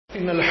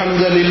إن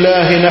الحمد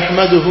لله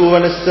نحمده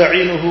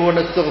ونستعينه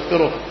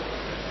ونستغفره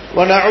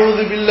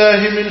ونعوذ بالله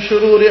من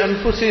شرور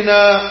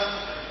أنفسنا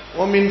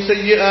ومن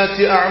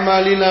سيئات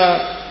أعمالنا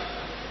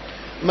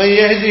من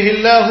يهده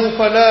الله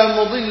فلا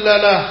مضل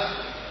له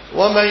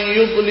ومن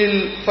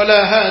يضلل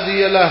فلا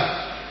هادي له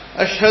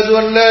أشهد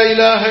أن لا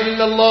إله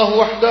إلا الله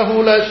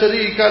وحده لا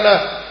شريك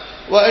له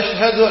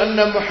وأشهد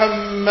أن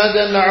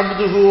محمدا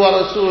عبده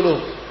ورسوله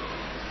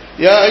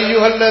يا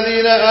أيها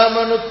الذين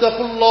آمنوا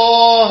اتقوا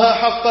الله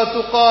حق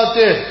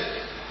تقاته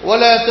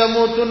ولا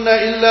تموتن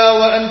إلا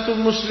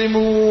وأنتم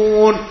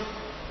مسلمون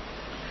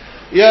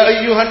يا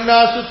أيها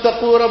الناس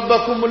اتقوا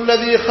ربكم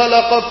الذي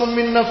خلقكم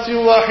من نفس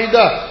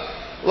واحدة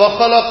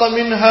وخلق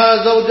منها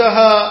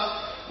زوجها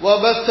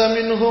وبث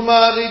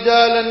منهما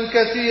رجالا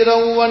كثيرا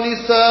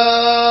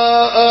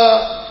ونساء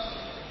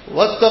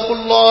واتقوا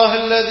الله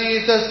الذي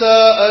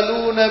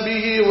تساءلون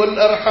به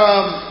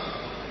والأرحام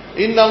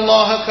إن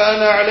الله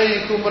كان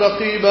عليكم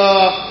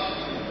رقيبا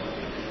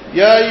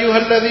يا أيها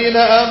الذين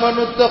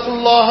آمنوا اتقوا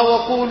الله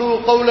وقولوا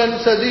قولا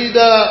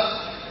سديدا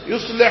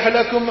يصلح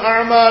لكم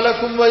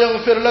أعمالكم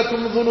ويغفر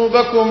لكم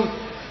ذنوبكم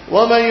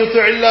ومن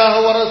يطع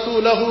الله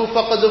ورسوله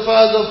فقد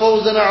فاز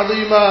فوزا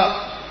عظيما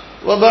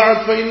وبعد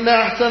فإن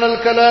أحسن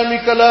الكلام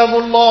كلام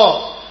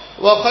الله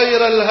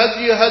وخير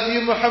الهدي هدي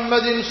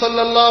محمد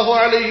صلى الله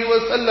عليه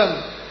وسلم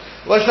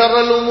وشر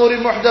الأمور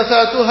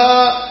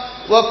محدثاتها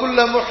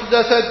وكل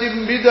محدثة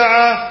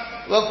بدعة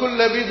وكل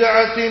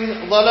بدعة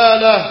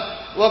ضلالة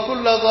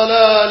وكل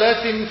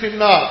ضلالة في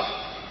النار.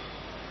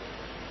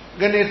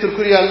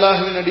 கண்ணியத்திற்குரிய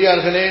அல்லாஹ்வின்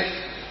அடியார்களே,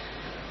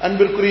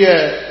 அன்பிற்குரிய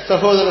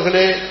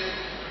சகோதரர்களே,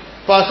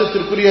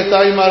 பாசத்திற்குரிய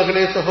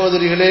தாய்மார்களே,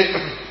 சகோதரிகளே,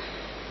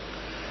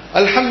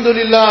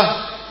 அல்ஹம்துலில்லாஹ்,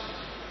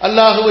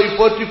 அல்லாஹுவை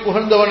போற்றி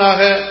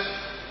புகழ்ந்தவனாக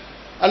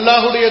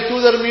அல்லாஹுடைய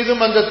தூதர்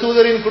மீதும் அந்த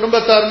தூதரின்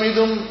குடும்பத்தார்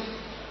மீதும்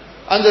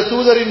அந்த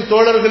தூதரின்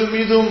தோழர்கள்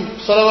மீதும்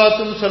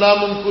ஸலவாத்தும்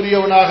ஸலாமும்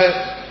கூறியவனாக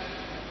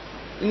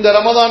இந்த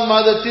ரமதான்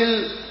மாதத்தில்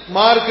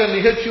மார்க்க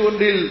நிகழ்ச்சி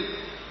ஒன்றில்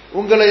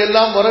உங்களை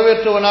எல்லாம்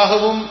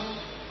வரவேற்றவனாகவும்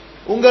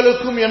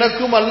உங்களுக்கும்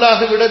எனக்கும்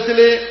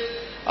அல்லாஹ்விடத்திலே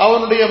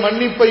அவனுடைய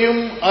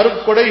மன்னிப்பையும்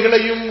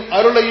அருட்கொடைகளையும்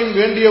அருளையும்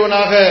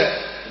வேண்டியவனாக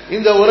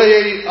இந்த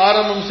உரையை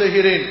ஆரம்பம்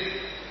செய்கிறேன்.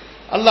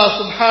 அல்லாஹ்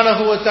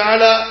சுப்ஹானஹு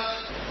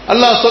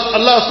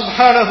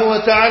வ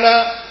தஆலா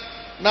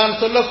நான்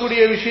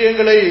சொல்லக்கூடிய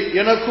விஷயங்களை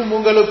எனக்கும்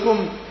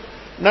உங்களுக்கும்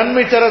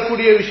நன்மை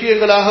தரக்கூடிய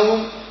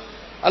விஷயங்களாகவும்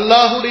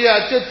அல்லாஹுடைய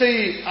அச்சத்தை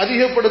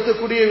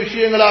அதிகப்படுத்தக்கூடிய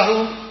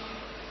விஷயங்களாகவும்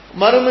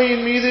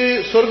மறுமையின் மீது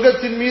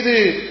சொர்க்கத்தின் மீது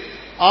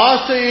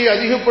ஆசையை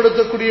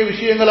அதிகப்படுத்தக்கூடிய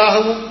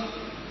விஷயங்களாகவும்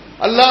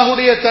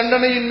அல்லாஹுடைய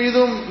தண்டனையின்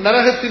மீதும்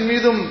நரகத்தின்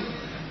மீதும்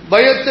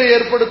பயத்தை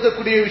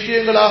ஏற்படுத்தக்கூடிய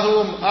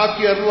விஷயங்களாகவும்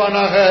ஆக்கி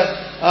அருள்வானாக.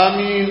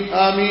 ஆமீன்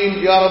ஆமீன்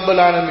யா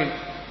ரப்பல் ஆலமீன்.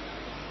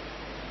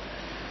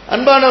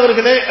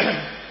 அன்பானவர்களே,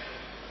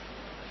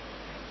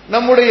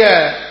 நம்முடைய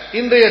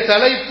இன்றைய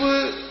தலைப்பு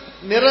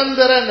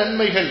நிரந்தர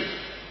நன்மைகள்.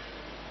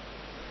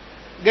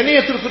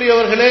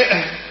 கண்ணியத்திற்குரியவர்களே,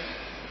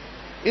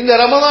 இந்த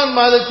ரமதான்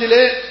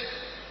மாதத்திலே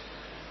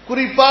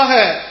குறிப்பாக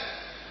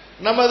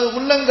நமது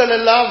உள்ளங்கள்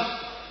எல்லாம்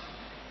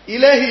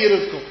இலகி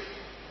இருக்கும்.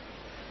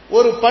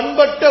 ஒரு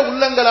பண்பட்ட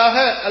உள்ளங்களாக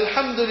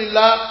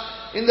அல்ஹம்துலில்லாஹ்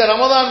இந்த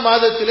ரமதான்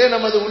மாதத்திலே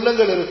நமது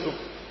உள்ளங்கள் இருக்கும்.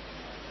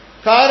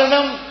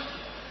 காரணம்,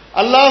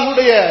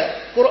 அல்லாஹுடைய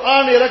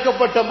குர்ஆன்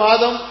இறக்கப்பட்ட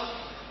மாதம்.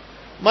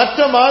 மற்ற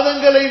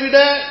மாதங்களை விட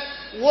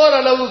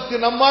ஓரளவுக்கு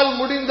நம்மால்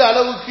முடிந்த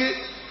அளவுக்கு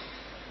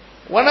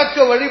வணக்க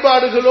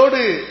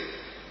வழிபாடுகளோடு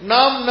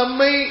நாம்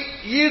நம்மை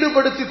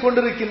ஈடுபடுத்திக்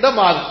கொண்டிருக்கின்ற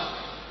மாதம்.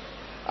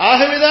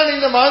 ஆகவேதான்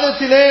இந்த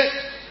மாதத்திலே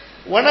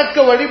வணக்க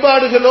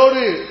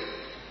வழிபாடுகளோடு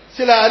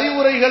சில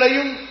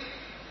அறிவுரைகளையும்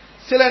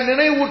சில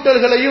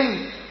நினைவூட்டல்களையும்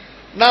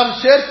நாம்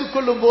சேர்த்துக்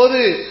கொள்ளும்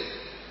போது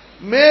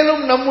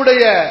மேலும்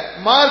நம்முடைய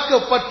மார்க்க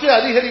பற்று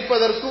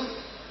அதிகரிப்பதற்கும்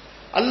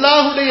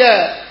அல்லாஹுடைய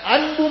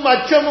அன்பும்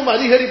அச்சமும்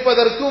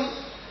அதிகரிப்பதற்கும்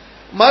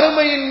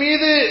மறுமையின்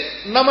மீது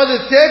நமது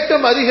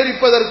தேட்டம்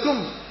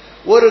அதிகரிப்பதற்கும்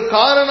ஒரு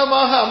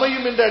காரணமாக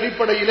அமையும் என்ற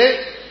அடிப்படையிலே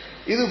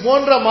இது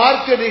போன்ற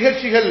மார்க்க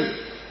நிகழ்ச்சிகள்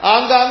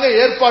ஆங்காங்கே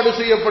ஏற்பாடு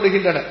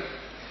செய்யப்படுகின்றன.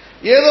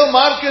 ஏதோ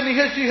மார்க்க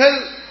நிகழ்ச்சிகள்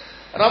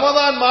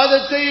ரமதான்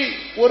மாதத்தை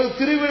ஒரு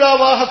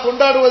திருவிழாவாக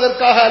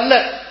கொண்டாடுவதற்காக அல்ல.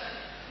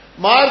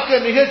 மார்க்க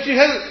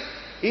நிகழ்ச்சிகள்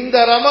இந்த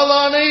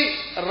ரமதானை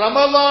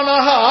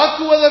ரமதானாக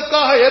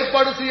ஆக்குவதற்காக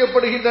ஏற்பாடு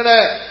செய்யப்படுகின்றன.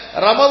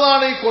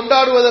 ரமதானை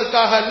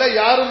கொண்டாடுவதற்காக அல்ல.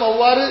 யாரும்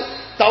அவ்வாறு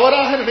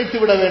தவறாக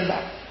நினைத்துவிட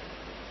வேண்டாம்.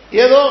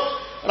 ஏதோ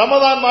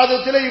ரமதான்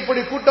மாதத்திலே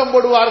இப்படி கூட்டம்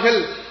போடுவார்கள்,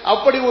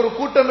 அப்படி ஒரு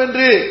கூட்டம்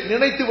என்று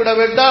நினைத்து விட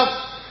வேண்டாம்.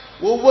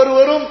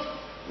 ஒவ்வொருவரும்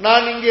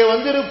நான் இங்கே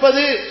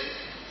வந்திருப்பது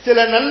சில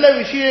நல்ல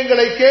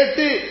விஷயங்களை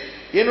கேட்டு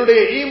என்னுடைய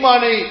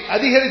ஈமானை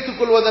அதிகரித்துக்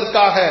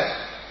கொள்வதற்காக,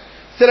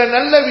 சில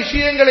நல்ல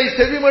விஷயங்களை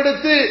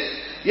செவிமடுத்து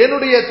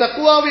என்னுடைய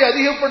தக்வாவை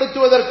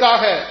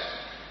அதிகப்படுத்துவதற்காக,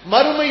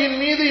 மறுமையின்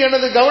மீது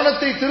எனது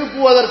கவனத்தை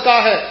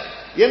திருப்புவதற்காக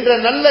என்ற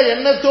நல்ல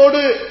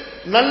எண்ணத்தோடு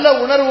நல்ல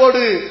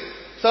உணர்வோடு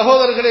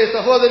சகோதரர்களே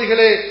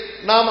சகோதரிகளே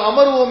நாம்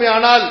அமர்வோமே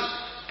ஆனால்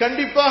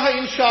கண்டிப்பாக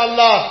இன்ஷா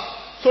அல்லாஹ்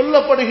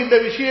சொல்லப்படுகின்ற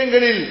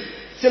விஷயங்களில்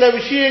சில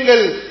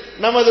விஷயங்கள்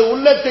நமது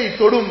உள்ளத்தை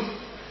தொடும்,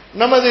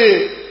 நமது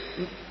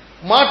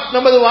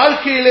நமது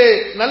வாழ்க்கையிலே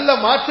நல்ல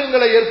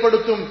மாற்றங்களை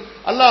ஏற்படுத்தும்.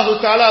 அல்லாஹு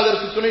தஆலா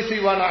அதற்கு துணை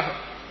செய்வானாக.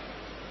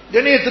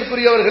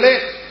 கண்ணியத்திற்குரியவர்களே,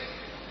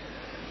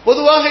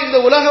 பொதுவாக இந்த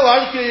உலக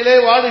வாழ்க்கையிலே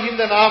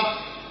வாழுகின்ற நாம்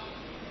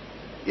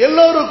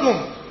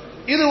எல்லோருக்கும்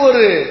இது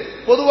ஒரு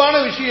பொதுவான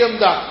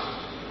விஷயம்தான்.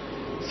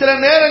 சில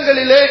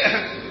நேரங்களிலே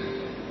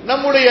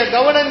நம்முடைய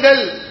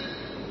கவனங்கள்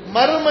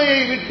மறுமையை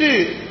விட்டு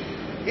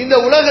இந்த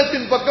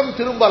உலகத்தின் பக்கம்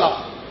திரும்பலாம்.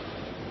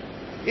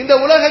 இந்த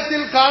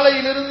உலகத்தில்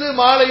காலையிலிருந்து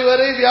மாலை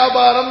வரை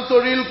வியாபாரம்,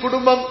 தொழில்,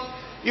 குடும்பம்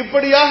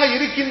இப்படியாக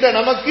இருக்கின்ற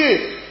நமக்கு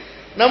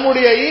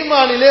நம்முடைய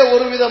ஈமானிலே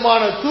ஒரு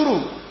விதமான துரு,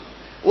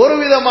 ஒரு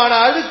விதமான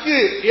அழுக்கு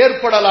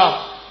ஏற்படலாம்.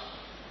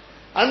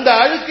 அந்த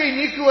அழுக்கை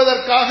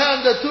நீக்குவதற்காக,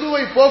 அந்த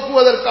துருவை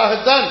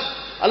போக்குவதற்காகத்தான்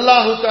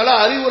அல்லாஹு தஆலா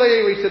அறிவுரையை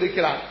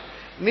வைத்திருக்கிறார்,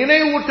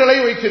 நினைவூட்டலை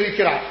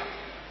வைத்திருக்கிறார்.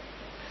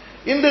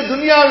 இன்று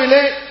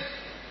துன்யாவிலே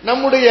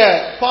நம்முடைய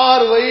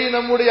பார்வை,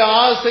 நம்முடைய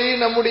ஆசை,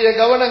 நம்முடைய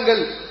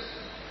கவனங்கள்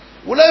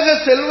உலக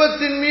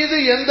செல்வத்தின் மீது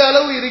எந்த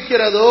அளவு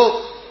இருக்கிறதோ,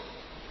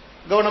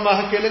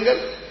 கவனமாக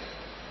கேளுங்கள்,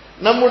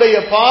 நம்முடைய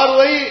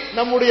பார்வை,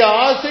 நம்முடைய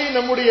ஆசை,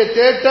 நம்முடைய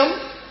தேட்டம்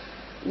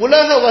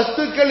உலக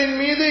வஸ்துக்களின்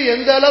மீது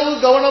எந்த அளவு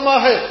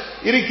கவனமாக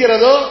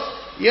இருக்கிறதோ,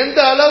 எந்த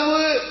அளவு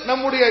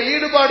நம்முடைய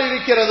ஈடுபாடு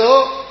இருக்கிறதோ,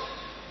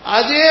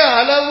 அதே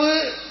அளவு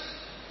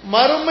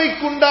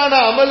மறுமைக்குண்டான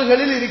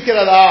அமல்களில்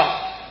இருக்கிறதா,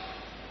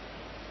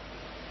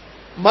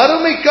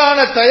 மறுமைக்கான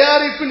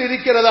தயாரிப்பில்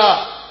இருக்கிறதா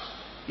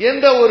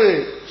என்ற ஒரு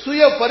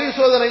சுய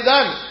பரிசோதனை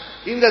தான்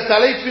இந்த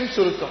தலைப்பின்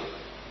சுருக்கம்.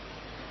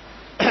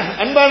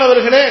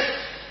 அன்பானவர்களே,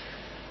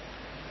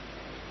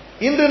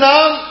 இன்று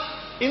நாம்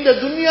இந்த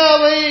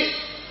துன்யாவை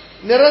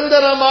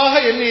நிரந்தரமாக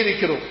எண்ணி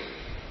இருக்கிறோம்.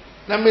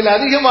 நம்மில்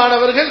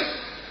அதிகமானவர்கள்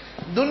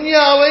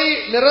துன்யாவை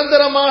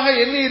நிரந்தரமாக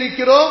எண்ணி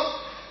இருக்கிறோம்.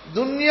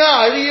 துன்யா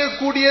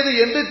அழியக்கூடியது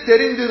என்று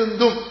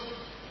தெரிந்திருந்தும்,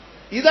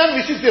 இதுதான்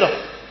விசித்திரம்.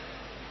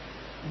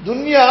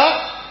 துன்யா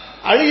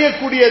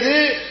அழியக்கூடியது,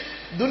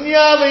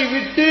 துன்யாவை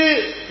விட்டு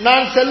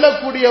நான்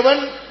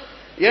செல்லக்கூடியவன்,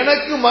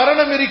 எனக்கு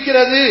மரணம்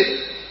இருக்கிறது,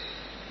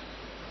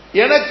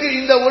 எனக்கு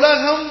இந்த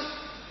உலகம்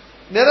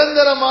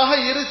நிரந்தரமாக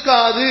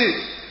இருக்காது,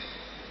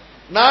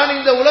 நான்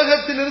இந்த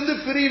உலகத்திலிருந்து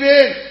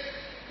பிரிவேன்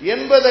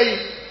என்பதை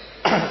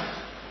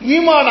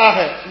ஈமானாக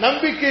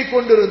நம்பிக்கை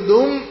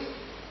கொண்டிருந்தும்,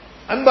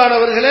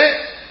 அன்பானவர்களே,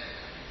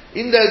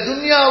 இந்த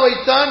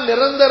துன்யாவைத்தான்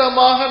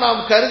நிரந்தரமாக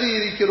நாம் கருதி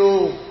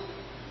இருக்கிறோம்.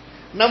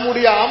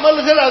 நம்முடைய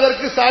அமல்கள்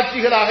அதற்கு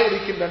சாட்சிகளாக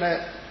இருக்கின்றன.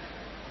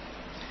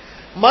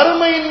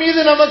 மறுமையின்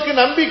மீது நமக்கு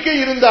நம்பிக்கை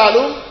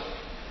இருந்தாலும்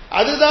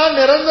அதுதான்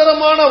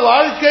நிரந்தரமான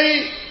வாழ்க்கை,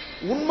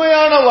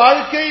 உண்மையான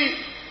வாழ்க்கை.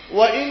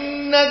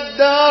 وَإِنَّ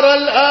الدَّارَ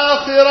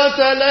الْآخِرَةَ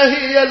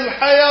لَهِيَ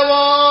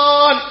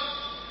الْحَيَوَانُ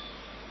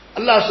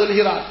அல்லாஹ்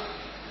சொல்கிறான்,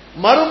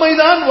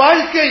 மறுமைதான்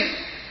வாழ்க்கை,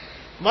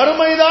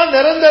 மறுமைதான்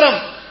நிரந்தரம்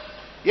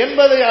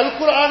என்பதை அல்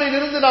குர்ஆனில்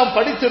இருந்து நாம்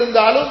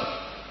படித்திருந்தாலும்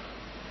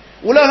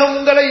உலகம்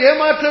உங்களை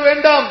ஏமாற்ற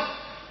வேண்டாம்.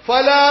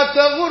 فَلَا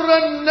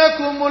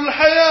تَغُرَّنَّكُمُ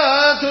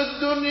الْحَيَاةُ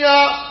الدُّنْيَا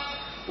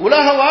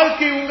உலக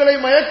வாழ்க்கை உங்களை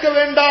மயக்க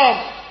வேண்டாம்.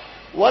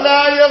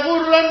 وَلَا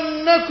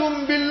يَغُرَّنَّكُمْ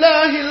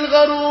بِاللَّهِ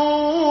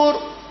الْغَرُورُ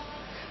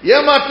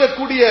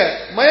ஏமாற்றக்கூடிய,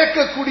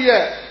 மயக்கக்கூடிய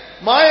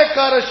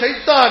மாயக்கார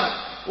ஷைத்தான்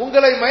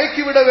உங்களை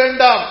மயக்கிவிட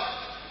வேண்டாம்.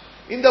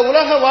 இந்த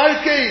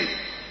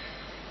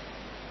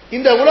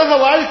உலக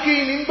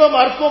வாழ்க்கையின் இன்பம்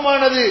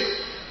அற்பமானது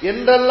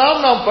என்றெல்லாம்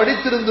நாம்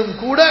படித்திருந்தும்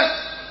கூட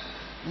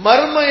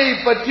மர்மையை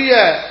பற்றிய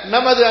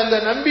நமது அந்த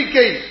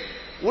நம்பிக்கை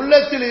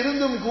உள்ளத்தில்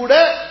இருந்தும் கூட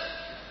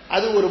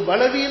அது ஒரு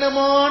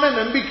பலவீனமான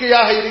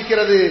நம்பிக்கையாக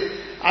இருக்கிறது.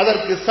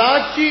 அதற்கு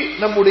சாட்சி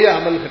நம்முடைய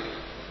அமல்கள்,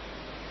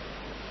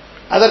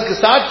 அதற்கு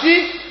சாட்சி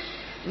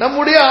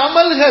நம்முடைய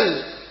அமல்கள்.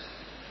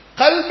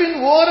 கல்பின்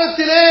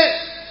ஓரத்திலே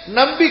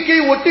நம்பிக்கை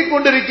ஒட்டி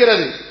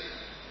கொண்டிருக்கிறது,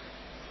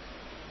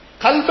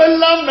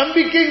 கல்பெல்லாம்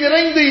நம்பிக்கை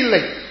நிறைந்து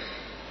இல்லை.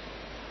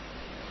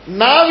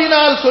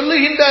 நாவினால்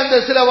சொல்லுகின்ற அந்த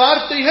சில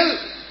வார்த்தைகள்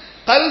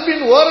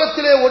கல்பின்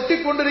ஓரத்திலே ஒட்டி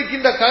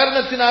கொண்டிருக்கின்ற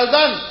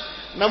காரணத்தினால்தான்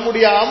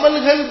நம்முடைய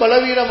அமல்கள்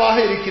பலவீனமாக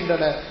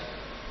இருக்கின்றன.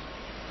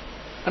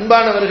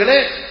 அன்பானவர்களே,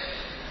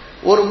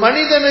 ஒரு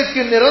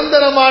மனிதனுக்கு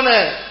நிரந்தரமான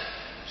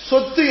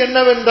சொத்து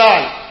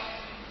என்னவென்றால்,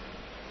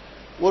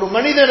 ஒரு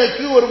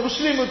மனிதனுக்கு, ஒரு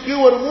முஸ்லிமுக்கு,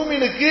 ஒரு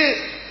மூமினுக்கு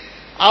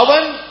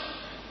அவன்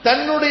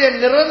தன்னுடைய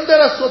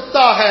நிரந்தர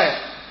சொத்தாக,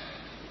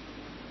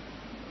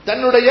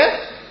 தன்னுடைய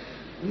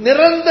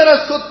நிரந்தர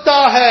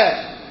சொத்தாக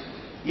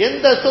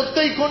எந்த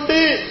சொத்தை கொண்டு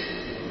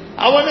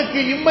அவனுக்கு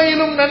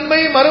இம்மையிலும்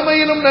நன்மை,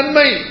 மறுமையிலும்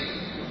நன்மை,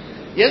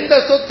 எந்த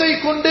சொத்தை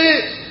கொண்டு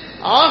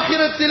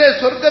ஆகிரத்திலே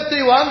சொர்க்கத்தை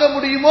வாங்க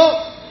முடியுமோ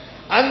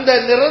அந்த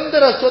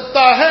நிரந்தர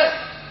சொத்தாக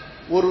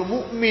ஒரு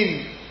முஃமின்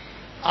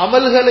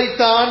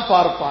அமல்களைத்தான்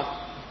பார்ப்பான்,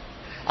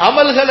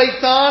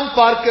 அமல்களைத்தான்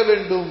பார்க்க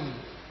வேண்டும்.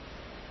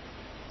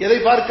 எதை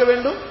பார்க்க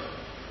வேண்டும்?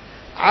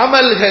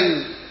 அமல்கள்.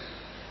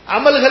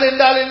 அமல்கள்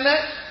என்றால் என்ன?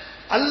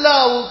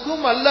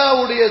 அல்லாஹ்வுக்கும்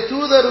அல்லாஹ்வுடைய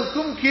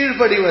தூதருக்கும்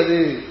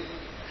கீழ்ப்படிவது,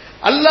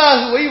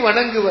 அல்லாஹுவை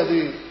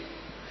வணங்குவது,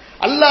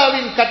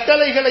 அல்லாஹ்வின்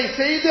கட்டளைகளை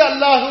செய்து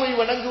அல்லாஹுவை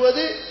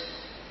வணங்குவது.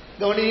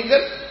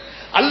 கவனியுங்கள்,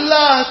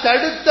 அல்லாஹ்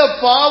தடுத்த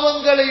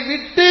பாவங்களை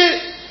விட்டு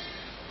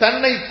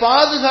தன்னை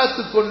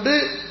பாதுகாத்துக் கொண்டு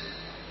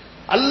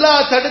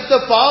அல்லாஹ் தடுத்த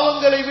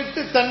பாவங்களை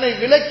விட்டு தன்னை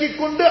விலக்கிக்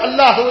கொண்டு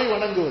அல்லாஹ்வை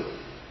வணங்குவது.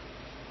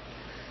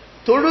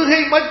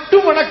 தொழுகை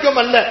மட்டும் வணக்கம்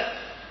அல்ல,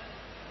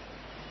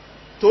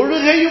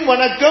 தொழுகையும்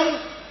வணக்கம்,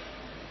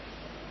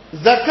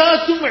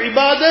 ஜகாத்தும்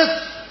இபாதத்,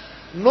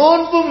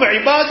 நோன்பும்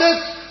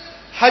இபாதத்,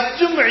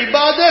 ஹஜ்ஜும்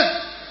இபாதத்.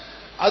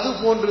 அது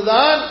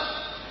போன்றுதான்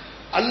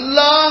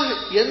அல்லாஹ்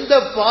எந்த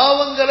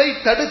பாவங்களை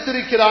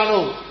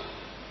தடுத்திருக்கிறானோ,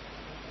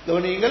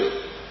 கவனியுங்கள்,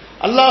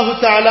 அல்லாஹு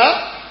தஆலா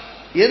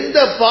எந்த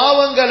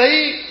பாவங்களை,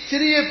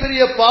 சிறிய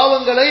பெரிய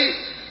பாவங்களை,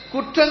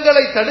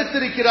 குற்றங்களை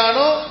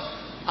தடுத்திருக்கிறானோ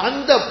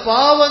அந்த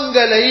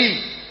பாவங்களை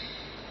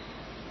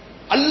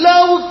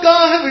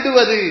அல்லாஹ்வுக்காக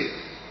விடுவது,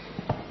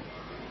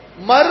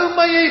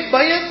 மறுமையை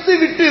பயந்து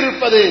விட்டு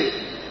இருப்பது,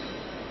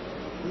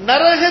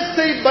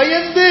 நரகத்தை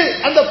பயந்து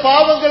அந்த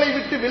பாவங்களை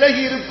விட்டு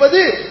விலகி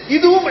இருப்பது,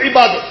 இதுவும்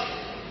இபாதத்.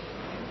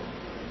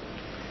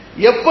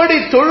 எப்படி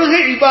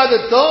தொழுகை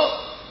இபாதத்தோ,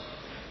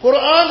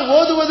 குர்ஆன்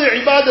ஓதுவது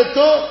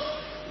இபாதத்தோ,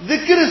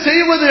 திக்ர்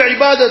செய்வது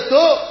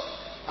இபாதத்தோ,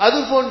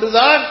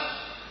 அதுபோன்றுதான்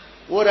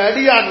ஒரு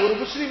அடியான், ஒரு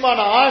முஸ்லிமான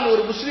ஆண்,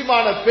 ஒரு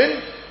முஸ்லிமான பெண்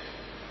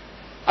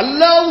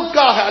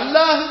அல்லாஹ்வுக்காக,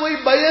 அல்லாஹ்வை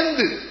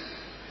பயந்து,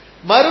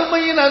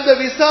 மறுமையின் அந்த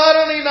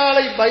விசாரணை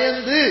நாளை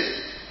பயந்து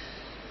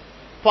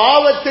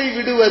பாவத்தை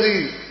விடுவது,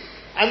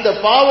 அந்த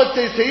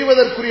பாவத்தை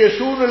செய்வதற்குரிய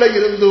சூழ்நிலை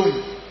இருந்தும்,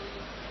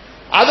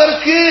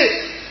 அதற்கு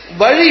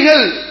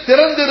வழிகள்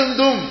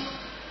திறந்திருந்தும்,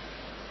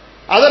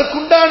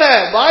 அதற்குண்டான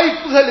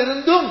வாய்ப்புகள்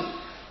இருந்தும்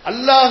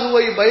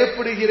அல்லாஹுவை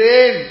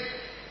பயப்படுகிறேன்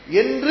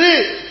என்று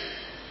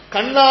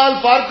கண்ணால்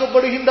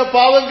பார்க்கப்படுகின்ற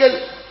பாவங்கள்,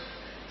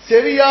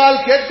 செவியால்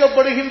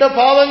கேட்கப்படுகின்ற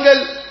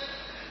பாவங்கள்,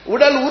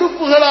 உடல்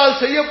உறுப்புகளால்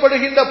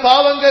செய்யப்படுகின்ற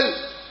பாவங்கள்,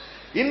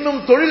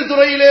 இன்னும்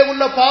தொழில்துறையிலே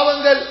உள்ள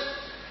பாவங்கள்,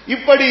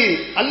 இப்படி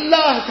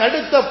அல்லாஹ்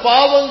தடுத்த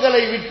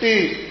பாவங்களை விட்டு,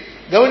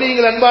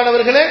 கவனியுங்கள்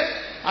அன்பானவர்களே,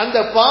 அந்த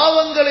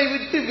பாவங்களை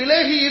விட்டு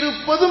விலகி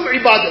இருப்பதும்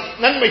இபாதத்,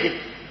 நன்மைகள்.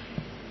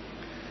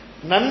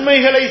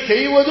 நன்மைகளை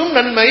செய்வதும்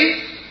நன்மை,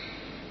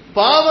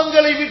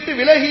 பாவங்களை விட்டு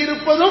விலகி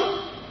இருப்பதும்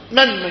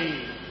நன்மை.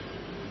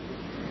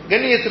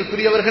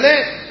 கண்ணியத்திற்குரியவர்களே,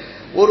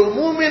 ஒரு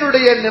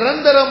மூமினுடைய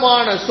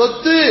நிரந்தரமான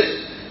சொத்து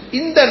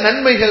இந்த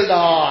நன்மைகள்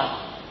தான்.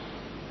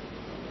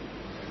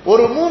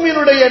 ஒரு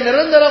மூமினுடைய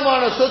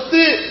நிரந்தரமான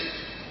சொத்து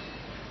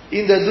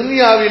இந்த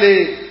துன்யாவிலே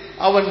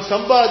அவன்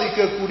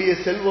சம்பாதிக்கக்கூடிய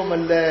செல்வம்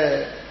அல்ல,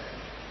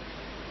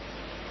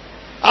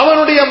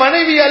 அவனுடைய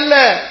மனைவி அல்ல,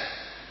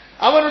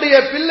 அவனுடைய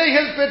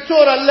பிள்ளைகள்,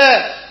 பெற்றோர் அல்ல,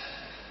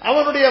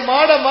 அவனுடைய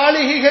மாட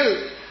மாளிகைகள்,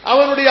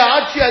 அவனுடைய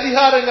ஆட்சி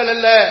அதிகாரங்கள்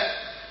அல்ல.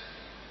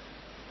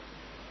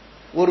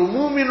 ஒரு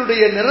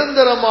மூமினுடைய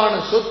நிரந்தரமான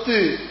சொத்து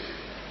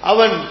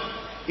அவன்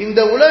இந்த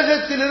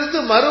உலகத்திலிருந்து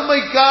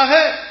மறுமைக்காக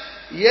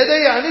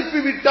எதை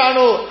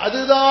அனுப்பிவிட்டானோ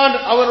அதுதான்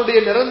அவனுடைய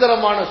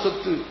நிரந்தரமான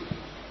சொத்து.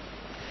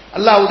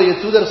 அல்லாஹ்வுடைய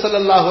தூதர்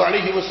ஸல்லல்லாஹு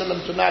அலைஹி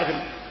வஸல்லம்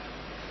சொன்னார்கள்,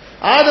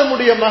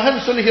 ஆதமுடைய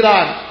மகன்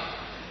சொல்கிறான்,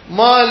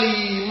 மாலி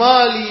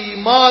மாலி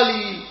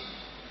மாலி,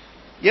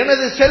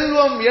 எனது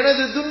செல்வம்,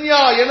 எனது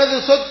துன்யா, எனது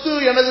சொத்து,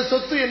 எனது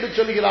சொத்து என்று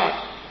சொல்கிறான்.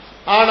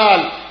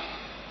 ஆனால்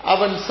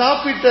அவன்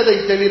சாப்பிட்டதை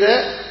தவிர,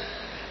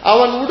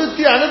 அவன்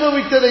உடுத்தி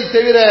அனுபவித்ததை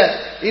தவிர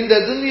இந்த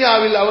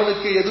துன்யாவில்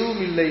அவனுக்கு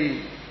எதுவும் இல்லை.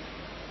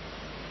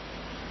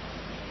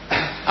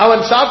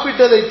 அவன்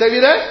சாப்பிட்டதை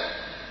தவிர,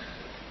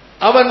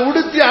 அவன்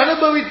உடுத்தி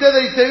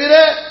அனுபவித்ததை தவிர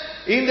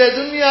இந்த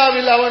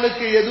துன்யாவில்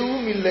அவனுக்கு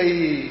எதுவும் இல்லை.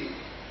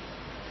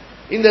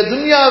 இந்த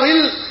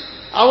துன்யாவில்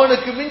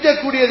அவனுக்கு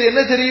மிஞ்சக்கூடியது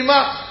என்ன தெரியுமா?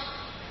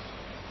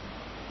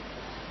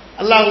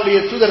 அல்லாஹ்வுடைய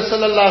தூதர்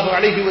ஸல்லல்லாஹு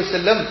அலைஹி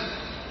வஸல்லம்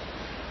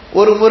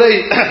ஒரு முறை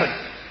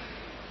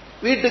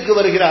வீட்டுக்கு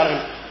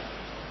வருகிறார்கள்.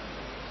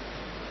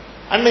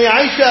 அன்னை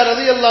ஆயிஷா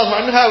ரலியல்லாஹு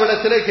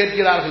அன்ஹாவிடத்திலே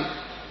கேட்கிறார்கள்,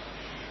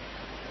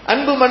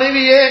 அன்பு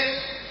மனைவியே,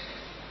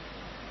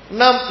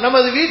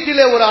 நமது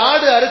வீட்டிலே ஒரு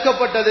ஆடு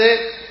அறுக்கப்பட்டது,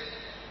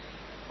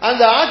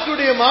 அந்த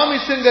ஆட்டுடைய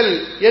மாமிசங்கள்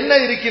என்ன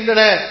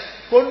இருக்கின்றன,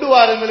 கொண்டு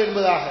வாருங்கள்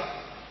என்பதாக.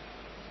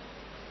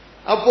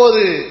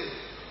 அப்போது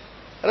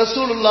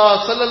ரசூலுல்லாஹ்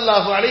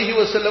ஸல்லல்லாஹு அலைஹி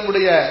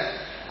வஸல்லமுடைய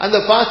அந்த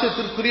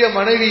பாசத்திற்குரிய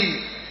மனைவி,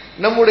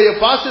 நம்முடைய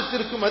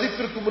பாசத்திற்கு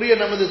மதிப்பிற்கு உரிய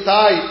நமது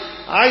தாய்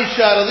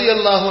ஆயிஷா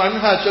ரலியல்லாஹு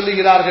அன்ஹா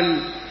சொல்லுகிறார்கள்,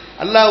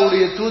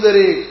 அல்லாஹ்வுடைய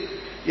தூதரே,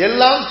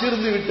 எல்லாம்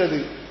தீர்ந்து விட்டது,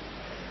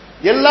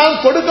 எல்லாம்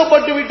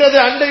கொடுக்கப்பட்டு விட்டது,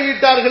 அண்டை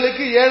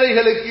வீட்டார்களுக்கு,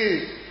 ஏழைகளுக்கு,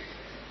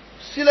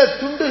 சில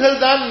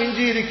துண்டுகள் தான்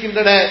மிஞ்சி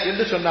இருக்கின்றன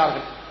என்று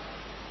சொன்னார்கள்.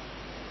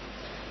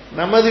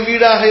 நமது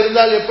வீடாக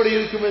இருந்தால் எப்படி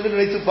இருக்கும் என்று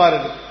நினைத்து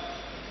பாருங்கள்.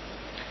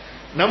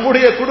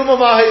 நம்முடைய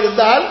குடும்பமாக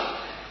இருந்தால்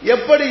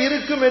எப்படி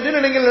இருக்கும்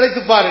என்று நீங்கள்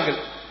நினைத்து பாருங்கள்.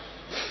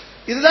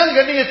 இதுதான்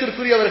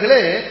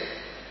கண்ணியத்திற்குரியவர்களே,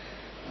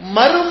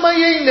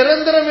 மறுமையை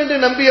நிரந்தரம் என்று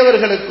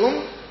நம்பியவர்களுக்கும்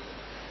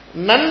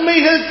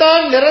நன்மைகள்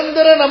தான்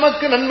நிரந்தர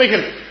நமக்கு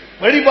நன்மைகள்,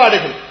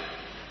 வழிபாடுகள்,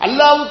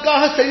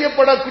 அல்லாஹ்வுக்காக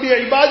செய்யப்படக்கூடிய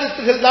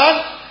இபாதத்துகள் தான்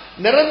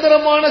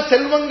நிரந்தரமான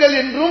செல்வங்கள்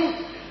என்றும்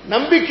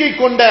நம்பிக்கை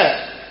கொண்ட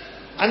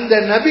அந்த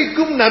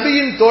நபிக்கும்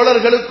நபியின்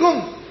தோழர்களுக்கும்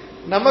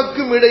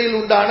நமக்கும் இடையில்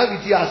உண்டான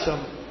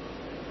வித்தியாசம்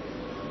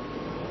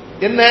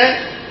என்ன?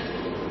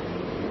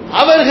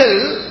 அவர்கள்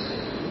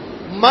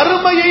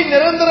மறுமையை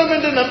நிரந்தரம்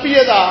என்று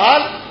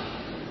நம்பியதால்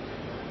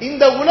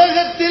இந்த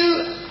உலகத்தில்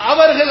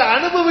அவர்கள்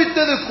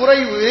அனுபவித்தது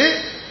குறைவு,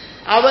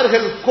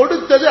 அவர்கள்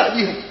கொடுத்தது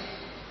அதிகம்.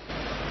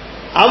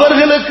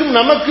 அவர்களுக்கும்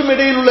நமக்கும்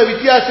இடையில் உள்ள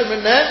வித்தியாசம்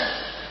என்ன?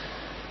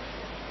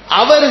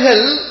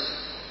 அவர்கள்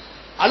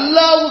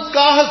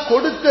அல்லாஹ்வுக்காக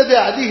கொடுத்தது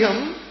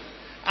அதிகம்,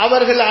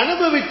 அவர்கள்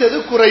அனுபவித்தது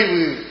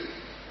குறைவு.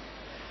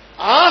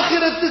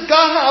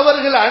 ஆகிரத்துக்காக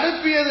அவர்கள்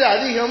அனுப்பியது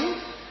அதிகம்,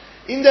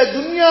 இந்த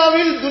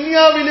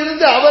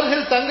துன்யாவிலிருந்து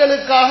அவர்கள்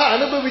தங்களுக்காக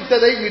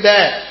அனுபவித்ததை விட.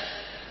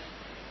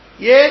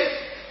 ஏன்?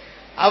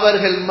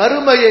 அவர்கள்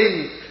மறுமையை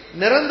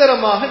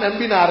நிரந்தரமாக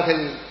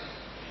நம்பினார்கள்.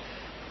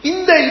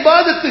 இந்த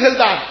இபாதத்துகள்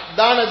தான்,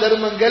 தான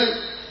தர்மங்கள்,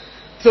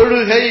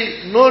 தொழுகை,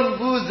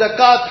 நோன்பு,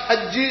 ஜகாத்,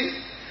 ஹஜ்,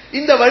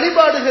 இந்த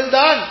வழிபாடுகள்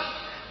தான்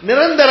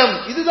நிரந்தரம்,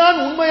 இதுதான்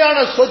உண்மையான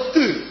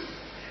சொத்து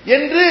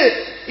என்று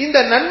இந்த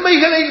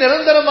நன்மைகளை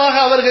நிரந்தரமாக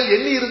அவர்கள்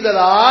எண்ணி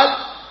இருந்ததால்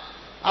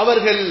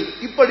அவர்கள்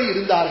இப்படி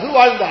இருந்தார்கள்,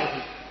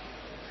 வாழ்ந்தார்கள்.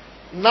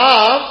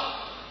 நாம்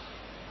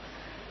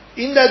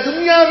இந்த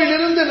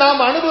துன்யாவிலிருந்து நாம்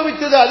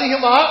அனுபவித்தது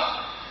அதிகமா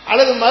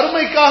அல்லது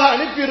மறுமைக்காக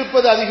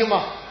அனுப்பியிருப்பது அதிகமா?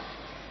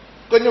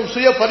 கொஞ்சம்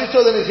சுய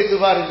பரிசோதனை செய்து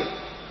பாருங்கள்.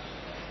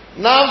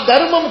 நாம்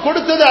தர்மம்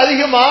கொடுத்தது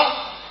அதிகமா,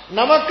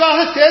 நமக்காக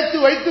சேர்த்து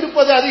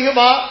வைத்திருப்பது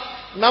அதிகமா,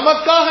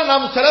 நமக்காக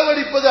நாம்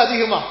செலவழிப்பது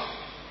அதிகமா?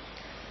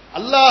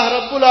 அல்லாஹ்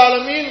ரப்புல்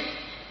ஆலமீன்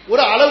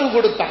ஒரு அளவு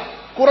கொடுத்தான்,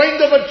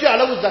 குறைந்தபட்ச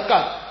அளவு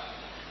ஜக்காத்.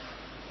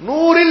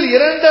 100ல்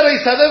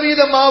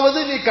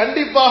 2.5% நீ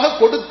கண்டிப்பாக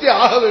கொடுத்தே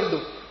ஆக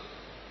வேண்டும்.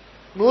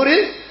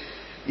 100ல்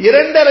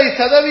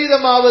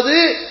 2.5%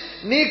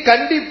 நீ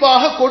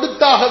கண்டிப்பாக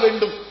கொடுத்தாக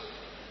வேண்டும்.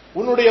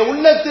 உன்னுடைய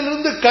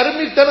உள்ளத்திலிருந்து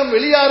கருமித்தனம்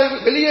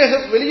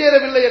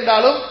வெளியேறவில்லை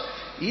என்றாலும்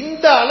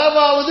இந்த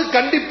அளவாவது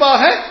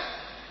கண்டிப்பாக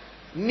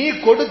நீ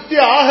கொடுத்தே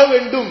ஆக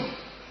வேண்டும்.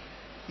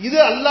 இது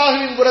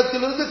அல்லாஹ்வின்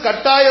புறத்திலிருந்து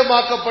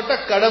கட்டாயமாக்கப்பட்ட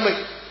கடமை.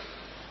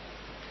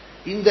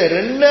 இந்த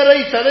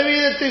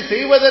 2.5%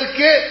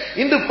 செய்வதற்கே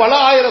இன்று பல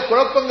ஆயிரம்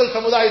குழப்பங்கள்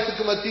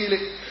சமுதாயத்துக்கு மத்தியிலே.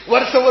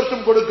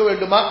 வருஷம் கொடுக்க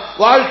வேண்டுமா?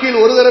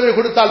 வாழ்க்கையில் ஒரு தடவை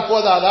கொடுத்தால்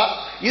போதாதா?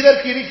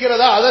 இதற்கு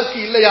இருக்கிறதா, அதற்கு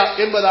இல்லையா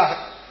என்பதாக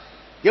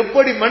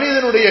எப்படி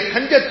மனிதனுடைய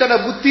கஞ்சத்தன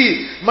புத்தி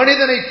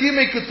மனிதனை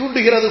தீமைக்கு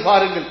தூண்டுகிறது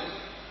பாருங்கள்.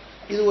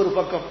 இது ஒரு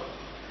பக்கம்.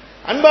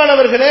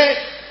 அன்பானவர்களே,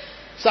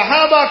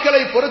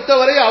 சஹாபாக்களை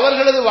பொறுத்தவரை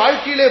அவர்களது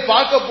வாழ்க்கையிலே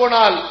பார்க்க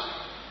போனால்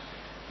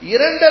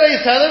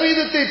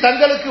 2.5%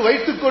 தங்களுக்கு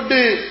வைத்துக் கொண்டு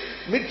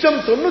மிச்சம்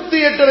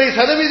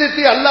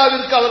 98.5%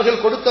 அல்லாஹ்விற்கு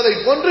அவர்கள் கொடுத்ததை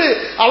போன்று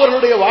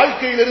அவர்களுடைய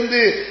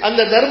வாழ்க்கையிலிருந்து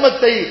அந்த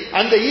தர்மத்தை,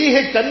 அந்த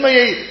ஈகை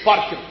தன்மையை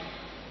பார்க்கிறோம்.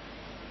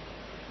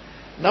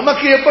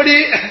 நமக்கு எப்படி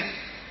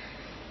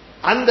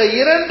அந்த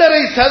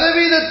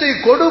 2.5%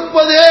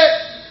 கொடுப்பதே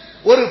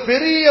ஒரு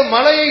பெரிய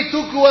மலையை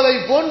தூக்குவதை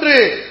போன்று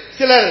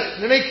சிலர்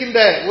நினைக்கின்ற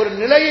ஒரு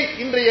நிலை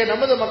இன்றைய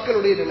நமது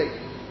மக்களுடைய நிலை.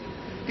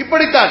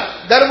 இப்படித்தான்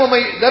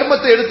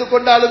தர்மத்தை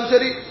எடுத்துக்கொண்டாலும்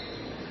சரி,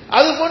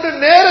 அதுபோன்று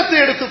நேரத்தை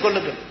எடுத்துக்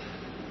கொள்ளுங்கள்.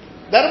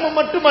 தர்மம்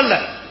மட்டுமல்ல,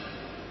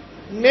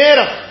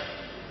 நேரம்.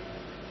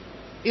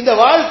 இந்த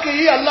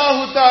வாழ்க்கையை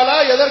அல்லாஹு தஆலா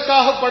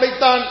எதற்காக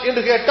படைத்தான்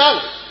என்று கேட்டால்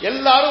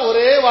எல்லாரும்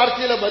ஒரே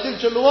வார்த்தையில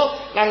பதில் சொல்லுவோம்.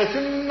 நாங்க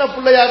சின்ன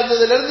பிள்ளையா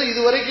இருந்ததிலிருந்து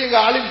இதுவரைக்கும் எங்க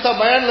ஆலிம் சாஹ்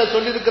பயான்ல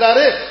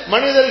சொல்லியிருக்கிறாரு,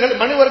 மனிதர்கள்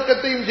மனு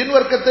வர்க்கத்தையும் ஜின்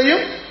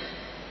வர்க்கத்தையும்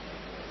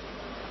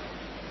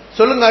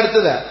சொல்லுங்க.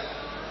 அடுத்தது,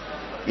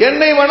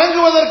 என்னை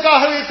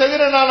வணங்குவதற்காகவே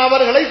தவிர நான்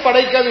அவர்களை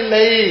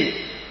படைக்கவில்லை.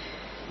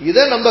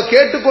 இதை நம்ம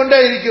கேட்டுக்கொண்டே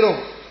இருக்கிறோம்.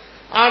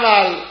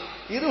 ஆனால்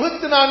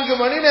 24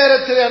 மணி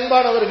நேரத்தில்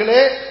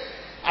அன்பானவர்களே,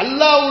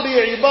 அல்லாஹ்வுடைய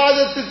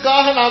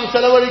இபாதத்துக்காக நாம்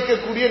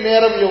செலவழிக்கக்கூடிய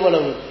நேரம்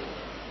எவ்வளவு?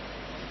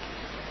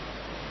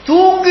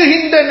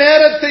 தூங்குகின்ற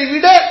நேரத்தை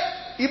விட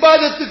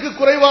இபாதத்துக்கு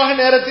குறைவாக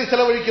நேரத்தை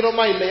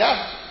செலவழிக்கிறோமா இல்லையா?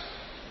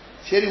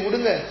 சரி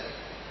விடுங்க,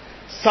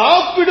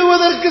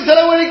 சாப்பிடுவதற்கு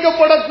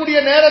செலவழிக்கப்படக்கூடிய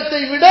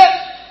நேரத்தை விட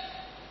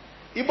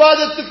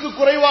இபாதத்துக்கு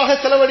குறைவாக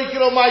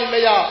செலவழிக்கிறோமா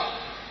இல்லையா?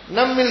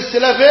 நம்மில்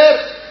சில பேர்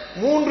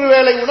 3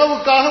 வேளை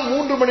உணவுக்காக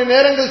 3 மணி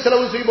நேரங்கள்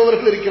செலவு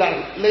செய்பவர்கள்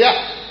இருக்கிறார்கள் இல்லையா?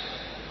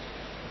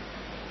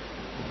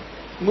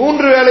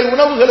 3 வேளை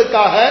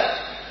உணவுகளுக்காக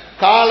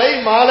காலை,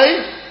 மாலை,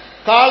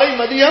 காலை,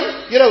 மதியம்,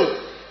 இரவு,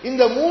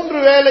 இந்த 3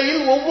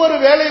 வேளையில் ஒவ்வொரு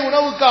வேளை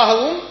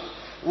உணவுக்காகவும்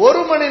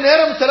 1 மணி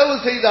நேரம் செலவு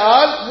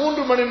செய்தால்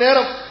 3 மணி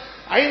நேரம்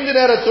 5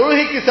 நேர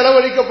தொழுகைக்கு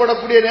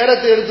செலவழிக்கப்படக்கூடிய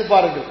நேரத்தை எடுத்து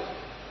பாருங்கள்.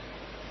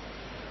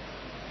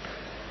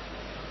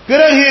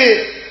 பிறகு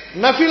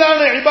நஃபிலான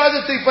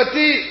இபாதத்தை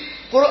பற்றி,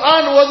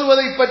 குர்ஆன்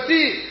ஓதுவதை பற்றி,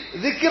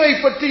 திக்ரை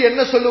பற்றி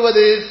என்ன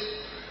சொல்லுவது?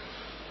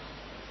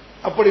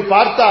 அப்படி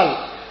பார்த்தால்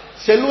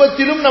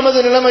செல்வத்திலும் நமது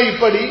நிலைமை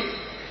இப்படி,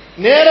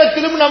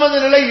 நேரத்திலும் நமது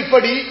நிலை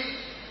இப்படி.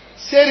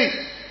 சரி,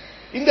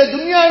 இந்த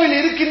துன்யாவில்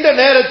இருக்கின்ற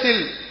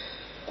நேரத்தில்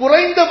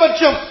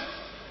குறைந்தபட்சம்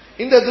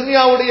இந்த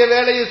துன்யாவுடைய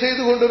வேலையை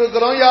செய்து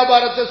கொண்டிருக்கிறோம்,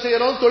 வியாபாரத்தை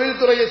செய்யறோம்,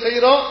 தொழில்துறையை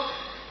செய்யறோம்.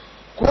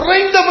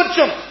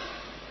 குறைந்தபட்சம்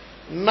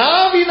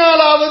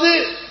நாவினாலாவது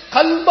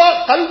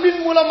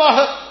கல்பின் மூலமாக,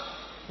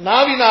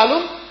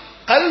 நாவினாலும்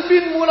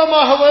கல்பின்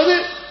மூலமாகவது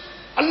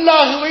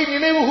அல்லாஹுவை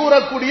நினைவு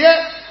கூறக்கூடிய,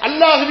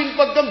 அல்லாஹுவின்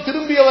பக்கம்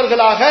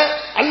திரும்பியவர்களாக,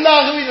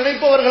 அல்லாஹுவை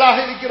நினைப்பவர்களாக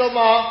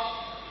இருக்கிறோமா?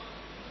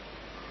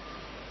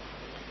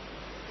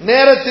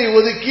 நேரத்தை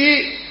ஒதுக்கி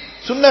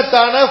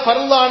சுன்னத்தான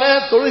ஃபர்லான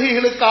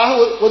தொழுகைகளுக்காக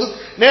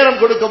நேரம்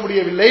கொடுக்க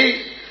முடியவில்லை,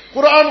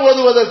 குர்ஆன்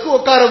ஓதுவதற்கு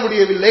உட்கார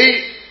முடியவில்லை,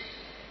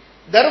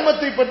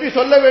 தர்மத்தை பற்றி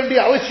சொல்ல வேண்டிய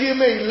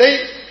அவசியமே இல்லை.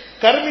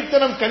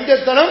 கர்மித்தனம்,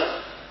 கஞ்சத்தனம்,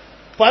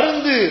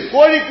 பருந்து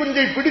கோழி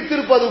குஞ்சை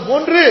பிடித்திருப்பது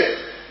போன்று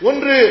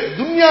ஒன்று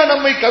துன்யா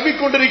நம்மை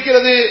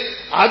கவிக்கொண்டிருக்கிறது.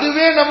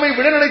 அதுவே நம்மை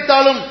விட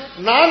நினைத்தாலும்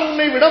நான்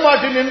உன்னை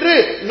விடமாட்டேன் என்று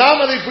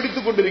நாம் அதை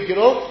பிடித்துக்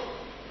கொண்டிருக்கிறோம்.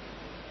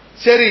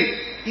 சரி,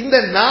 இந்த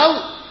நாவ்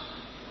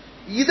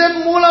இதன்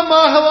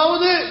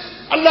மூலமாகவாவது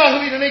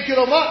அல்லாஹுவை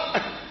நினைக்கிறோமா?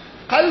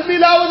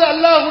 கல்விலாவது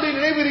அல்லாஹுடைய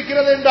நினைவு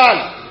இருக்கிறது என்றால்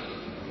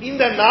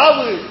இந்த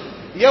நாவு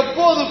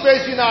எப்போது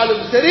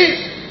பேசினாலும் சரி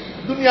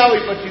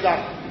துன்யாவை பற்றி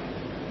தான்.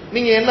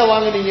 நீங்க என்ன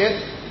வாங்குனீங்க,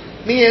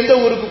 நீங்க எந்த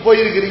ஊருக்கு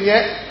போயிருக்கிறீங்க,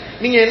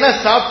 நீங்க என்ன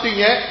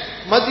சாப்பிட்டீங்க,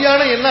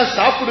 மத்தியானம் என்ன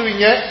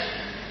சாப்பிடுவீங்க,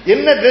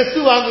 என்ன டிரெஸ்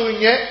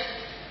வாங்குவீங்க,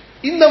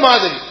 இந்த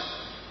மாதிரி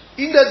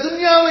இந்த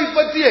துன்யாவை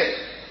பற்றிய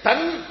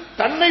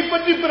தன்னை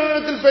பற்றி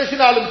பிறரிடத்தில்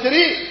பேசினாலும்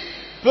சரி,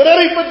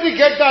 பிறரை பற்றி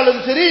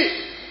கேட்டாலும் சரி,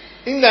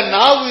 இந்த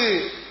நாவு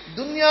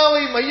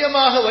துன்யாவை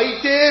மையமாக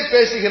வைத்தே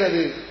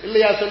பேசுகிறது.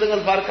 இல்லையா?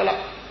 சொல்லுங்கள்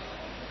பார்க்கலாம்.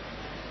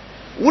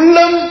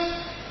 உள்ளம்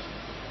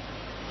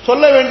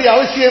சொல்ல வேண்டிய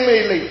அவசியமே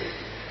இல்லை.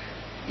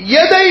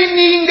 எதை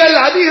நீங்கள்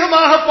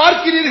அதிகமாக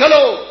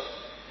பார்க்கிறீர்களோ,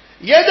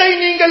 எதை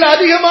நீங்கள்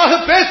அதிகமாக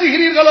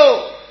பேசுகிறீர்களோ,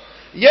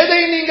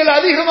 எதை நீங்கள்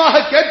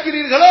அதிகமாக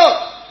கேட்கிறீர்களோ,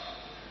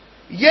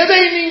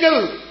 எதை நீங்கள்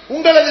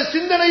உங்களது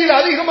சிந்தனையில்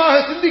அதிகமாக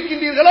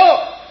சிந்திக்கின்றீர்களோ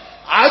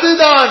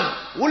அதுதான்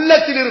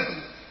உள்ளத்தில்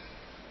இருக்கும்.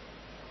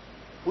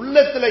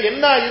 உள்ளத்தில்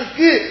என்ன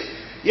இருக்கு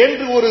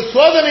என்று ஒரு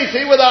சோதனை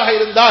செய்வதாக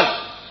இருந்தால்,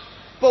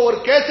 இப்ப ஒரு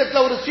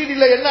கேசட்ல ஒரு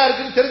சீடில என்ன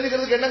இருக்குன்னு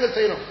தெரிஞ்சுக்கிறதுக்கு என்னங்க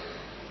செய்யணும்?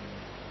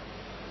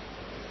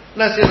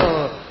 என்ன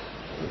செய்யணும்?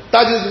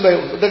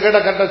 தாஜுதீன் கேட்டா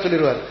கரெக்டா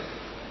சொல்லிடுவார்.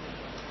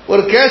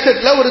 ஒரு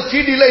கேசட்ல ஒரு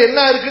சீடில என்ன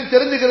இருக்குன்னு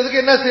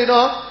தெரிஞ்சுக்கிறதுக்கு என்ன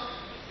செய்யணும்?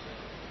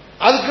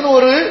 அதுக்குன்னு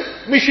ஒரு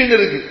மிஷின்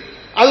இருக்கு,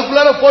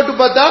 அதுக்குள்ளார போட்டு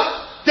பார்த்தா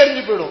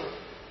தெரிஞ்சு போயிடும்.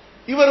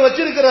 இவர்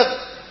வச்சிருக்கிற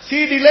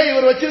சீடில,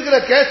 இவர் வச்சிருக்கிற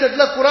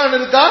கேசட்ல குர்ஆன்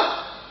இருக்கா,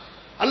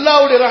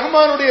 அல்லாஹ்வுடைய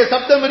ரஹ்மானுடைய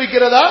சப்தம்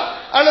இருக்கிறதா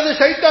அல்லது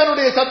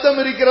ஷைத்தானுடைய சப்தம்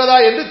இருக்கிறதா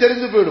என்று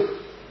தெரிந்து போயிடும்.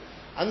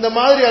 அந்த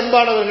மாதிரி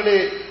அன்பானவர்களே,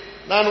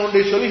 நான்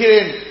ஒன்றை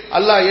சொல்கிறேன்,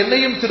 அல்லாஹ்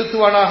என்னையும்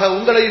திருத்துவானாக,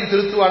 உங்களையும்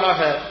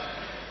திருத்துவானாக.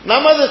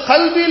 நமது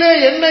கல்விலே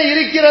என்ன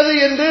இருக்கிறது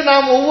என்று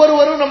நாம்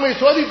ஒவ்வொருவரும் நம்மை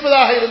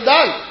சோதிப்பதாக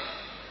இருந்தால்,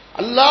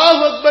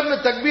 அல்லாஹ் அக்பர்னு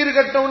தக்பீர்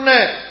கட்ட உடனே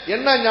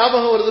என்ன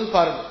ஞாபகம் வருதுன்னு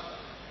பாருங்க.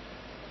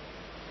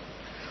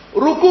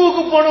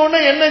 ருக்குவுக்கு போன உடனே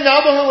என்ன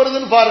ஞாபகம்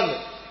வருதுன்னு பாருங்க.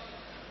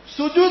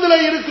 சுஜூதுல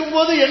இருக்கும்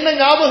போது என்ன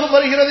ஞாபகம்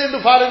வருகிறது என்று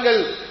பாருங்கள்,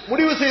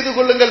 முடிவு செய்து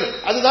கொள்ளுங்கள்.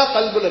 அதுதான்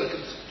கல்புல இருக்கு.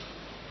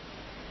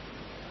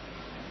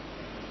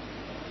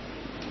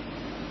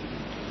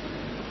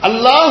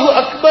 அல்லாஹு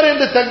அக்பர்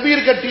என்று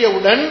தக்பீர்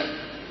கட்டியவுடன்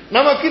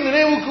நமக்கு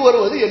நினைவுக்கு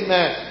வருவது என்ன?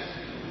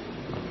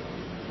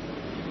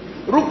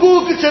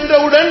 ருக்குவுக்கு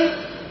சென்றவுடன்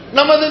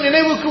நமது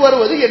நினைவுக்கு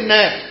வருவது என்ன?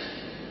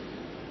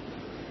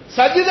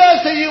 சஜிதா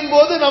செய்யும்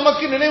போது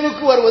நமக்கு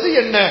நினைவுக்கு வருவது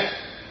என்ன?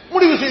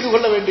 முடிவு செய்து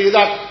கொள்ள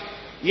வேண்டியதுதான்.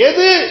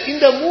 எது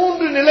இந்த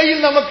மூன்று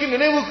நிலையில் நமக்கு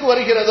நினைவுக்கு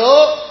வருகிறதோ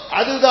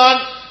அதுதான்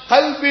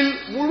கல்பில்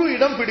முழு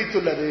இடம்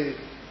பிடித்துள்ளது.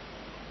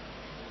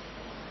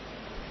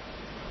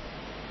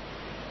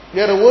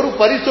 வேற ஒரு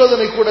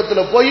பரிசோதனை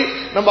கூடத்தில் போய்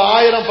நம்ம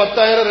 1000,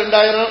 10,000,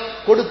 2,000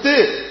 கொடுத்து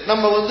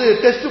நம்ம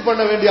டெஸ்ட்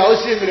பண்ண வேண்டிய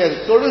அவசியம் கிடையாது.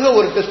 தொழுக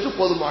ஒரு டெஸ்ட்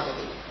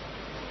போதுமானது.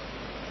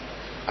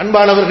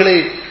 அன்பானவர்களே,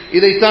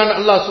 இதைத்தான்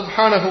அல்லாஹ்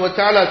சுப்ஹானஹு வ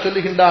தஆலா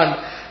சொல்லுகின்றான்,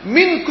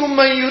 மின்கும்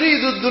மன்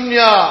யுரீது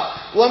துன்யா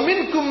வ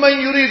மின்கும் மன்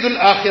யுரீதுல்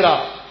ஆখিরা.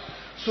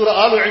 சூரா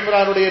ஆல்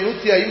இம்ரானுடைய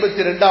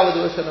 152வது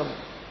வசனம்.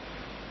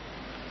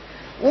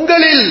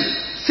 உங்களில்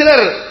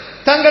சிலர்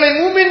தங்களை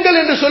மூமின்கள்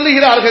என்று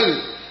சொல்லுகிறார்கள்,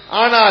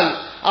 ஆனால்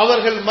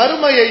அவர்கள்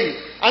மறுமையை,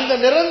 அந்த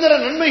நிரந்தர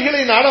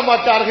நன்மைகளை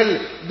நாடமாட்டார்கள்,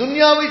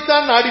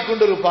 துன்யாவைத்தான்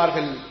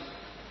நாடிக்கொண்டிருப்பார்கள்.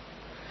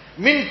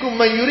 மின்கும்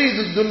மன்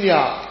யுரீது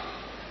துன்யா,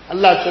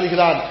 அல்லாஹ்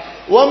சொல்கிறான்,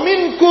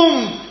 வமின்கும்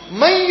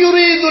மன்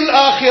யுரீதுல்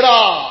ஆখিরা.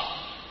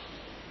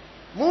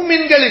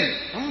 மூமின்களில்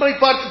நம்மை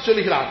பார்த்து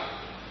சொல்கிறான்.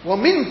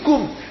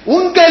 வமின்கும்,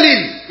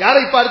 உங்களில்,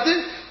 யாரை பார்த்து?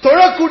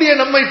 தொழக்கூடிய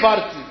நம்மை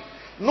பார்த்து,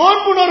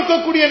 நோன்பு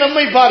நோக்கக்கூடிய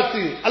நம்மை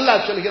பார்த்து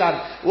அல்லாஹ் சொல்கிறான்,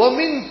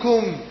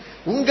 வமின்கும்,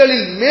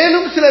 உங்களில்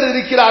மேலும் சிலர்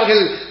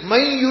இருக்கிறார்கள்,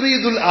 மன்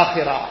யுரீதுல்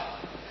ஆখিরা,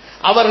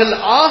 அவர்கள்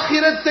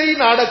ஆகிரத்தை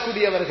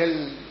நாடக்கூடியவர்கள்.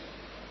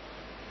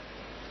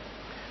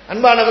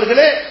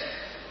 அன்பானவர்களே,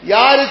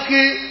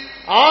 யாருக்கு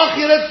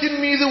ஆகிரத்தின்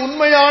மீது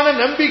உண்மையான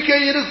நம்பிக்கை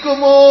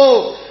இருக்குமோ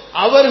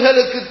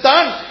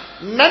அவர்களுக்குத்தான்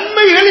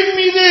நன்மைகளின்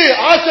மீது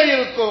ஆசை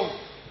இருக்கும்.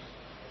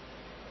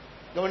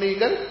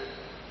 கவனியுங்கள்,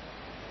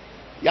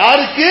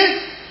 யாருக்கு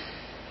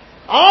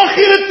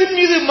ஆகிரத்தின்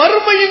மீது,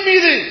 மறுமையின்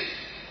மீது,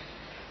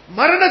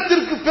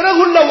 மரணத்திற்கு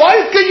பிறகுள்ள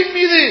வாழ்க்கையின்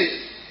மீது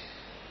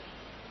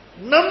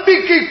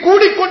நம்பிக்கை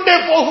கூடிக்கொண்டே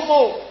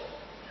போகுமோ,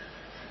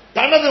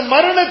 தனது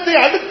மரணத்தை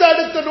அடுத்த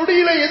அடுத்த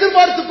நொடியிலே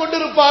எதிர்பார்த்துக்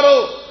கொண்டிருப்பாரோ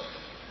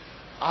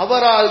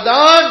அவரால்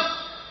தான்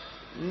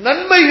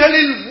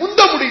நன்மைகளில்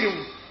முந்த முடியும்.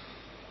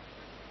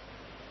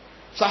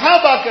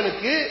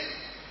 சஹாபாக்களுக்கு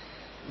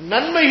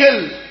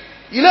நன்மைகள்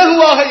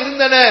இலகுவாக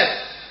இருந்தன,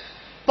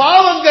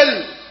 பாவங்கள்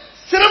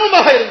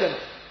சிரமமாக இருந்தன.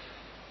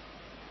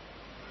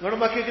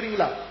 கவனமா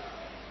கேட்கிறீங்களா?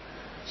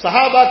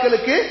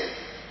 சஹாபாக்களுக்கு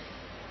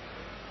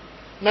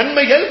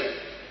நன்மைகள்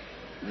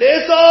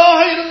லேசாக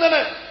இருந்தன,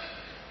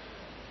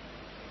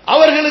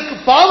 அவர்களுக்கு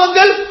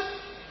பாவங்கள்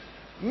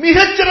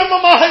மிகச்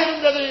சிரமமாக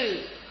இருந்தது.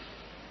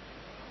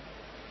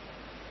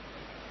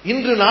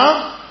 இன்று நாம்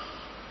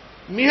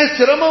மிக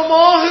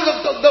சிரமமாக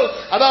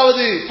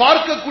அதாவது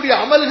பார்க்கக்கூடிய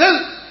அமல்கள்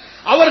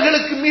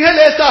அவர்களுக்கு மிக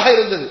லேசாக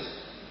இருந்தது.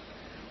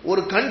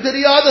 ஒரு கண்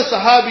தெரியாத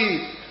சஹாபி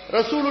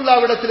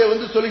ரசூலுல்லாஹ்விடத்திலே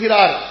வந்து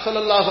சொல்கிறார்,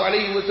 ஸல்லல்லாஹு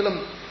அலைஹி வஸல்லம்,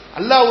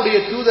 அல்லாஹ்வுடைய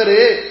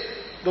தூதரே,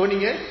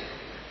 கவனிங்க,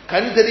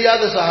 கண்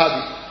தெரியாத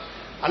சஹாபி,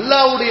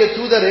 அல்லாஹ்வுடைய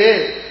தூதரே,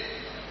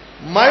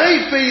 மழை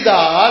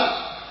பெய்தால்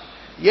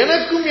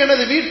எனக்கும்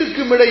எனது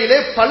வீட்டுக்கும் இடையிலே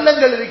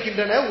பள்ளங்கள்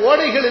இருக்கின்றன,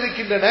 ஓடைகள்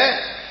இருக்கின்றன,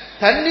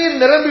 தண்ணீர்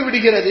நிரம்பி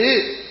விடுகிறது.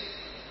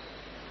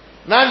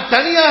 நான்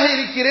தனியாக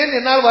இருக்கிறேன்,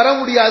 என்னால் வர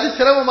முடியாது,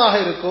 சிரமமாக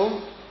இருக்கும்.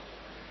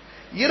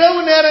 இரவு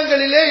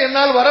நேரங்களிலே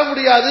என்னால் வர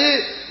முடியாது,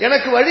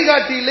 எனக்கு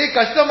வழிகாட்டி இல்லை,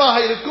 கஷ்டமாக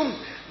இருக்கும்.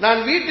 நான்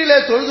வீட்டிலே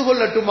தொழுது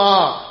கொள்ளட்டுமா?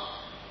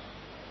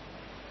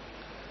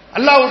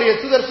 அல்லாஹ்வுடைய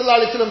தூதர் ஸல்லல்லாஹு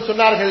அலைஹி வஸல்லம்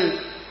சொன்னார்கள்,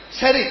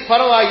 சரி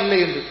பரவாயில்லை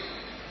என்று.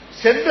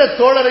 சென்ற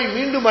தோழரை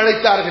மீண்டும்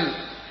அழைத்தார்கள்.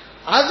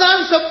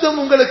 அதான் சப்தம்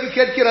உங்களுக்கு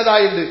கேட்கிறதா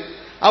என்று.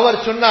 அவர்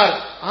சொன்னார்,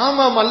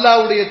 ஆமாம்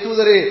அல்லாஹ்வுடைய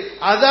தூதரே,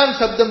 அதான்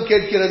சப்தம்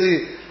கேட்கிறது.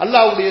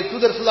 அல்லாஹ்வுடைய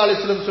தூதர் ஸல்லல்லாஹு அலைஹி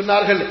வஸல்லம்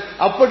சொன்னார்கள்,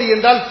 அப்படி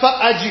என்றால்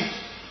ஃபஅஜி,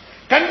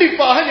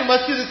 கண்டிப்பாக நீ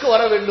மஸ்ஜிதுக்கு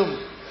வர வேண்டும்.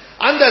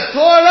 அந்த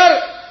தோழர்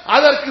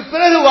அதற்கு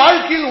பிறகு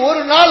வாழ்க்கையில்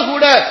ஒரு நாள்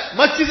கூட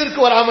மஸ்ஜிதிற்கு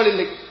வராமல்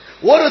இல்லை,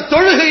 ஒரு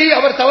தொழுகையை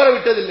அவர்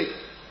தவறவிட்டதில்லை.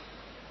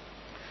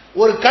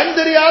 ஒரு கண்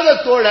தெரியாத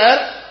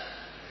தோழர்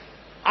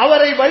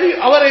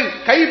அவரை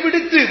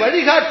கைப்பிடித்து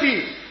வழிகாட்டி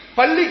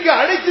பள்ளிக்கு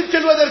அழைத்துச்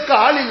செல்வதற்கு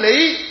ஆள் இல்லை.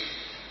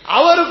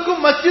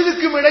 அவருக்கும்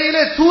மஸ்ஜிதுக்கும்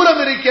இடையிலே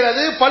தூரம்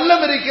இருக்கிறது,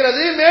 பள்ளம்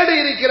இருக்கிறது, மேடு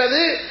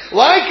இருக்கிறது,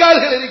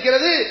 வாய்க்கால்கள்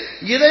இருக்கிறது.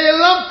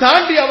 இதையெல்லாம்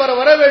தாண்டி அவர்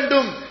வர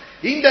வேண்டும்.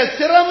 இந்த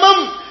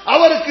சிரமம்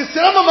அவருக்கு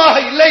சிரமமாக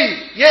இல்லை.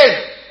 ஏன்?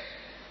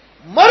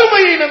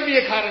 மறுமையை நம்பிய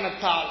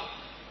காரணத்தால்.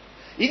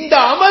 இந்த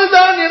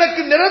அமல்தான்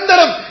எனக்கு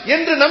நிரந்தரம்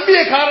என்று நம்பிய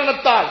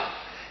காரணத்தால்,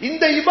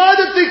 இந்த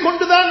இபாதத்தை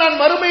கொண்டுதான் நான்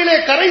மறுமையிலே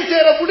கரை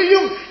சேர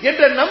முடியும்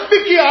என்ற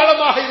நம்பிக்கை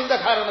ஆழமாக இருந்த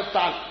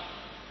காரணத்தால்.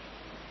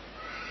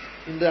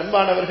 இந்த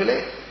அன்பானவர்களே,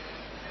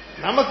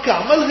 நமக்கு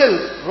அமல்கள்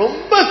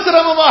ரொம்ப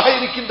சிரமமாக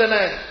இருக்கின்றன.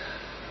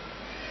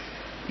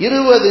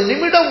 20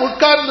 நிமிடம்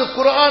உட்கார்ந்து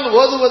குர்ஆன்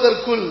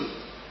ஓதுவதற்குள்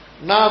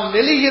நாம்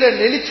நெளிகிற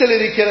நெளிச்சல்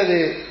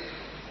இருக்கிறது.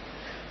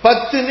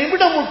 10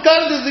 நிமிடம்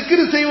உட்கார்ந்து zikr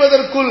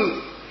செய்வதற்குள்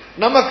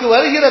நமக்கு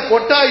வருகிற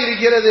கொட்டா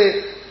இருக்கிறது.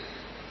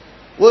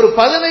 ஒரு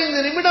 15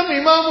 நிமிடம்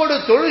இமாமோடு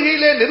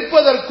தொழுகையிலே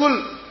நிற்பதற்குள்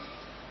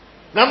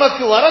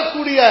நமக்கு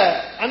வரக்கூடிய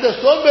அந்த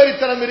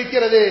சோம்பேறித்தனம்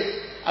இருக்கிறது.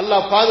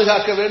 அல்லாஹ்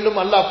பாதுகாக்க வேண்டும்,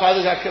 அல்லாஹ்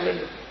பாதுகாக்க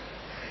வேண்டும்.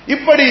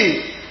 இப்படி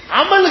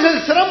அமல்கள்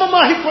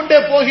சிரமமாகிக் கொண்டே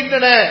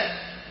போகின்றன.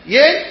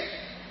 ஏன்?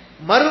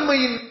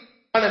 மறுமையின்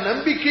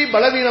நம்பிக்கை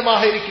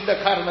பலவீனமாக இருக்கின்ற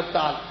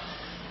காரணத்தால்.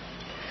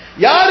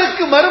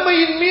 யாருக்கு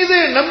மறுமையின் மீது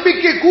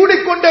நம்பிக்கை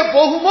கூடிக்கொண்டே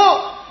போகுமோ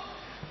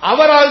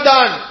அவரால்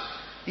தான்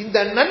இந்த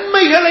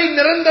நன்மைகளை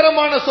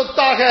நிரந்தரமான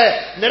சொத்தாக,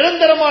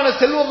 நிரந்தரமான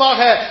செல்வமாக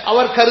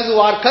அவர்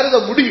கருத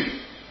முடியும்.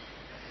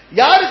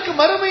 யாருக்கு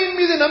மறுமையின்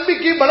மீது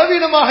நம்பிக்கை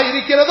பலவீனமாக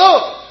இருக்கிறதோ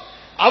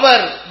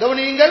அவர்,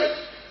 கவனியுங்கள்,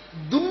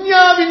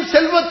 துன்யாவின்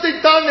செல்வத்தை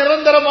தான்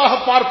நிரந்தரமாக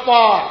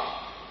பார்ப்பார்.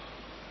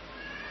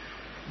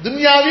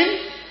 துன்யாவின்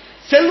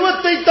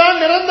செல்வத்தை தான்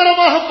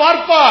நிரந்தரமாக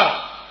பார்ப்பார்,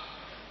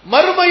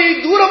 மறுமையை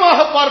தூரமாக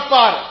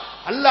பார்ப்பார்.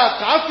 அல்லாஹ்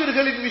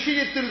காஃபிர்களின்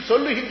விஷயத்தில்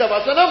சொல்லுகின்ற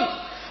வசனம்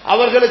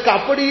அவர்களுக்கு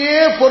அப்படியே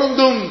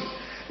பொருந்தும்.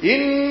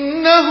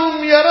 இன்னஹும்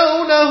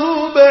யரவுனஹு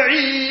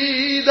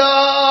பஈதா,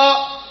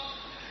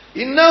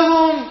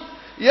 இன்னஹும்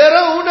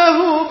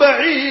யரவுனஹு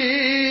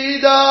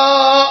பஈதா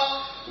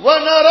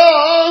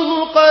வனராஹு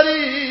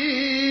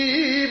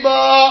கரீபா.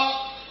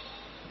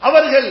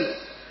 அவர்கள்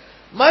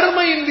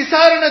மறுமையின்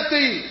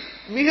விசாரணத்தை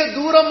மிக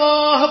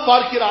தூரமாக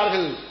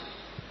பார்க்கிறார்கள்.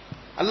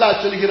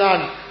 அல்லாஹ்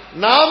சொல்கிறான்,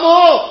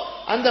 நாமோ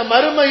அந்த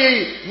மறுமையை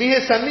மிக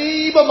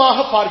சமீபமாக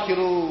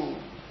பார்க்கிறோம்.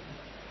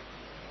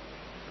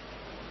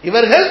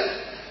 இவர்கள்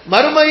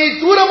மறுமையை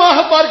தூரமாக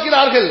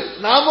பார்க்கிறார்கள்,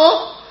 நாமோ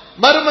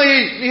மறுமையை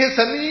மிக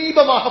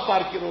சமீபமாக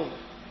பார்க்கிறோம்.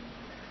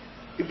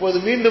 இப்போது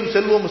மீண்டும்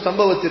செல்வோம்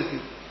சம்பவத்திற்கு.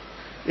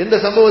 எந்த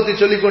சம்பவத்தை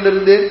சொல்லிக்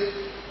கொண்டிருந்தேன்?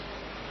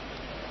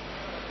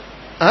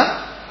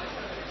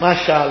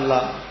 மாஷா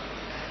அல்லாஹ்,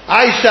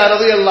 ஆயிஷா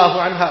ரலியல்லாஹு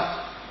அன்ஹா,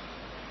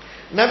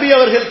 நபி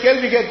அவர்கள்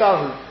கேள்வி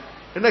கேட்டார்கள்.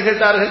 என்ன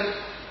கேட்டார்கள்?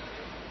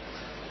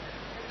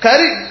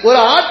 ஒரு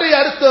ஆட்டை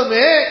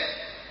அறுத்தோமே,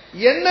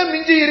 என்ன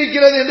மிஞ்சி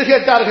இருக்கிறது என்று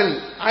கேட்டார்கள்.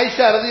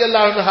 ஆயிஷா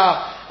ரலியல்லாஹு அன்ஹா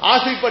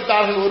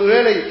ஆசைப்பட்டார்கள்,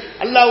 ஒருவேளை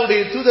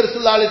அல்லாஹ்வுடைய தூதர்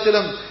ஸல்லல்லாஹு அலைஹி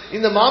வஸல்லம்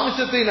இந்த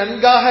மாமிசத்தை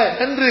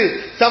நன்று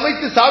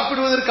சமைத்து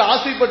சாப்பிடுவதற்கு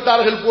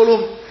ஆசைப்பட்டார்கள்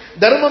போலும்.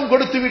 தர்மம்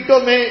கொடுத்து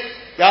விட்டோமே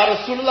யா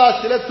ரசூலுல்லாஹ்,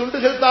 சில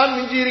துண்டுகள் தான்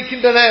மிஞ்சி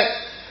இருக்கின்றன.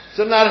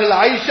 சொன்னார்கள்,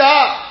 ஆயிஷா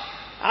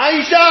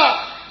ஆயிஷா,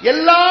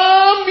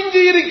 எல்லாம்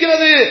மிஞ்சி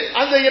இருக்கிறது,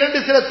 அந்த 2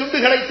 சில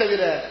துண்டுகளை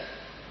தவிர.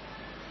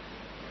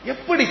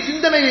 எப்படி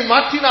சிந்தனையை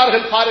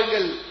மாற்றினார்கள்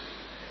பாருங்கள்.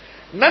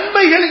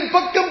 நன்மைகளின்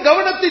பக்கம்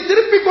கவனத்தை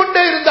திருப்பிக்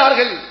கொண்டே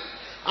இருந்தார்கள்,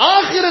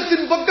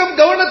 ஆகிரத்தின் பக்கம்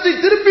கவனத்தை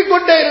திருப்பிக்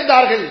கொண்டே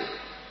இருந்தார்கள்.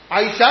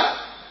 ஆயிஷா,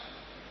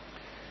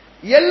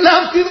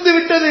 எல்லாம் தீர்ந்து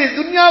விட்டது,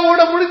 துன்யாவோட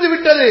முடிந்து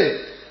விட்டது,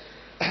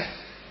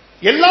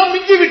 எல்லாம்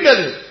மிஞ்சி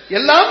விட்டது,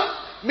 எல்லாம்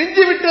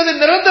மிஞ்சிவிட்டது,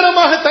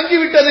 நிரந்தரமாக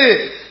தங்கிவிட்டது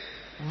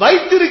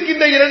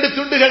வைத்திருக்கின்ற 2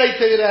 துண்டுகளை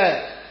தவிர.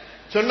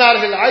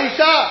 சொன்னார்கள்,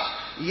 ஆயிஷா,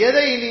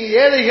 எதை நீ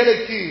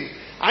ஏழைகளுக்கு,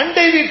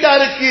 அண்டை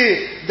வீட்டாருக்கு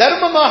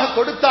தர்மமாக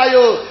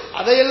கொடுத்தாயோ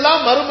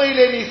அதையெல்லாம்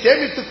மறுமையிலே நீ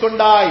சேமித்துக்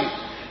கொண்டாய்.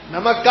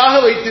 நமக்காக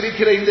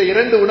வைத்திருக்கிற இந்த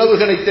 2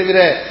 உணவுகளை தவிர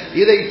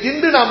இதை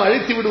தின்று நாம்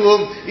அழித்து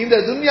விடுவோம், இந்த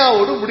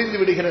துன்யாவோடு முடிந்து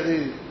விடுகிறது.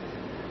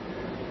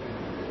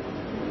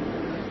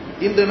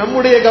 இன்று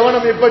நம்முடைய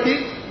கவனம் எப்படி?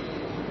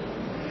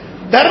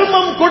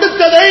 தர்மம்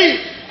கொடுத்ததை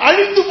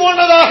அழிந்து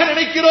போனதாக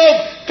நினைக்கிறோம்,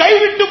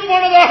 கைவிட்டு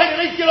போனதாக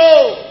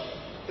நினைக்கிறோம்,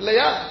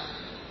 இல்லையா?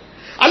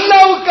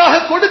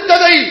 அல்லாஹ்வுக்காக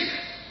கொடுத்ததை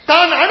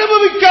தான்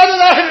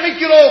அனுபவிக்காததாக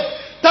நினைக்கிறோம்.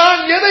 தான்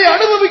எதை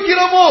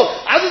அனுபவிக்கிறோமோ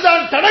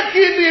அதுதான் தனக்கு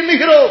என்று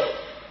எண்ணுகிறோம்.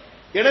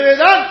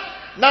 எனவேதான்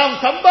நாம்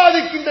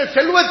சம்பாதிக்கின்ற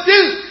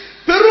செல்வத்தில்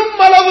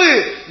பெரும் அளவு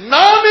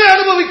நாமே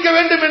அனுபவிக்க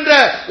வேண்டும் என்ற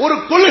ஒரு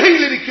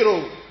கொள்கையில்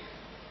இருக்கிறோம்.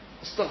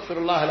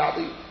 அஸ்தக்ஃபிருல்லாஹ்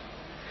அல்-அஸீம்.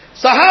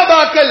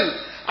 சஹாபாக்கள்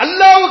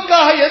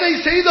அல்லாஹ்வுக்காக எதை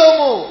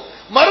செய்தோமோ,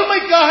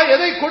 மறுமைக்காக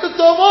எதை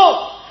கொடுத்தோமோ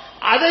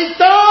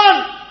அதைத்தான்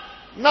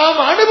நாம்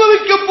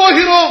அனுபவிக்கப்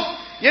போகிறோம்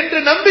என்று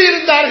நம்பி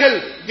இருந்தார்கள்.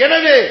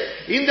 எனவே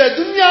இந்த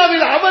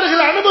துன்யாவில்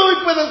அவர்கள்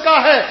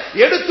அனுபவிப்பதற்காக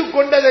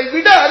எடுத்துக்கொண்டதை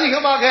விட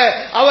அதிகமாக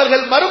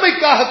அவர்கள்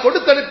மறுமைக்காக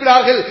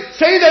கொடுத்தனுப்பினார்கள்,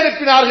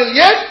 செய்தனுப்பினார்கள்.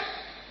 ஏன்?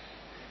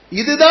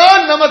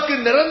 இதுதான் நமக்கு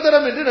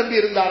நிரந்தரம் என்று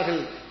நம்பி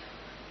இருந்தார்கள்.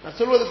 நான்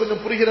சொல்வது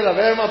கொஞ்சம் புரிகிறதா?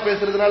 வேகமா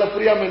பேசுறதுனால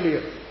புரியாம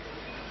இல்லையோ?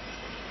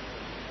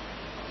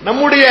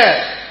 நம்முடைய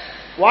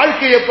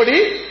வாழ்க்கை எப்படி?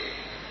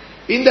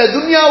 இந்த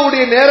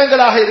துன்யாவுடைய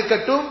நேரங்களாக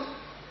இருக்கட்டும்,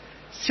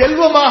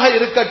 செல்வமாக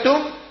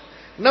இருக்கட்டும்,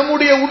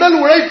 நம்முடைய உடல்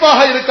உழைப்பாக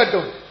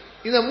இருக்கட்டும்,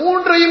 இந்த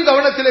 3ஐயும்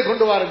கவனத்திலே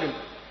கொண்டு வாருங்கள்.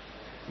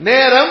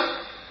 நேரம்,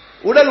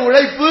 உடல்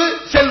உழைப்பு,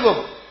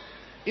 செல்வம்.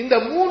 இந்த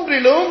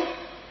 3லும்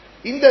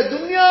இந்த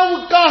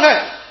துன்யாவுக்காக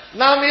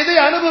நாம் எதை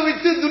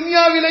அனுபவித்து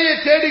துன்யாவிலேயே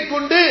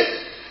தேடிக்கொண்டு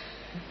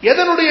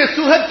எதனுடைய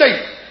சுகத்தை,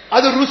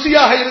 அது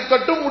ருசியாக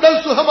இருக்கட்டும்,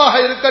 உடல் சுகமாக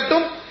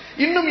இருக்கட்டும்,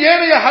 இன்னும்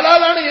ஏனைய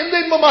ஹலாலான எந்த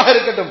இன்பமாக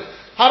இருக்கட்டும்,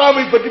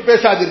 ஹராமை பற்றி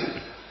பேசாதீர்கள்.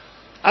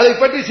 அதை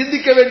பற்றி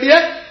சிந்திக்க வேண்டிய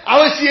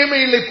அவசியமே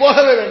இல்லை,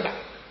 போகவே வேண்டாம்.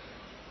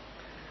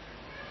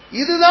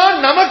 இதுதான்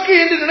நமக்கு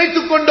என்று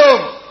நினைத்துக்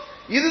கொண்டோம்,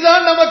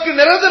 இதுதான் நமக்கு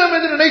நிரந்தரம்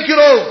என்று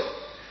நினைக்கிறோம்,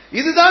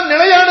 இதுதான்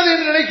நிலையானது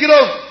என்று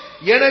நினைக்கிறோம்.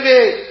 எனவே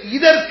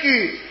இதற்கு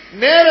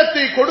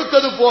நேரத்தை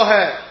கொடுத்தது போக,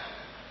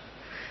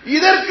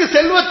 இதற்கு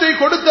செல்வத்தை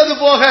கொடுத்தது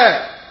போக,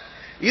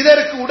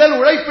 இதற்கு உடல்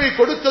உழைப்பை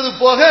கொடுத்தது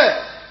போக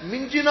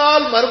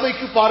மிஞ்சினால்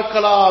மறுமைக்கு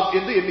பார்க்கலாம்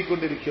என்று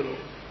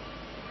எண்ணிக்கொண்டிருக்கிறோம்.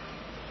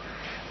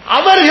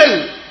 அவர்கள்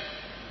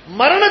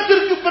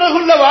மரணத்திற்கு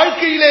பிறகுள்ள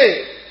வாழ்க்கையிலே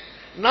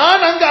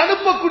நான் அங்கு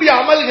அனுப்பக்கூடிய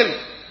அமல்கள்,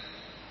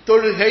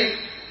 தொழுகை,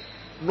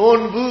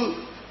 நோன்பு,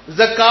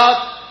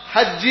 ஜக்காத்,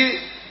 ஹஜ்,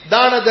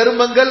 தான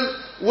தர்மங்கள்,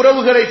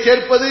 உறவுகளை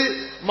சேர்ப்பது,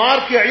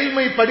 மார்க்க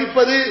இல்மை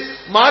படிப்பது,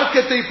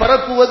 மார்க்கத்தை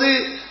பரப்புவது,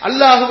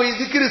 அல்லாஹ்வை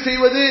திக்ர்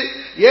செய்வது,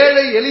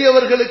 ஏழை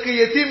எளியவர்களுக்கு,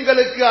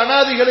 யதீம்களுக்கு,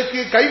 அனாதைகளுக்கு,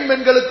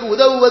 கைம்பெண்களுக்கு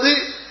உதவுவது,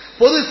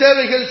 பொது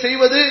சேவைகள்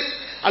செய்வது,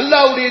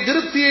 அல்லாஹ்வுடைய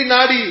திருப்தியை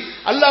நாடி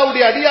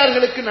அல்லாஹ்வுடைய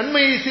அடியார்களுக்கு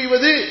நன்மையை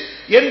செய்வது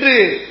என்று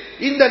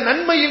இந்த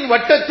நன்மையின்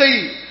வட்டத்தை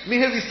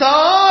மிக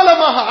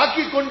விசாலமாக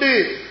ஆக்கிக் கொண்டு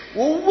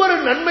ஒவ்வொரு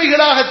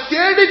நன்மைகளாக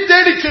தேடி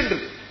தேடி சென்று,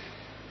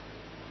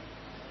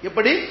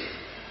 எப்படி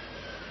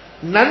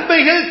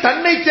நன்மைகள்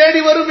தன்னை தேடி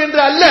வரும்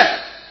என்று அல்ல,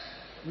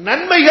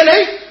 நன்மைகளை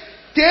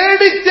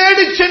தேடி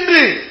தேடி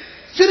சென்று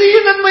சிறிய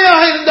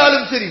நன்மையாக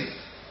இருந்தாலும் சரி,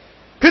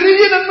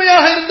 பெரிய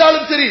நன்மையாக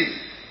இருந்தாலும் சரி,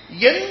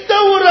 எந்த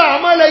ஒரு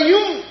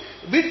அமலையும்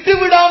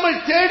விட்டுவிடாமல்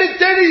தேடி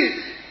தேடி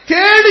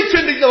தேடி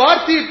சென்று, இந்த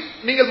வார்த்தையை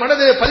நீங்கள்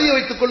மனதிலே பதிய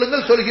வைத்துக்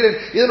கொள்ளுங்கள், சொல்கிறேன்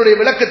இதனுடைய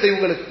விளக்கத்தை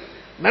உங்களுக்கு.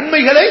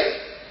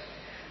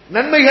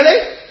 நன்மைகளை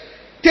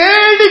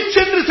தேடி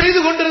சென்று செய்து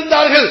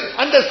கொண்டிருந்தார்கள்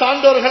அந்த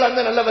சான்றோர்கள்,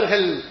 அந்த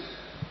நல்லவர்கள்.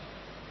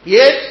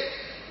 ஏன்?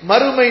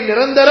 மறுமை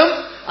நிரந்தரம்,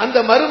 அந்த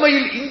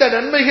மறுமையில் இந்த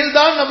நன்மைகள்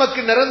தான் நமக்கு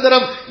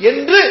நிரந்தரம்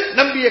என்று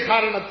நம்பிய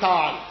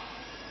காரணத்தால்.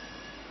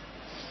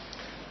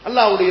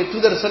 அல்லாஹ்வுடைய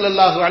தூதர்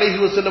ஸல்லல்லாஹு அலைஹி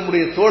வஸல்லம்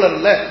உடைய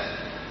தோழர்ல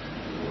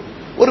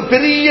ஒரு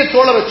பெரிய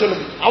தோழரை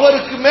சொல்லுங்க.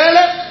 அவருக்கு மேல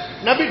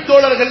நபி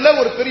தோழர்கள்ல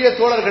ஒரு பெரிய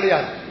தோழர்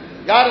கிடையாது.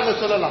 யாருங்க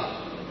சொல்லலாம்?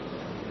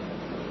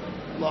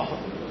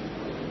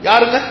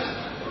 யாருங்க?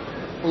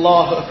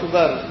 அல்லாஹு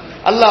அக்பர்.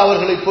 அல்லாஹ்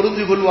அவர்களை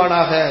பொருந்தி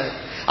கொள்வானாக.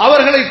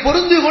 அவர்களை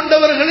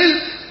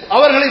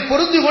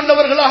பொருந்தி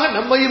கொண்டவர்களாக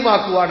நம்மையும்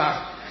ஆக்குவானாக.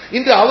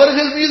 இன்று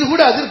அவர்கள் மீது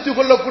கூட அதிர்ச்சி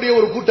கொள்ளக்கூடிய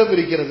ஒரு கூட்டம்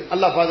இருக்கிறது.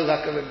 அல்லாஹ்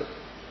பாதுகாக்க வேண்டும்.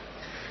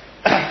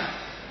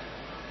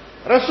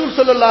 ரசூல்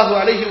ஸல்லல்லாஹு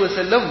அலைஹி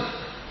வஸல்லம்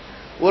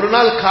ஒரு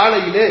நாள்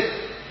காலையிலே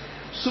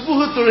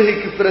சுபுஹ்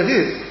தொழுகைக்கு பிறகு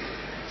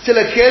சில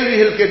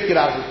கேள்விகள்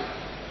கேட்கிறார்கள்.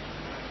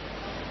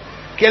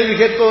 கேள்வி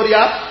கேட்பவர்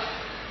யார்?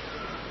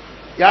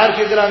 யார்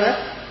கேட்கிறாங்க?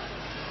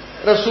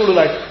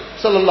 ரசூலுல்லாஹி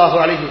ஸல்லல்லாஹு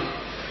அலைஹி.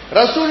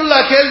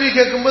 ரசூலுல்லாஹ் கேள்வி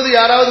கேட்கும்போது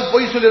யாராவது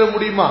பொய் சொல்லிட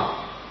முடியுமா?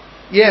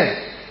 ஏன்?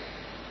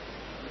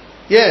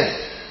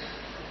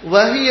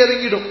 வஹி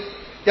இறங்கிடும்.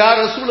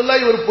 யார்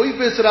ரசூலுல்லாஹ் இவர் பொய்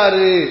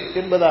பேசுறாரு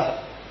என்பதாக.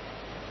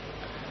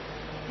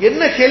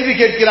 என்ன கேள்வி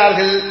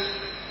கேட்கிறார்கள்?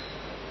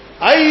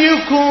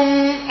 ஐயுக்கும்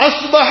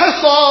அஸ்பஹ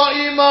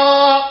ஸாயிமா,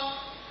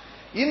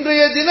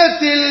 இன்றைய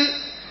தினத்தில்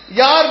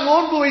யார்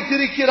நோன்பு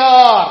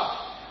வைத்திருக்கிறார்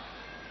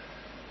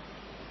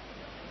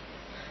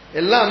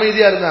எல்லாம்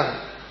அமைதியா இருந்தாங்க.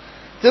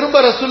 திரும்ப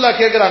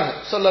ரசூலுல்லாஹ் கேக்குறாங்க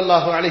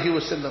ஸல்லல்லாஹு அலைஹி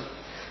வஸல்லம்,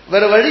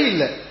 வேற வழி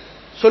இல்ல,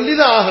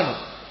 சொல்லிதான்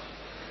ஆகணும்.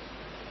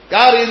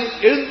 யார்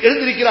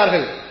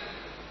எழுந்திருக்கிறார்கள்?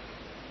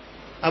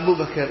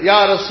 அபூபக்கர். யா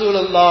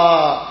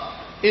ரசூலல்லாஹ்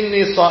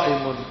இன்னி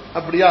ஸாயிமுன்.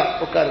 அப்படியா,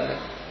 உட்காருங்க.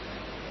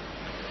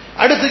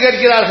 அடுத்து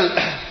கேட்கிறார்கள்,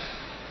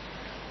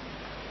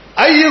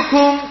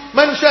 ஐயுக்கும்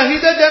மன்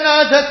ஷஹித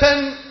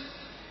ஜனாஸத்தன்.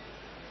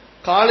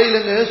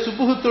 காலையிலங்க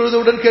சுபுஹ்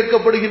தொழுதவுடன்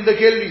கேட்கப்படுகின்ற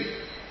கேள்வி.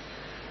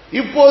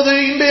 இப்போது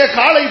இன்றைய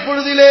காலை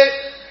பொழுதிலே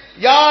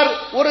யார்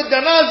ஒரு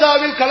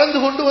ஜனாசாவில் கலந்து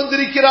கொண்டு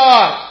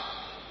வந்திருக்கிறார்?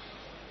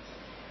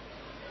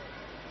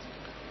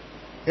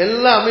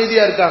 எல்லாம்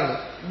அமைதியா இருக்காங்க.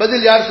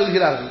 பதில் யார்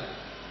சொல்கிறார்கள்?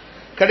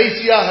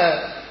 கடைசியாக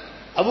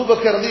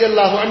அபூபக்கர்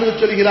ரலியல்லாஹு அன்ஹு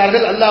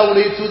சொல்கிறார்கள்,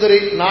 அல்லாஹ்வுடைய தூதரை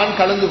நான்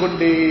கலந்து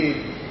கொண்டேன்.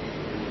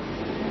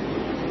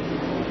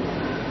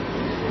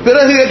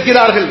 பிறகு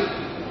கேட்கிறார்கள்,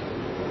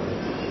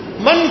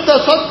 மன்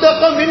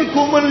தஸத்தக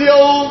மின்கும்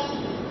அல்-யௌம்.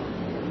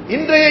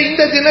 இன்றைய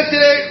இந்த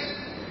தினத்திலே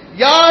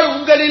யார்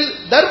உங்களில்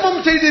தர்மம்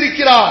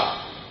செய்திருக்கிறார்?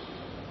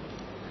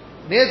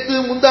 நேத்து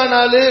முந்தா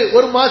நாள்,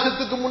 ஒரு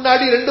மாசத்துக்கு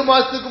முன்னாடி, 2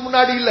 மாசத்துக்கு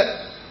முன்னாடி இல்ல,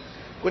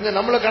 கொஞ்சம்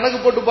நம்மள கணக்கு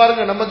போட்டு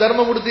பாருங்க, நம்ம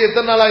தர்மம் கொடுத்து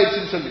எத்தனை நாள்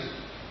ஆயிடுச்சுன்னு சொல்லி.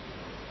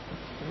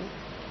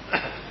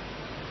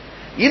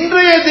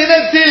 இன்றைய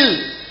தினத்தில்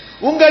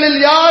உங்களில்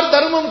யார்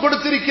தர்மம்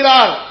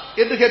கொடுத்திருக்கிறார்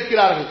என்று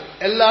கேட்கிறார்கள்.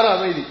 எல்லாரும்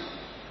அமைதி.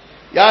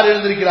 யார்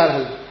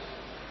எழுந்திருக்கிறார்கள்?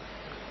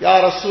 யா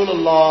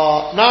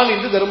ரசூலல்லாஹ், நான்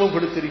இன்று தர்மம்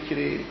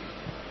கொடுத்திருக்கிறேன்.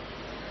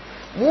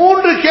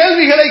 3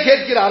 கேள்விகளை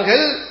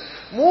கேட்கிறார்கள்.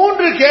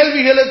 3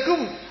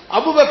 கேள்விகளுக்கும்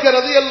அபூபக்கர்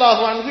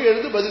ரலியல்லாஹு அன்ஹு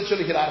எழுந்து பதில்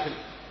சொல்கிறார்கள்.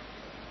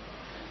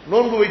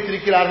 நோன்பு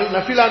வைத்திருக்கிறார்கள்,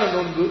 நஃபிலான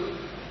நோன்பு.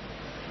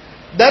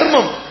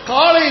 தர்மம்,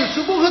 காலையில்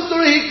சுபுஹ்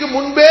தொழுகைக்கு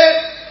முன்பே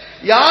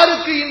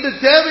யாருக்கு இன்று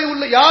தேவை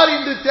உள்ள, யார்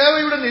இன்று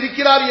தேவையுடன்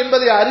இருக்கிறார்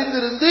என்பதை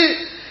அறிந்திருந்து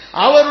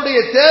அவருடைய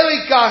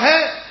தேவைக்காக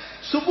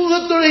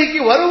சுபுஹ் தொழுகைக்கு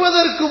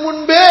வருவதற்கு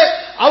முன்பே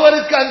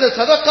அவருக்கு அந்த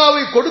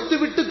சதக்காவை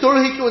கொடுத்துவிட்டு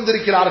தொழுகைக்கு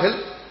வந்திருக்கிறார்கள்.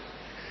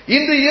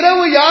 இன்று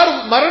இரவு யார்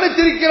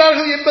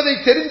மரணித்திருக்கிறார்கள் என்பதை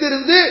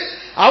தெரிந்திருந்து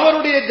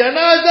அவருடைய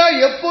ஜனாஸா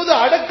எப்போது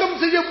அடக்கம்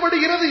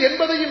செய்யப்படுகிறது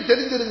என்பதையும்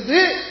தெரிந்திருந்து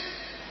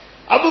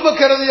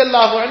அபூபக்கர்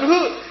ரலியல்லாஹு அன்ஹு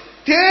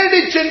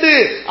தேடி சென்று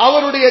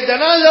அவருடைய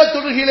ஜனாஸா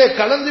தொழுகையிலே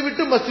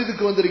கலந்துவிட்டு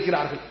மஸ்ஜிதுக்கு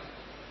வந்திருக்கிறார்கள்.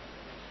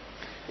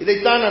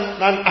 இதைத்தான்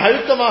நான்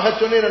அழுத்தமாக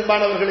சொன்னேன்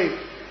அன்பானவர்களே.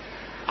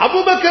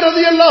 அபூபக்கர்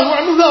ரலியல்லாஹு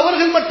அன்ஹு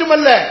அவர்கள்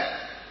மட்டுமல்ல,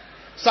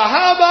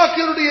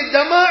 சஹாபாக்களுடைய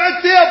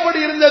ஜமாஅத்தே அப்படி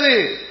இருந்தது.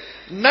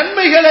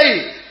 நன்மைகளை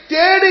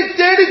தேடி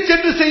தேடி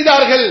சென்று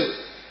செய்தார்கள்.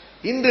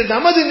 இன்று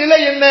நமது நிலை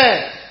என்ன?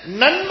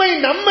 நன்மை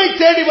நம்மை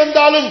தேடி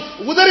வந்தாலும்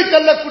உதறி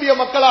தள்ளக்கூடிய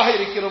மக்களாக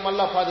இருக்கிறோம்.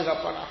 அல்லாஹ்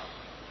பாதுகாப்பானா.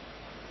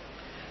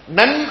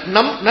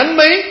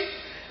 நன்மை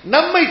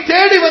நம்மை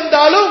தேடி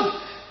வந்தாலும்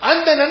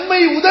அந்த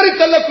நன்மையை உதறி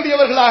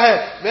தள்ளக்கூடியவர்களாக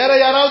வேற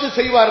யாராவது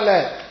செய்வார்ல,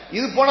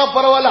 இது போனா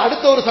பரவாயில்ல,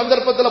 அடுத்த ஒரு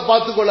சந்தர்ப்பத்தில்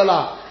பார்த்துக்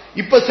கொள்ளலாம்,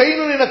 இப்ப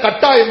செய்யணும் என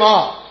கட்டாயமா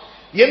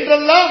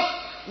என்றெல்லாம்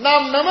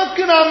நாம்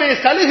நமக்கு நாமே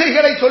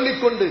சலுகைகளை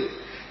சொல்லிக்கொண்டு,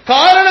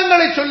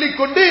 காரணங்களை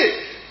சொல்லிக்கொண்டு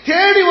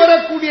தேடி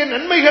வரக்கூடிய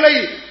நன்மைகளை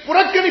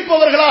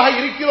புறக்கணிப்பவர்களாக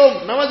இருக்கிறோம்.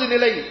 நமது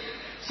நிலை,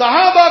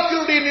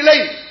 சஹாபாக்களுடைய நிலை,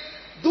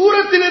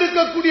 தூரத்தில்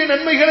இருக்கக்கூடிய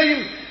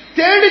நன்மைகளையும்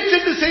தேடி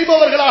சென்று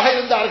செய்பவர்களாக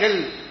இருந்தார்கள்.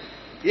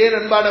 ஏன்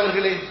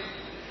அன்பானவர்களே?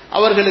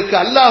 அவர்களுக்கு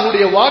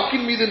அல்லாஹுடைய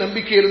வாக்கின் மீது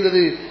நம்பிக்கை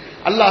இருந்தது.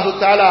 அல்லாஹு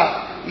தஆலா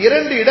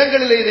 2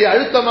 இடங்களிலே இதை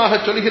அழுத்தமாக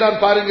சொல்கிறான்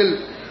பாருங்கள்.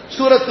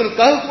 சூரத்துல்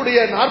கஹ்ஃபுடைய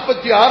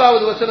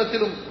 46வது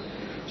வசனத்திலும்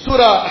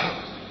சூரா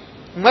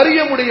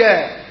மரியமுடைய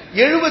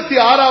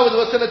 76வது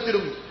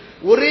வசனத்திலும்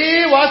ஒரே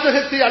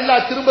வாசகத்தை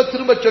அல்லாஹ் திரும்ப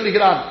திரும்ப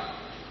சொல்கிறான்.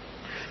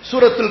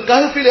 சூரத்துல்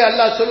கஹ்ஃபிலே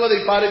அல்லாஹ் சொல்வதை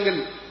பாருங்கள்.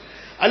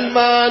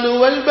 அல்மாலு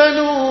வல்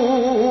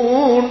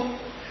பனூன்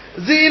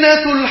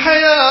ஜீனத்துல்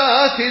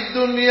ஹயாத்தித்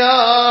துன்யா.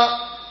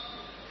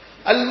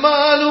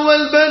 அல்மாலு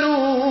வல்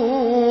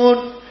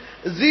பனூன்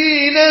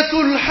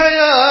ஜீனத்துல்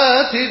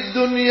ஹயாத்தித்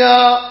துன்யா.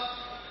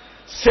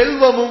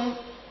 செல்வமும்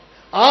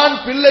ஆண்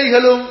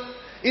பிள்ளைகளும்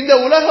இந்த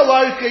உலக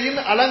வாழ்க்கையின்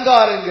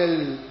அலங்காரங்கள்.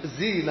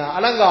 ஜீனா,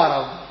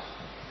 அலங்காரம்.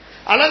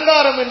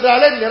 அலங்காரம்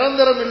என்றாலே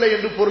நிரந்தரம் இல்லை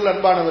என்று பொருள்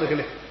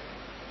அன்பானவர்களே.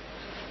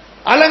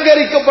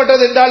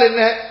 அலங்கரிக்கப்பட்டது என்றால்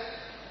என்ன?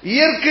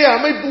 இயற்கை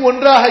அமைப்பு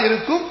ஒன்றாக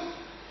இருக்கும்,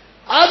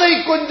 அதை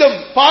கொஞ்சம்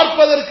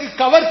பார்ப்பதற்கு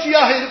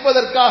கவர்ச்சியாக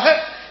இருப்பதற்காக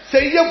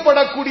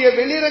செய்யப்படக்கூடிய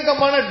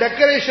வெளிரங்கமான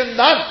டெக்கரேஷன்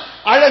தான்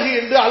அழகு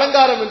என்று,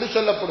 அலங்காரம் என்று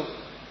சொல்லப்படும்.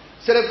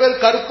 சில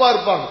பேர் கருப்பா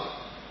இருப்பாங்க,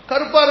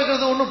 கருப்பா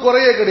இருக்கிறது ஒன்றும்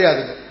குறையே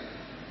கிடையாது.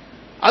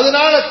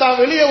 அதனால தான்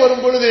வெளியே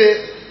வரும் பொழுது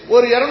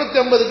ஒரு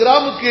 250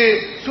 கிராமுக்கு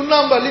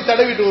சுண்ணாம்பு அள்ளி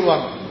தடவிட்டு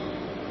வருவாங்க.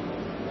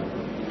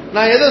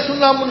 நான் எதை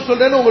சுண்ணாம்புன்னு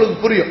சொல்றேன்னு உங்களுக்கு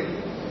புரியும்.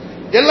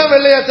 எல்லாம்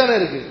வெள்ளையாத்தானே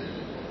இருக்கு,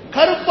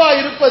 கருப்பா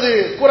இருப்பது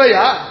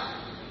குறையா?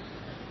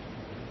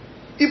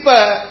 இப்ப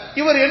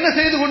இவர் என்ன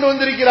செய்து கொண்டு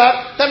வந்திருக்கிறார்?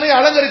 தன்னை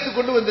அலங்கரித்துக்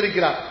கொண்டு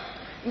வந்திருக்கிறார்.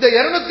 இந்த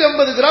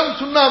 250 கிராம்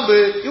சுண்ணாம்பு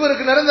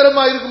இவருக்கு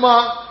நிரந்தரமா இருக்குமா?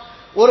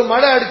 ஒரு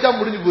மழை அடிச்சா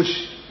முடிஞ்சு போச்சு,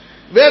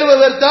 வேர்வை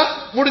வேர்த்தா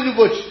முடிஞ்சு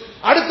போச்சு,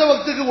 அடுத்த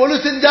வக்துக்கு ஒழு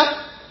செஞ்சா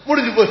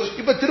முடிஞ்சு போச்சு.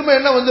 இப்ப திரும்ப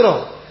என்ன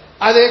வந்துடும்?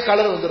 அதே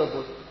கலர் வந்துட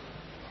போகுது.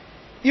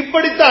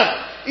 இப்படித்தான்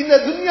இந்த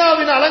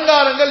துன்யாவின்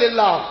அலங்காரங்கள்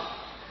எல்லாம்.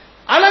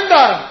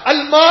 அலங்காரம்,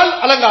 அல்மால்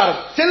அலங்காரம்,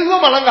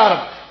 செல்வம்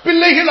அலங்காரம்.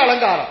 பிள்ளைகள்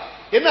அலங்காரம்.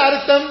 என்ன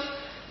அர்த்தம்?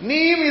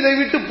 நீயும் இதை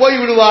விட்டு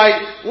போய்விடுவாய்,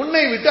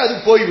 உன்னை விட்டு அது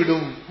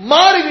போய்விடும்,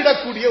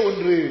 மாறிவிடக்கூடிய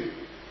ஒன்று.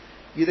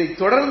 இதை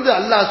தொடர்ந்து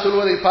அல்லாஹ்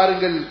சொல்வதை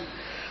பாருங்கள்.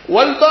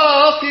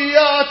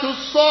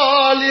 வல்பாகியாத்துஸ்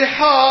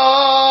ஸாலிஹாத்.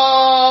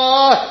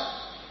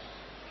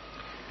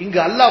 இங்கு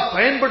அல்லாஹ்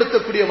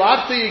பயன்படுத்தக்கூடிய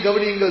வார்த்தையை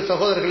கவனியுங்கள்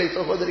சகோதரர்களே,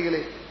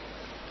 சகோதரிகளே.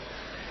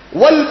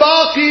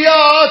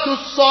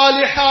 வல்பாகியாத்துஸ்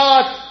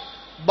ஸாலிஹாத்.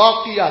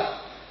 பாக்கியாத்,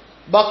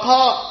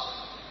 பகா,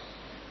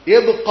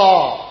 இப்கா,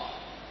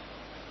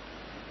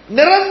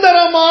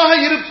 நிரந்தரமாக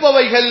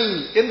இருப்பவைகள்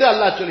என்று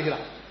அல்லாஹ்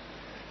சொல்கிறான்.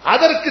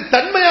 அதற்கு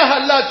தன்மையாக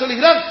அல்லாஹ்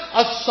சொல்கிறான்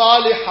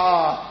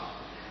அஸ்ஸாலிஹாத்,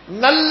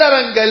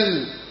 நல்லறங்கள்.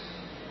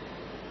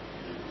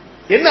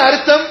 என்ன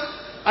அர்த்தம்?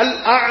 அல்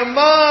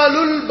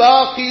அஅமாலுல்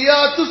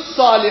பாக்கியாத்துஸ்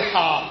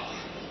ஸாலிஹாத்.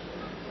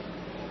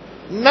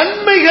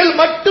 நன்மைகள்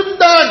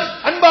மட்டும்தான்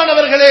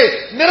அன்பானவர்களே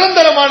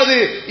நிரந்தரமானது.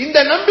 இந்த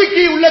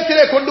நம்பிக்கை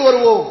உள்ளத்திலே கொண்டு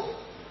வருவோம்.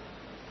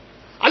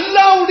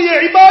 அல்லாஹ்வுடைய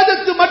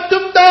இபாதத்து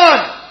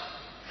மட்டும்தான்,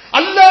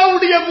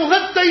 அல்லாஹ்வுடைய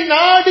முகத்தை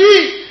நாடி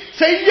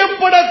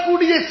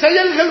செய்யப்படக்கூடிய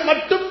செயல்கள்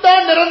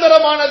மட்டும்தான்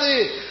நிரந்தரமானது.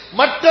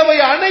 மற்றவை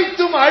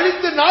அனைத்தும்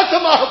அழிந்து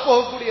நாசமாக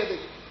போகக்கூடியது.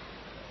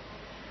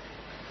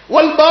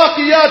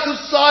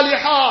 வல்பாகியாத்துஸ்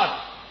ஸாலிஹாத்.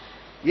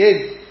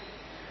 ஏன்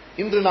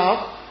இன்று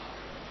நாம்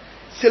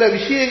சில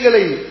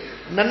விஷயங்களை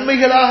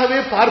நன்மைகளாகவே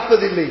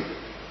பார்ப்பதில்லை?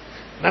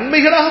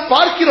 நன்மைகளாக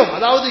பார்க்கிறோம்.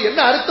 அதாவது என்ன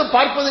அர்த்தம்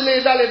பார்ப்பதில்லை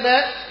என்றால் என்ன?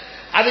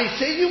 அதை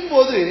செய்யும்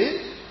போது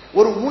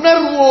ஒரு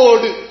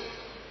உணர்வோடு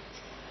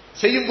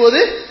செய்யும்போது,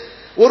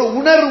 ஒரு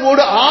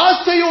உணர்வோடு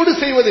ஆசையோடு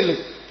செய்வதில்லை.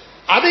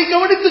 அதை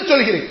கவனித்து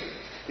சொல்கிறேன்.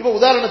 இப்ப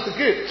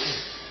உதாரணத்துக்கு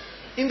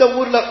இந்த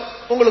ஊர்ல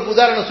உங்களுக்கு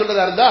உதாரணம்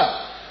சொல்றதா இருந்தா,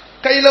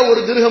 கையில ஒரு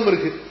திர்ஹம்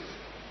இருக்கு.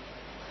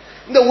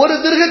 இந்த ஒரு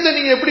திர்ஹத்தை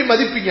நீங்க எப்படி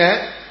மதிப்பீங்க?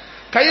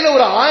 கையில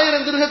ஒரு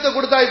 1000 திர்ஹத்தை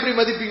கொடுத்தா எப்படி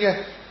மதிப்பீங்க?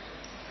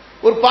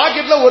 ஒரு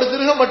பாக்கெட்ல ஒரு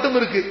திர்ஹம் மட்டும்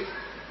இருக்கு,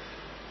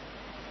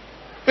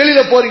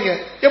 வெளியில போறீங்க,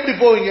 எப்படி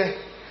போவீங்க?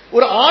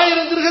 ஒரு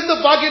 1000 திர்ஹத்தை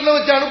பாக்கெட்ல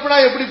வச்சு அனுப்புனா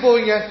எப்படி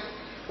போவீங்க?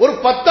 ஒரு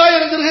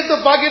 10,000 திர்ஹத்தை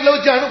பாக்கெட்ல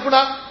வச்சு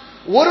அனுப்புனா,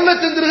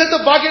 1,00,000 திர்ஹத்தை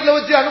பாக்கெட்ல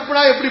வச்சு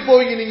அனுப்புனா எப்படி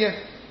போவீங்க நீங்க?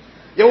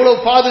 எவ்வளவு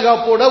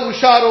பாதுகாப்போட,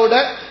 உஷாரோட,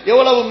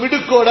 எவ்வளவு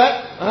மிடுக்கோட,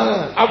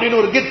 அப்படின்னு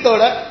ஒரு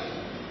கித்தோட.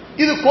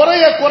 இது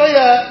குறைய குறைய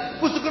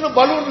புசுக்குன்னு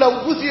பலூன்ல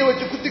ஊசியை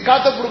வச்சு குத்தி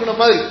காத்த புடுங்கின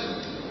மாதிரி.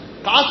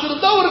 காசு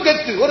இருந்தா ஒரு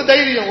கத்து, ஒரு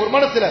தைரியம் ஒரு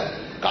மனசுல.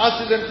 காசு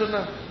இல்லைன்னு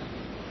சொன்ன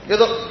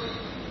ஏதோ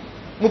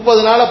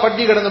 30 நாளா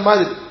பட்டி கிடந்த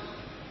மாதிரி.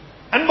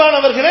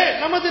 அன்பானவர்களே,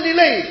 நமது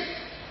நிலை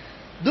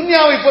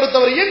துன்யாவை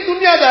பொறுத்தவரை ஏன்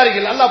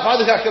துன்யாதாரிகள் அல்லாஹ்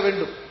பாதுகாக்க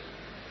வேண்டும்.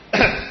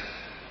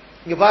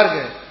 இங்க பாருங்க,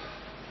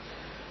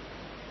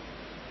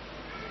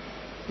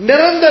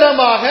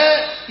 நிரந்தரமாக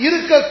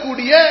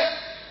இருக்கக்கூடிய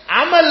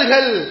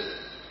அமல்கள்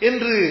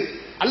என்று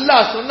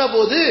அல்லாஹ் சொன்ன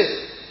போது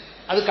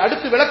அதுக்கு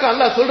அடுத்து விளக்கம்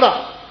அல்லாஹ் சொல்றான்.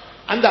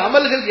 அந்த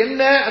அமல்கள்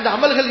என்ன, அந்த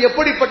அமல்கள்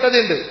எப்படிப்பட்டது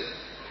என்று.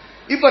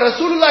 இப்ப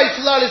ரசூலுல்லாஹி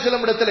ஸல்லல்லாஹு அலைஹி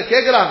வஸல்லம் இடத்துல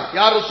கேக்குறாங்க,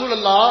 யார்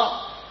ரசூலல்லாஹ்,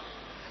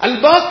 அல்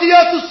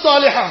பாக்கியாத்துஸ்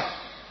ஸாலிஹாத்,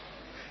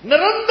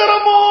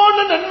 நிரந்தரமான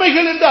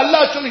நன்மைகள் என்று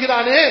அல்லாஹ்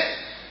சொல்கிறானே.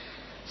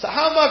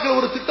 சஹாபாக்கள்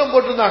ஒரு திட்டம்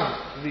போட்டிருந்தாங்க,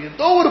 இது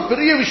ஏதோ ஒரு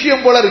பெரிய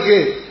விஷயம் போல இருக்கு,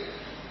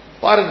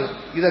 பாருங்க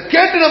இதை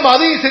கேட்டு நம்ம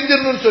அதையும்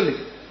செஞ்சிடணும்னு சொல்லி.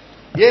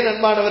 ஏன்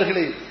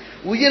அன்பானவர்களே,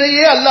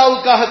 உயிரையே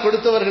அல்லாஹ்வுக்காக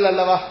கொடுத்தவர்கள்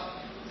அல்லவா?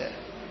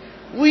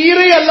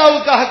 உயிரை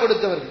அல்லாஹ்வுக்காக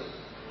கொடுத்தவர்கள்,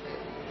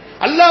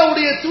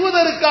 அல்லாஹ்வுடைய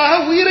தூதருக்காக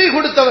உயிரை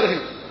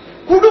கொடுத்தவர்கள்.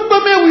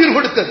 குடும்பமே உயிர்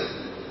கொடுத்தது.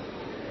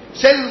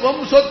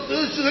 செல்வம், சொத்து,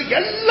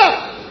 எல்லாம்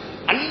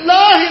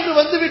அல்லாஹ் என்று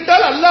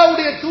வந்துவிட்டால்,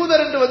 அல்லாஹ்வுடைய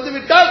தூதர் என்று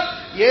வந்துவிட்டால்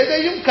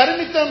எதையும்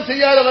கருமித்தனம்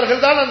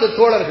செய்யாதவர்கள் தான் அந்த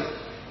தோழர்கள்.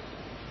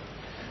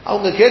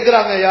 அவங்க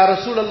கேட்கிறாங்க, யா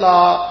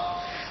ரசூலல்லாஹ்,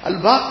 அல்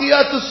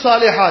பாக்கியாத்துஸ்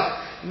ஸாலிஹாத்,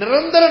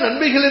 நிரந்தர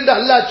நன்மைகள் என்று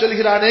அல்லாஹ்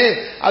சொல்கிறானே,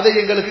 அதை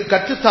எங்களுக்கு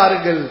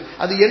கற்றுத்தாருங்கள்,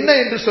 அது என்ன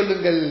என்று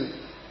சொல்லுங்கள்.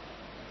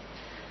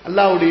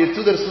 அல்லாஹ்வுடைய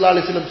தூதர் ஸல்லல்லாஹு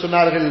அலைஹி வஸல்லம்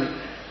சொன்னார்கள்,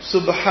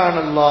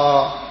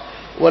 சுப்ஹானல்லாஹ்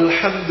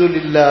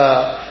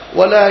வல்ஹம்துலில்லாஹ்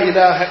வலா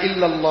இலாஹ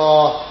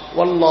இல்லல்லாஹ்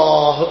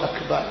வல்லாஹு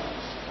அக்பர்.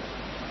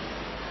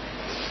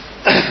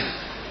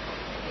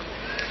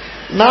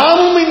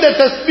 நாமும் இந்த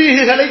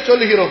தஸ்பீஹுகளை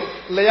சொல்கிறோம்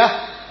இல்லையா?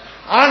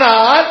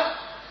 ஆனால்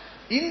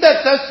இந்த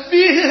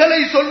தஸ்பீஹுகளை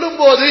சொல்லும்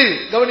போது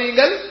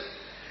கவனியுங்கள்,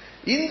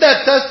 இந்த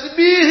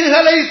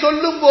தஸ்பீஹுகளை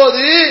சொல்லும்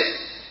போது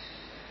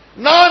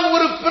நான்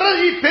ஒரு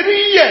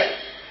பெரிய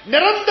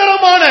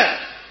நிரந்தரமான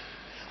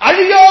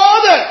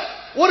அழியாத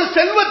ஒரு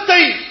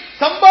செல்வத்தை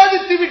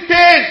சம்பாதித்து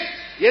விட்டேன்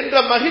என்ற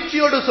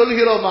மகிழ்ச்சியோடு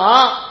சொல்கிறோமா,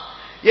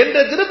 என்ற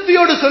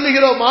திருப்தியோடு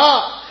சொல்லுகிறோமா?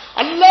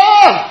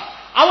 அல்லாஹ்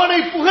அவனை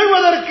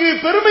புகழ்வதற்கு,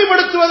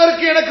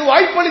 பெருமைப்படுத்துவதற்கு எனக்கு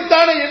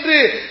வாய்ப்பளித்தானே என்று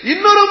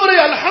இன்னொரு முறை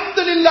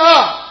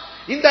அல்ஹம்துலில்லாஹ்,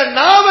 இந்த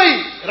நாவை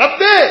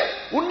ரப்பே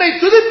உன்னை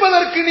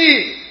துதிப்பதற்கு நீ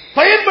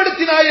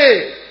பயன்படுத்தினாயே,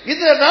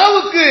 இந்த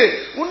நாவுக்கு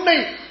உன்னை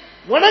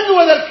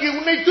வணங்குவதற்கு,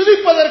 உன்னை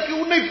துதிப்பதற்கு,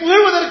 உன்னை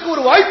புகழ்வதற்கு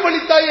ஒரு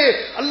வாய்ப்பளித்தாயே,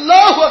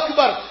 அல்லாஹு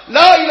அக்பர்,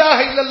 லா இலாஹ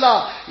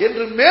இல்லல்லாஹ்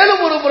என்று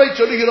மேலும் ஒரு முறை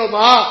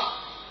சொல்கிறோமா?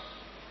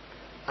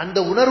 அந்த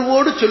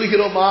உணர்வோடு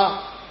சொல்கிறோமா?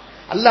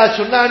 அல்லாஹ்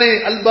சொன்னானே,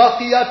 அல்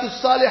பாக்கியாத்துஸ்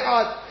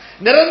ஸாலிஹாத்,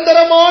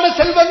 நிரந்தரமான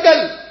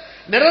செல்வங்கள்,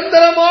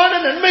 நிரந்தரமான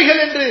நன்மைகள்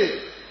என்று.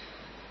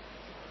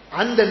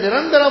 அந்த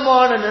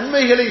நிரந்தரமான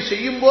நன்மைகளை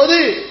செய்யும் போது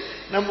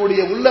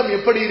நம்முடைய உள்ளம்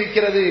எப்படி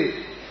இருக்கிறது.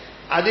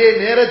 அதே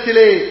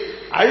நேரத்திலே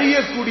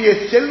அழியக்கூடிய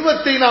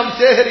செல்வத்தை நாம்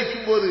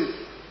சேகரிக்கும் போது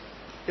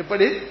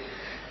எப்படி,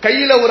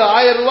 கையில ஒரு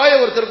 1000 ரூபாய்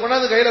ஒருத்தர்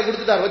கொண்டாந்து கையில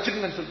கொடுத்துட்டார்,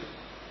 வச்சுக்கணும்னு சொல்லி,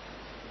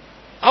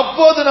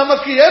 அப்போது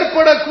நமக்கு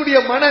ஏற்படக்கூடிய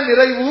மன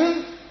நிறைவும்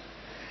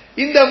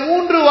இந்த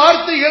 3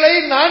 வார்த்தைகளை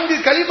 4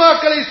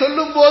 கலிமாக்களை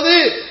சொல்லும் போது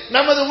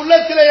நமது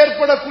உள்ளத்தில்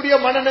ஏற்படக்கூடிய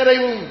மன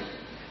நிறைவும்,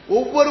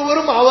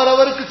 ஒவ்வொருவரும்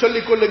அவரவருக்கு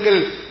சொல்லிக் கொள்ளுங்கள்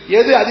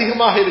எது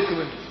அதிகமாக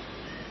இருக்கும் என்று,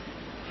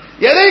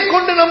 எதை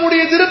கொண்டு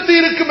நம்முடைய திருப்தி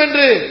இருக்கும்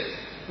என்று.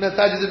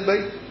 தாஜுதீன்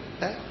பாய்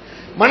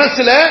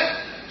மனசுல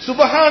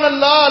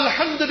சுப்ஹானல்லாஹ்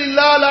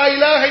அல்ஹம்துலில்லாஹ் லா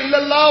இலாஹ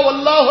இல்லல்லாஹ்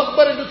வல்லாஹு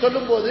அக்பர் என்று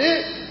சொல்லும் போது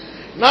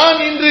நான்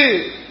இன்று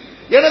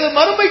எனது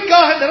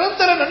மறுமைக்காக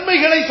நிரந்தர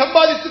நன்மைகளை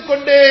சம்பாதித்துக்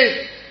கொண்டேன்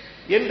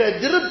என்ற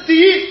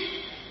திருப்தி,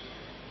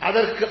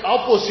 அதற்கு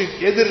ஆப்போசிட்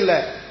எதிரில்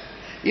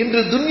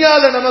இன்று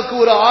துன்யால நமக்கு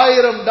ஒரு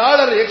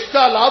 $1000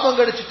 எக்ஸ்ட்ரா லாபம்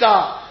கிடைச்சிட்டா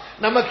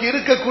நமக்கு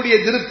இருக்கக்கூடிய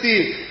திருப்தி,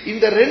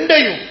 இந்த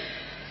ரெண்டையும்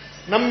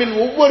நம்மில்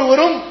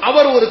ஒவ்வொருவரும்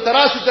அவர் ஒரு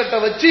தராசு தட்டை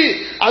வச்சு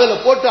அதுல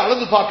போட்டு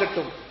அளந்து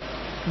பார்க்கட்டும்.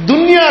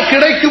 துன்யா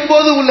கிடைக்கும்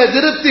போது உள்ள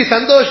திருப்தி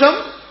சந்தோஷம்,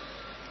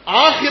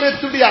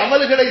 ஆகிரத்துடைய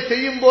அமல்களை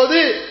செய்யும் போது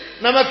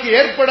நமக்கு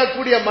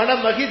ஏற்படக்கூடிய மன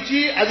மகிழ்ச்சி,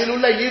 அதில்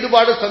உள்ள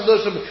ஈடுபாடு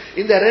சந்தோஷம்,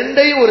 இந்த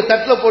ரெண்டையும் ஒரு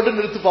தட்டில் போட்டு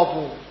நிறுத்தி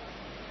பார்ப்போம்,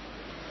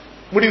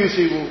 முடிவு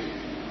செய்வோம்.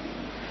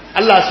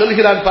 அல்லாஹ்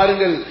சொல்கிறான்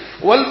பாருங்கள்,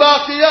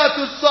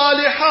 வல்பாகியாத்துஸ்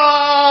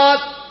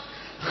ஸாலிஹாத்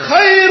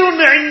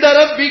கைருன் இன்த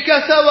ரப்பிக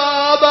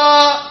ஸவாபா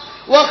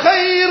வ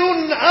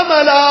கைருன்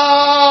அமலா.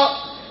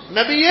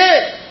 நபியே,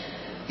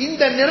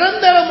 இந்த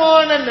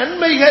நிரந்தரமான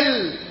நன்மைகள்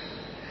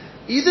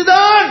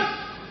இதுதான்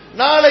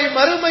நாளை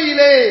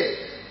மறுமையிலே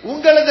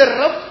உங்களது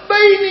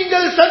ரப்பை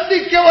நீங்கள்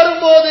சந்திக்க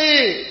வரும்போது.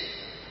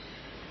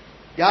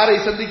 யாரை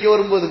சந்திக்க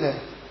வரும்போதுங்க?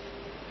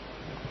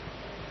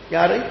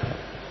 யாரை?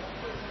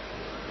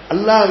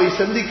 அல்லாஹ்வை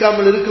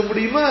சந்திக்காமல் இருக்க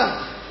முடியுமா?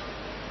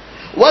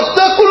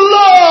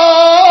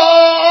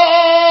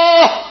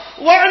 வத்தகுல்லாஹ்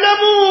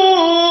வஅலமு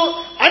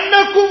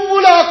அன்னகும்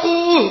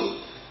முலாகூஹ்.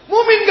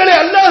 மூமின்களே,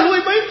 அல்லாஹ்வை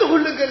பயந்து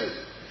கொள்ளுங்கள்,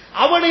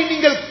 அவனை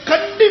நீங்கள்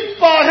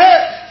கண்டிப்பாக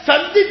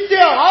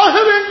சந்தித்தே ஆக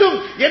வேண்டும்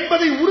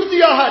என்பதை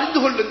உறுதியாக அறிந்து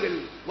கொள்ளுங்கள்.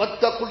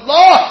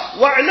 வத்தகுல்லாஹ்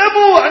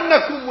வஅலமு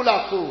அன்னகும்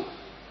முலாகூஹ்.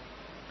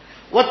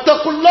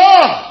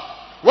 வத்தகுல்லாஹ்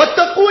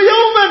வத்தகு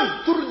யௌமன்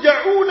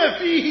துர்ஜஊன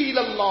ஃபீஹி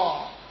இலல்லாஹ்.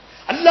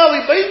 அல்லாஹ்வை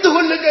பயந்து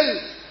கொள்ளுங்கள்,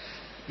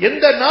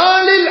 எந்த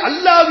நாளில்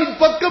அல்லாஹ்வின்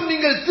பக்கம்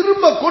நீங்கள்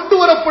திரும்ப கொண்டு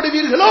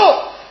வரப்படுவீர்களோ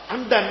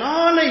அந்த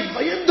நாளை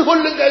பயந்து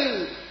கொள்ளுங்கள்.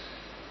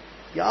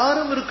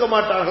 யாரும் இருக்க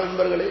மாட்டார்கள்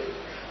நண்பர்களே.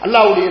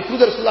 அல்லாஹ்வுடைய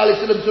தூதர் ஸல்லல்லாஹு அலைஹி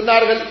வஸல்லம்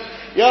சொன்னார்கள்,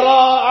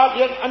 யரா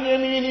அன்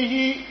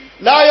யமீனிஹி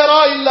லா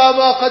யரா இல்லா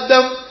மா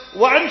கத்தம்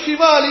வ அன்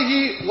ஷிமாலிஹி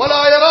வ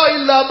லா யரா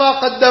இல்லா மா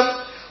கத்தம்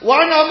வ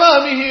அன்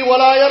அமாமிஹி வ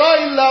லா யரா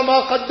இல்லா மா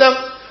கத்தம்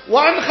வ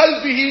அன்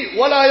கல்பிஹி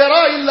வ லா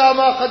யரா இல்லா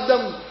மா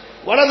கத்தம்.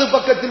 வலது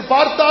பக்கத்தில்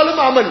பார்த்தாலும்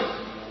அமல்,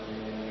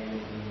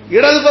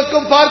 இடது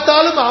பக்கம்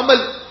பார்த்தாலும்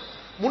அமல்,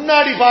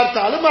 முன்னாடி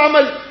பார்த்தாலும்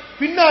அமல்,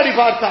 பின்னாடி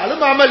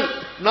பார்த்தாலும் அமல்,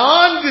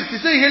 4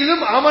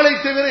 திசைகளிலும் அமலை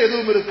தவிர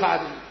எதுவும்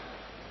இருக்காது.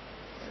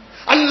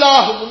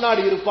 அல்லாஹ்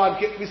முன்னாடி இருப்பான்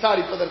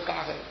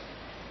விசாரிப்பதற்காக.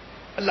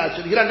 அல்லாஹ்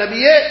சொல்கிறான்,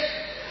 நபியே,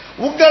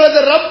 உங்களது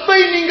ரப்பை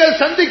நீங்கள்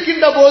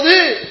சந்திக்கின்ற போது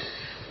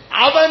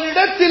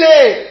அவனிடத்திலே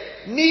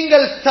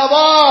நீங்கள்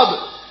சவாப்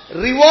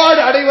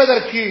ரிவார்டு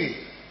அடைவதற்கு,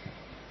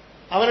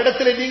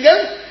 அவனிடத்திலே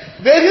நீங்கள்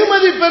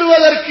வெகுமதி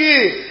பெறுவதற்கு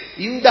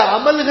இந்த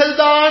அமல்கள்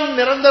தான்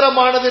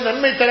நிரந்தரமானது,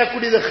 நன்மை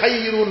தரக்கூடியது.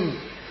 கைருன்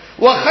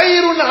வ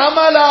கைருன்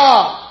அமலா,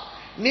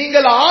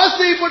 நீங்கள்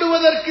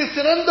ஆசைப்படுவதற்கு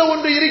சிறந்த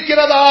ஒன்று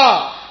இருக்கிறதா,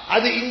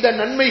 அது இந்த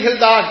நன்மைகள்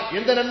தான்.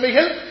 எந்த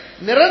நன்மைகள்?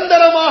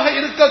 நிரந்தரமாக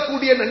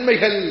இருக்கக்கூடிய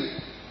நன்மைகள்.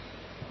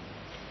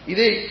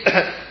 இதை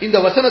இந்த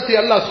வசனத்தை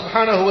அல்லாஹ்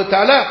சுப்ஹானஹு வ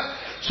தஆலா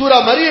சூரா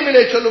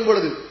மரியமிலே சொல்லும்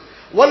பொழுது,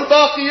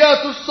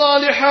 வல்பாகியாத்துஸ்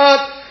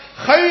ஸாலிஹாத்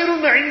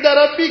கைருன் இன்த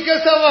ரப்பிக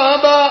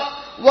ஸவாபா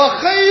வ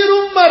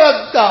கைரும்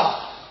மரத்தா.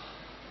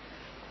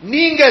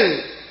 நீங்கள்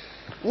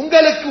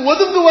உங்களுக்கு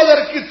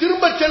ஒதுங்குவதற்கு,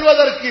 திரும்ப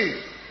செல்வதற்கு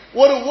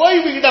ஒரு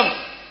ஓய்வு இடம்,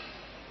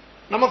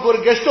 நமக்கு ஒரு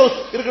கெஸ்ட் ஹவுஸ்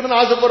இருக்கணும்னு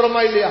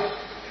ஆசைப்படுறோமா இல்லையா?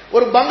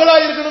 ஒரு பங்களா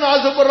இருக்கணும்னு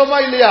ஆசைப்படுறோமா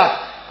இல்லையா?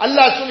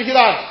 அல்லாஹ்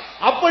சொல்கிறான்,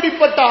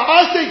 அப்படிப்பட்ட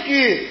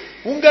ஆசைக்கு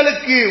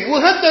உங்களுக்கு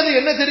உகந்தது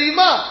என்ன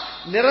தெரியுமா?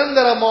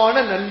 நிரந்தரமான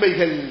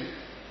நன்மைகள்.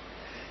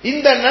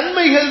 இந்த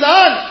நன்மைகள்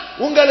தான்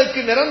உங்களுக்கு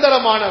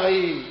நிரந்தரமானவை.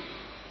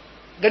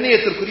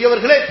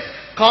 கண்ணியத்திற்குரியவர்களே,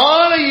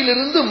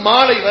 காலையிலிருந்து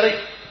மாலை வரை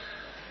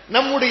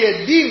நம்முடைய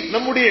தீன்,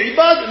 நம்முடைய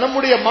இபாத்,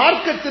 நம்முடைய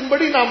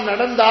மார்க்கத்தின்படி நாம்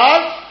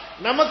நடந்தால்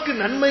நமக்கு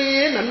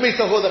நன்மையே நன்மை.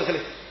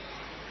 சகோதரர்களே,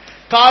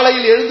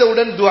 காலையில்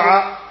எழுந்தவுடன் துஆ,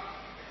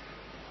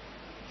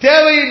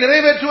 தேவையை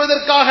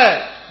நிறைவேற்றுவதற்காக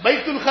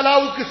பைத்துல்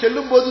கலாவுக்கு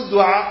செல்லும் போது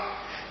துஆ,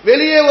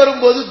 வெளியே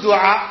வரும்போது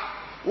துஆ,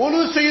 ஒலு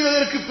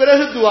செய்ததற்கு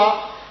பிறகு துஆ,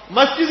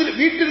 மஸ்ஜிதில்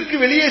வீட்டிற்கு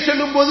வெளியே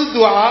செல்லும் போது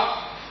துஆ,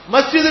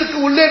 மஸ்ஜிதிற்கு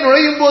உள்ளே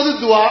நுழையும் போது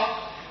துஆ,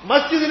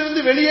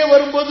 மஸ்ஜிதிலிருந்து வெளியே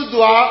வரும்போது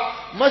துஆ,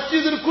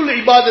 மஸ்ஜிதிற்குள்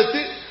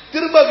இபாதத்து,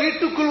 திரும்ப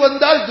வீட்டுக்குள்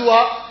வந்தால் துஆ,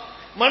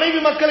 மனைவி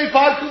மக்களை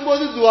பார்க்கும்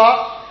போது துஆ,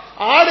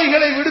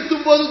 ஆடைகளை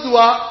விடுத்தும் போது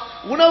துஆ,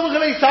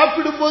 உணவுகளை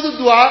சாப்பிடும் போது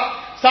துஆ,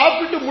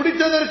 சாப்பிட்டு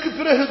முடித்ததற்கு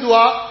பிறகு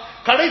துஆ,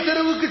 கடை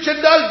தெருவுக்கு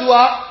சென்றால்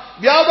துஆ,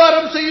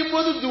 வியாபாரம் செய்யும்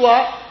போது துவா,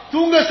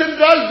 தூங்க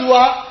சென்றால்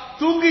துவா,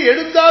 தூங்கி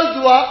எழுந்தால்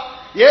துவா,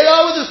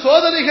 ஏதாவது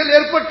சோதனைகள்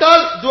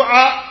ஏற்பட்டால்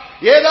துஆ,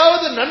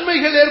 ஏதாவது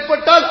நன்மைகள்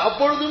ஏற்பட்டால்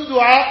அப்பொழுதும்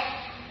துஆ.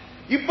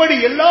 இப்படி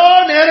எல்லா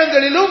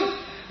நேரங்களிலும்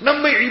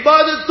நம்மை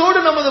இபாதத்தோடு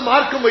நமது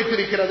மார்க்கம்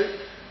வைத்திருக்கிறது.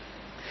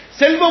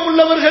 செல்வம்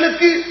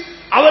உள்ளவர்களுக்கு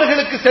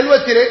அவர்களுக்கு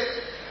செல்வத்திலே,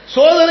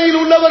 சோதனையில்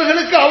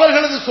உள்ளவர்களுக்கு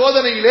அவர்களது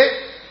சோதனையிலே,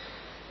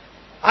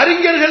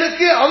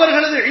 அறிஞர்களுக்கு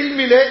அவர்களது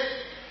இல்மிலே,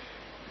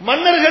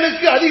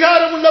 மன்னர்களுக்கு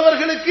அதிகாரம்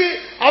உள்ளவர்களுக்கு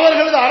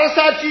அவர்களது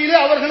அரசாட்சியிலே,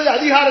 அவர்களது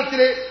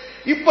அதிகாரத்திலே,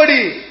 இப்படி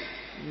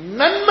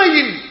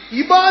நன்மையின்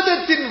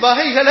இபாதத்தின்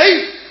வகைகளை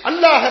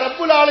அல்லாஹ்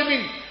ரப்புல்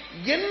ஆலமீன்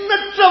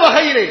எண்ணற்ற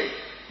வகையிலே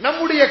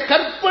நம்முடைய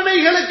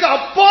கற்பனைகளுக்கு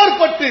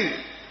அப்பாற்பட்டு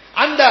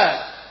அந்த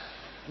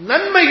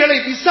நன்மைகளை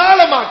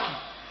விசாலமாக்கி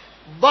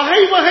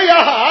வகை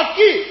வகையாக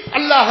ஆக்கி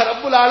அல்லாஹ்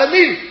ரப்புல்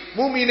ஆலமீன்,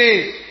 மூமினே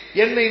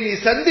என்னை நீ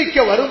சந்திக்க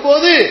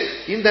வரும்போது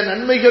இந்த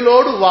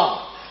நன்மைகளோடு வா,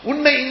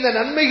 உன்னை இந்த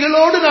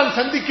நன்மைகளோடு நான்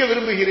சந்திக்க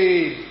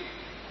விரும்புகிறேன்,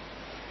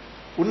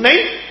 உன்னை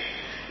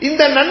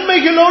இந்த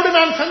நன்மைகளோடு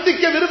நான்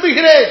சந்திக்க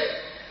விரும்புகிறேன்,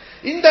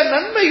 இந்த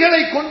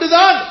நன்மைகளை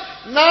கொண்டுதான்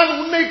நான்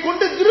உன்னை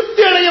கொண்டு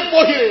திருப்தி அடையப்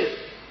போகிறேன்.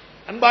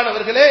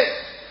 அன்பானவர்களே,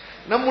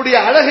 நம்முடைய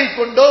அழகை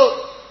கொண்டோ,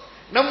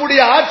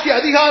 நம்முடைய ஆட்சி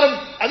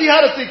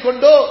அதிகாரத்தை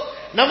கொண்டோ,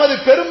 நமது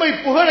பெருமை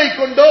புகழை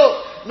கொண்டோ,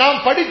 நாம்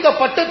படித்த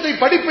பட்டத்தை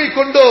படிப்பை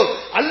கொண்டோ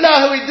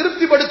அல்லாஹுவை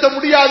திருப்திப்படுத்த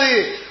முடியாது.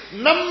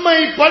 நம்மை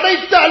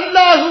படைத்த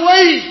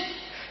அல்லாஹுவை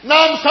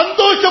நாம்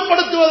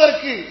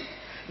சந்தோஷப்படுத்துவதற்கு,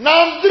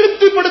 நாம்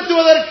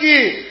திருப்திப்படுத்துவதற்கு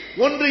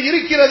ஒன்று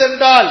இருக்கிறது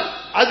என்றால்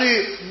அது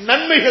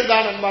நன்மைகள்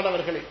தான்.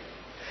 அன்பானவர்களே,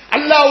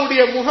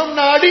 அல்லாஹ்வுடைய முகம்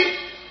நாடி,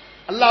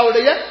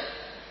 அல்லாஹ்வுடைய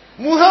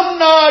முகம்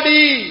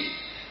நாடி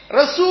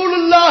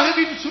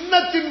ரசூலுல்லாஹ்வின்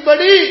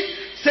சுன்னத்தின்படி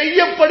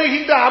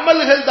செய்யப்படுகின்ற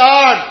அமல்கள்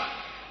தான்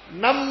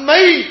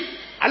நம்மை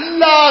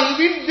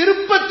அல்லாஹ்வின்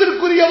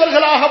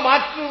விருப்பத்திற்குரியவர்களாக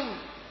மாற்றும்,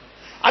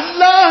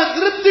 அல்லாஹ்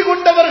திருப்தி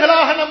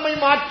கொண்டவர்களாக நம்மை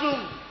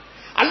மாற்றும்,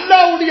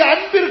 அல்லாஹ்வுடைய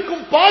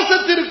அன்பிற்கும்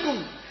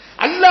பாசத்திற்கும்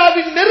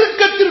அல்லாஹ்வின்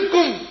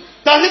நெருக்கத்திற்கும்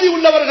தகுதி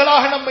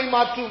உள்ளவர்களாக நம்மை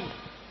மாற்றும்.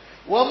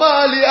 وَمَا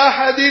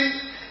لِأَحَدٍ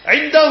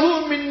عِندَهُ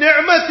مِنْ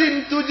نِعْمَةٍ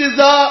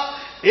تُجْزَى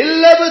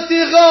إِلَّا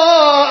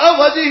ابْتِغَاءَ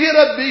وَجْهِ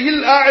رَبِّهِ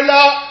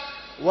الْأَعْلَى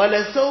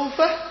وَلَسَوْفَ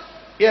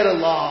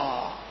يَرْضَى.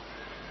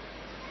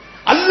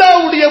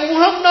 அல்லாஹ்வுடைய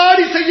முகம்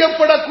நாடி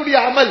செய்யப்படக்கூடிய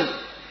அமல்,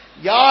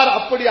 யார்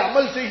அப்படி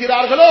அமல்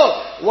செய்கிறார்களோ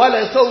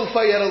வலசௌஃப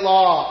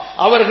யர்தா,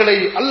 அவர்களை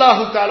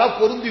அல்லாஹு தஆலா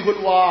பொருந்திக்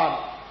கொள்வான்.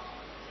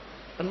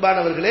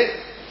 அன்பானவர்களே,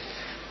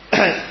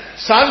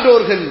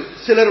 சான்றோர்கள்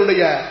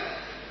சிலருடைய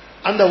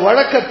அந்த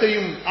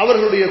வழக்கத்தையும்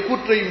அவர்களுடைய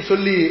கூற்றையும்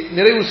சொல்லி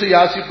நிறைவு செய்ய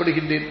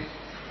ஆசைப்படுகின்றேன்.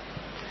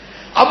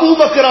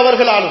 அபூபக்கர்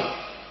அவர்களாலும்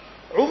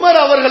உமர்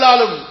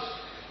அவர்களாலும்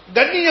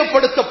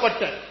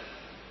கண்ணியப்படுத்தப்பட்ட,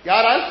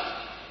 யாரால்?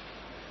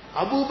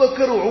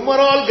 அபூபக்கர்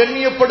உமரால்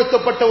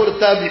கண்ணியப்படுத்தப்பட்ட ஒரு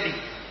தாபிஈ.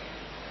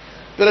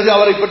 பிறகு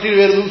அவரை பற்றி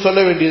வேறு எதுவும் சொல்ல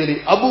வேண்டியதில்லை.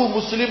 அபு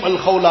முஸ்லிம் அல்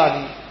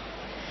ஹவுலானி.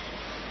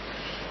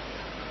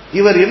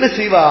 இவர் என்ன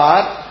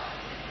செய்வார்?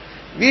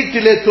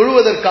 வீட்டிலே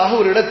தொழுவதற்காக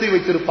ஒரு இடத்தை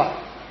வைத்திருப்பார்,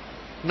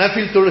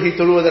 நஃபில் தொழுகை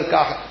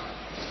தொழுவதற்காக.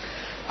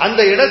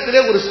 அந்த இடத்திலே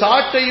ஒரு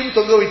சாட்டையும்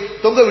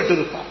தொங்க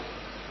விட்டிருப்பார்.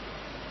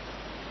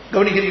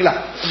 கவனிக்கிறீங்களா?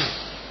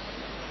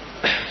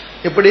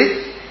 எப்படி?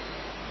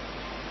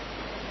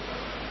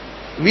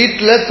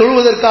 வீட்டில்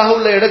தொழுவதற்காக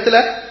உள்ள இடத்துல,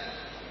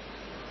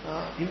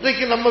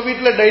 இன்றைக்கு நம்ம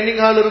வீட்டில்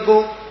டைனிங் ஹால்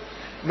இருக்கும்,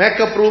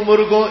 மேக்கப் ரூம்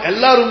இருக்கும்,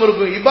 எல்லா ரூம்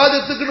இருக்கும்.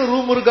 இபாதத்துக்குன்னு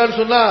ரூம் இருக்கான்னு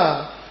சொன்னா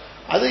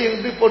அது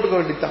எப்படி போட்டுக்க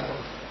வேண்டித்தான்.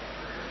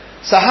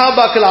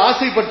 சஹாபாக்கள்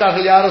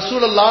ஆசைப்பட்டார்கள், யா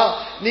ரசூலல்லாஹ்,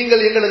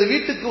 நீங்கள் எங்களது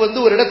வீட்டுக்கு வந்து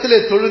ஒரு இடத்திலே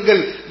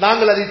தொழுங்கள்,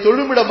 நாங்கள் அதை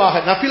தொழுமிடமாக,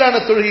 நஃபிலான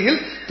தொழுகைகள்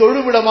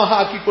தொழுமிடமாக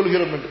ஆக்கிக்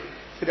கொள்கிறோம் என்று.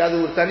 சரி, அது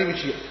ஒரு தனி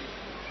விஷயம்.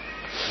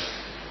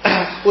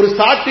 ஒரு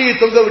சாட்டையை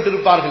தொங்க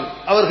விட்டிருப்பார்கள்.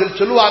 அவர்கள்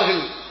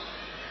சொல்லுவார்கள்,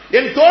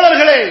 என்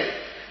தோழர்களே,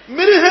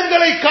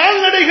 மிருகங்களை,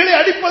 கால்நடைகளை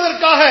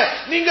அடிப்பதற்காக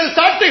நீங்கள்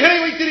சாட்டைகளை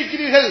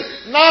வைத்திருக்கிறீர்கள்,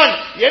 நான்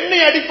என்னை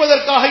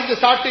அடிப்பதற்காக இந்த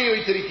சாட்டையை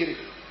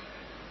வைத்திருக்கிறேன்.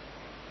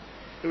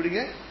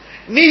 எப்படிங்க?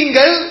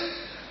 நீங்கள்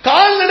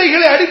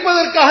கால்நடைகளை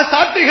அடிப்பதற்காக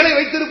சாட்டைகளை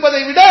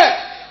வைத்திருப்பதை விட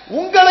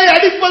உங்களை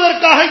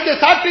அடிப்பதற்காக இந்த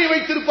சாட்டையை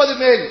வைத்திருப்பது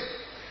மேல்.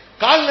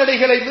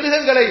 கால்நடைகளை,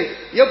 மிருகங்களை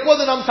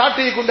எப்போது நாம்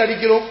சாட்டையை கொண்டு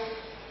அடிக்கிறோம்?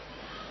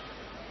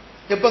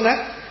 எப்பங்க?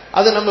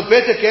 அது நம்ம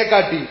பேச்ச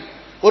கேட்காட்டி,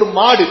 ஒரு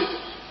மாடு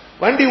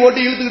வண்டி ஓட்டி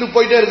இழுத்துக்கிட்டு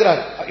போயிட்டே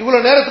இருக்கிறார்,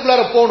 இவ்வளவு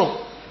நேரத்துக்குள்ளார போகணும்,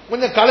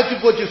 கொஞ்சம் களைச்சு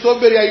போச்சு,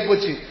 சோம்பேறி ஆகி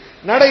போச்சு,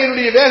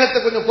 நடையினுடைய வேகத்தை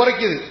கொஞ்சம்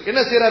குறைக்குது. என்ன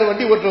செய்யறாரு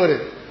வண்டி ஓட்டுறவர்?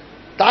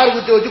 தார்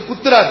குச்சை வச்சு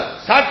குத்துறாரு,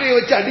 சாட்டையை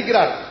வச்சு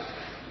அடிக்கிறார்.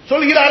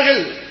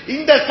 சொல்கிறார்கள்,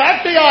 இந்த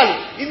சாட்டையால்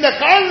இந்த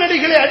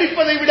கால்நடைகளை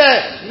அடிப்பதை விட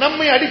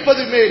நம்மை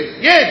அடிப்பது மேல்.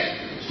 ஏன்?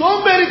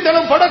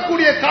 சோம்பேறித்தனம்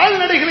படக்கூடிய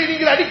கால்நடைகளை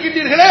நீங்கள்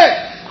அடிக்கின்றீர்களே,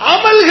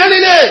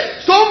 அமல்களிலே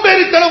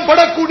சோம்பேறித்தனம்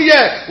படக்கூடிய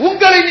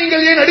உங்களை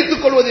நீங்கள் ஏன்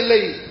அடித்துக்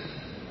கொள்வதில்லை?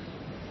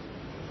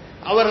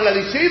 அவர்கள்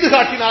அதை செய்து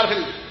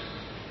காட்டினார்கள்.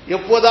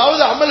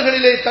 எப்போதாவது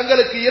அமல்களிலே,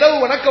 தங்களுக்கு இரவு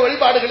வணக்க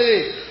வழிபாடுகளிலே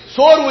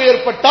சோர்வு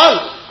ஏற்பட்டால்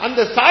அந்த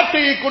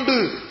சாட்டையை கொண்டு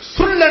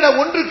சுள்ளென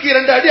 1க்கு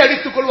 2 அடி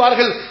அடித்துக்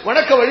கொள்வார்கள்,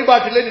 வணக்க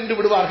வழிபாட்டிலே நின்று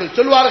விடுவார்கள்.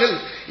 சொல்வார்கள்,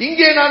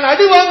 இங்கே நான்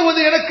அடி வாங்குவது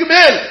எனக்கு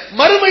மேல்,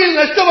 மறுமையில்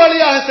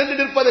நஷ்டவாளியாக சென்று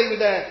நிற்பதை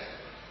விட.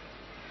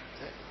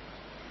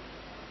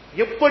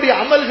 எப்படி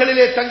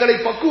அமல்களிலே தங்களை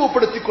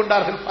பக்குவப்படுத்திக்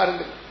கொண்டார்கள்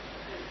பாருங்கள்.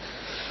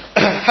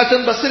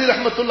 ஹசன் பஸ்ரி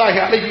ரஹ்மத்துல்லாஹி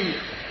அலைஹி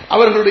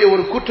அவர்களுடைய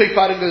ஒரு கூற்றை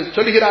பாருங்கள்.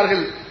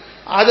 சொல்கிறார்கள்,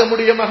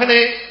 ஆதமுடைய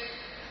மகனே,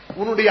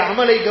 உன்னுடைய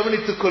அமலை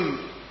கவனித்துக்கொள்,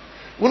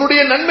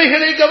 உன்னுடைய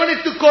நன்மைகளை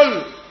கவனித்துக்கொள்.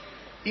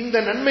 இந்த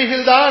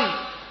நன்மைகள் தான்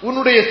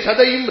உன்னுடைய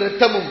சதையும்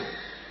இரத்தமும்.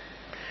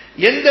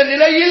 எந்த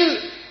நிலையில்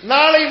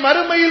நாளை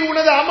மறுமையில்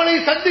உனது அமலை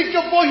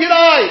சந்திக்கப்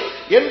போகிறாய்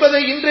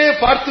என்பதை இன்றே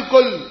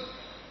பார்த்துக்கொள்.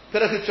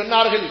 பிறகு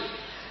சொன்னார்கள்,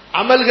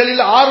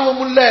 அமல்களில்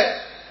ஆர்வமுள்ள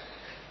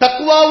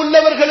தக்வா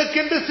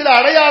உள்ளவர்களுக்கென்று சில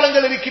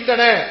அடையாளங்கள்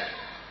இருக்கின்றன.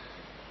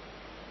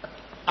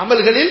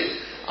 அமல்களில்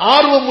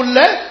ஆர்வமுள்ள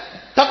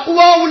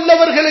தக்வா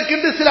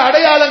உள்ளவர்களுக்கென்று சில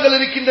அடையாளங்கள்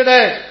இருக்கின்றன.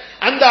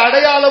 அந்த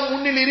அடையாளம்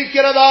முன்னில்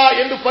இருக்கிறதா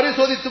என்று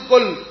பரிசோதித்துக்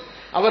கொள்.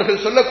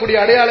 அவர்கள் சொல்லக்கூடிய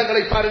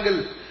அடையாளங்களை பாருங்கள்.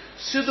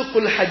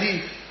 சிதுகுல்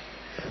ஹதீஸ்,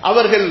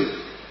 அவர்கள்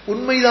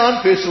உண்மைதான்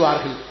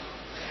பேசுவார்கள்.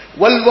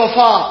 வல்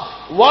வஃபா,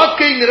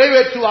 வாக்கை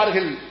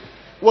நிறைவேற்றுவார்கள்.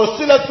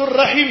 வஸிலத்துர்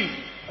ரஹீம்,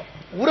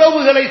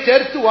 உறவுகளை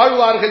சேர்த்து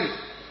வாழ்வார்கள்.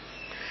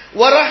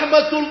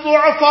 வரஹ்மத்துல்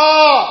துஅஃபா,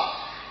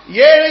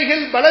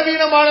 ஏழைகள்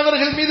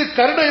பலவீனமானவர்கள் மீது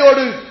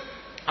கருணையோடு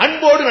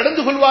அன்போடு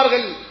நடந்து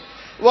கொள்வார்கள்.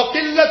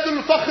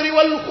 வகில்லத்துல் ஃபக்ரி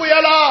வல்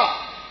குயலா,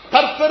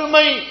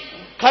 தற்பெருமை,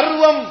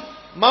 கர்வம்,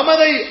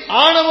 மமதை,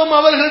 ஆணவம்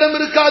அவர்களிடம்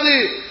இருக்காது.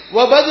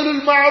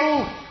 வபதுலுல்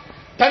மஅரூஃப்,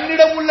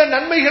 தன்னிடம் உள்ள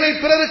நன்மைகளை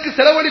பிறருக்கு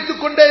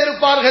செலவழித்துக் கொண்டே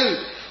இருப்பார்கள்.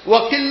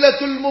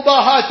 வகில்லத்துல்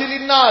முபாஹாத்தி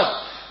லின்னாஸ்,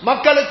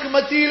 மக்களுக்கு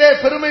மத்தியிலே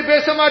பெருமை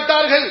பேச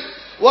மாட்டார்கள்.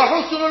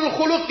 வஹுஸ்னுல்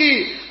குலுகி,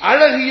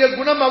 அழகிய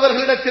குணம்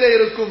அவர்களிடத்திலே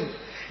இருக்கும்.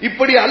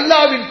 இப்படி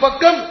அல்லாஹ்வின்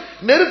பக்கம்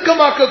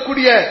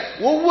நெருக்கமாக்கக்கூடிய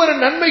ஒவ்வொரு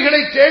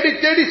நன்மைகளை தேடி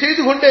தேடி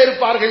செய்து கொண்டே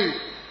இருப்பார்கள்.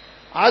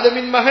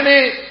 ஆதமின் மகனே,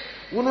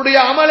 உன்னுடைய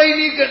அமலை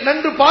நீ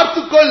நன்கு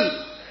பார்த்துக்கொள்.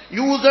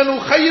 யூதனு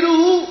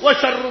கைருஹு வ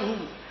ஷர்ருஹு,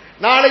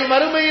 நாளை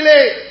மறுமையிலே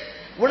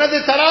உனது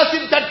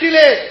தராசின்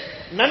தட்டிலே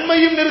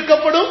நன்மையும்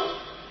நிற்கப்படும்,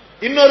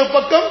 இன்னொரு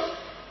பக்கம்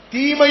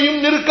தீமையும்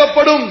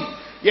நிற்கப்படும்.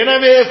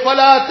 எனவே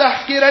ஃபலா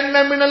தஹ்கிரன்ன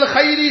மினல்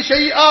கைரி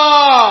ஷைஆ,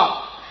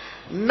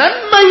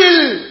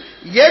 நன்மையில்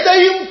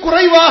எதையும்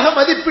குறைவாக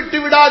மதிப்பிட்டு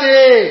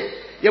விடாதே.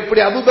 எப்படி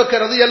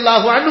அபூபக்கர்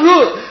ரலியல்லாஹு அன்ஹு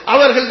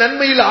அவர்கள்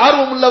நன்மையில்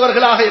ஆர்வம்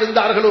உள்ளவர்களாக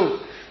இருந்தார்களோ,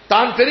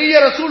 தான் பெரிய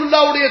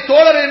ரசூலுல்லாஹ்வுடைய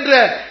தோழர் என்ற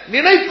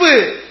நினைப்பு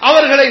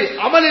அவர்களை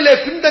அமலிலே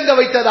பின்தங்க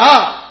வைத்ததா?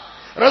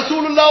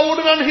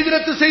 ரசூலுல்லாஹ்வோடு நான்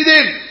ஹிஜ்ரத்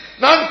செய்தேன்,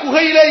 நான்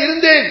குகையிலே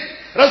இருந்தேன்,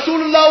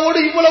 ரசூலுல்லாஹ்வோடு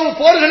இவ்வளவு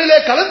போர்களிலே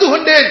கலந்து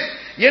கொண்டேன்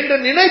என்ற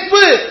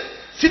நினைப்பு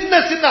சின்ன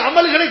சின்ன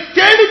அமல்களை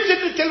தேடி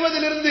சென்று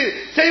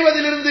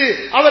செய்வதிலிருந்து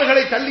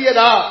அவர்களை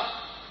தள்ளியதா?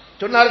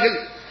 சொன்னார்கள்,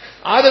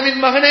 ஆதமின்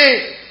மகனே,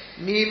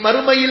 நீ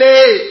மறுமையிலே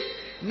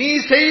நீ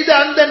செய்த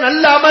அந்த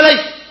நல்ல அமலை,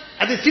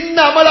 அது சின்ன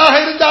அமலாக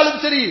இருந்தாலும்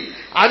சரி,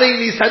 அதை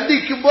நீ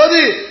சந்திக்கும் போது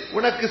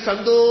உனக்கு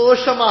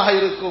சந்தோஷமாக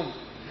இருக்கும்.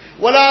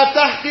 வலா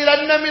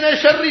தஹ்கிரன்ன மின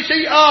ஷர்ரி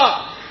ஷைஆ,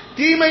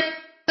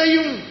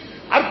 தீமையையும்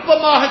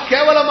அற்பமாக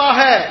கேவலமாக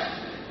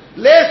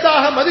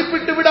லேசாக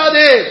மதிப்பிட்டு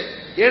விடாதே.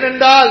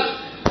 ஏனென்றால்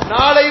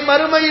நாளை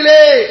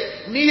மறுமையிலே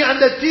நீ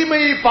அந்த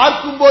தீமையை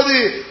பார்க்கும் போது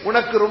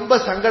உனக்கு ரொம்ப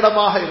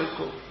சங்கடமாக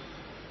இருக்கும்.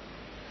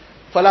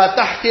 فلا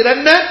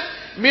تحقرن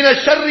من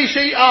الشر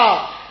شيئا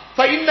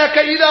فإنك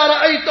إذا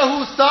رأيته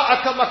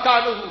ساءك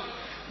مكانه,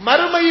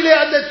 மறுமையிலே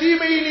அந்த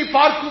தீமையை நீ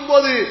பார்க்கும்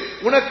போது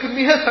உனக்கு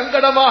மிக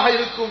சங்கடமாக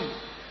இருக்கும்.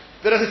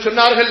 பிறகு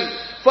சொன்னார்கள்,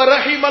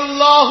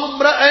 ஃபரஹிமல்லாஹு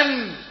இம்ரஅன்,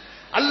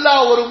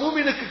 அல்லாஹ் ஒரு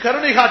மூமினுக்கு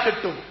கருணை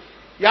காட்டட்டும்.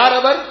 யார்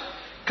அவர்?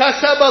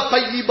 கஸப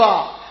தய்யிபா,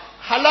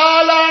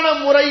 ஹலாலான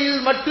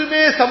முறையில்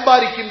மட்டுமே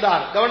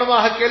சம்பாதிக்கின்றார்.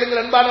 கவனமாக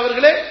கேளுங்கள்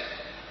அன்பானவர்களே,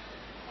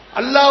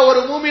 அல்லாஹ்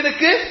ஒரு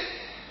மூமினுக்கு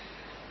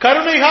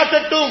கருணை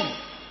காட்டட்டும்.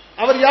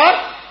 அவர் யார்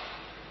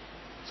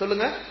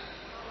சொல்லுங்க?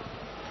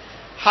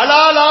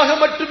 ஹலாலாக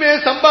மட்டுமே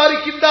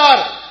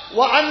சம்பாதிக்கின்றார்.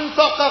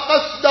 வஅன்ஃபக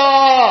கஸ்தா,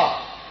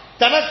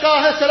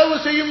 தனக்காக செலவு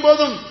செய்யும்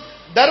போதும்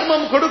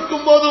தர்மம்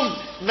கொடுக்கும் போதும்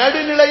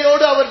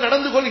நடுநிலையோடு அவர்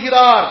நடந்து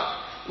கொள்கிறார்.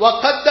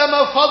 வகத்தம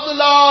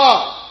ஃபضலா,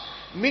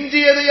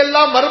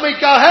 மிஞ்சியதையெல்லாம்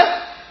மறுமைக்காக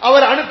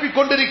அவர் அனுப்பி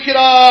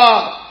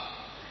கொண்டிருக்கிறார்.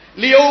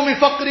 லியௌமி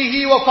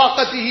ஃபக்ரிஹி வ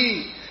ஃபாகதிஹி,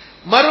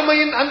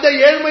 மறுமையின் அந்த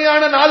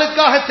ஏழ்மையான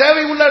நாளுக்காக,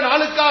 தேவை உள்ள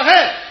நாளுக்காக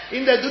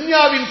இந்த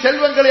துன்யாவின்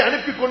செல்வங்களை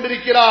அனுப்பி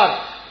கொண்டிருக்கிறார்.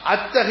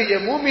 அத்தகைய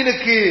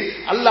மூமினுக்கு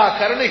அல்லாஹ்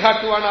கருணை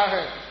காட்டுவானாக.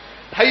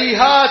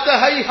 ஹைஹாத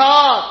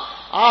ஹைஹாத்,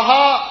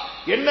 ஆஹா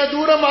என்ன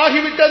தூரம்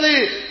ஆகிவிட்டது.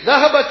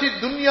 தஹபத்தி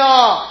துன்யா,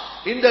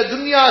 இந்த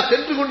துன்யா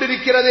சென்று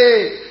கொண்டிருக்கிறதே.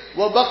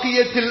 வ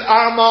பகியத்தில்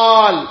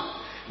அமால்,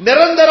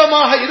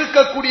 நிரந்தரமாக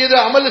இருக்கக்கூடியது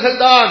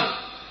அமல்கள் தான்.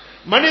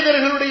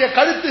 மனிதர்களுடைய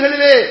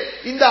கழுத்துகளிலே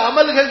இந்த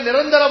அமல்கள்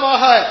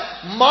நிரந்தரமாக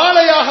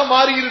மாலையாக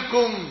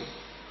மாறியிருக்கும்.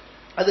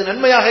 அது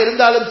நன்மையாக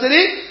இருந்தாலும்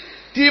சரி,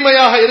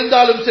 தீமையாக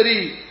இருந்தாலும் சரி.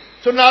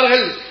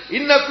 சொன்னார்கள்,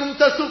 இன்னக்கும்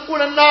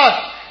தசுக்குன் அன்னாஸ்,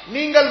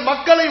 நீங்கள்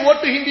மக்களை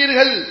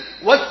ஓட்டுகின்றீர்கள்.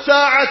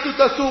 வஸ்ஸாஅத்து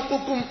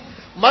தசுக்குக்கும்,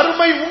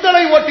 மறுமை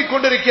உங்களை ஓட்டிக்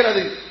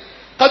கொண்டிருக்கிறது.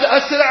 கத்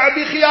அஸ்ரஅ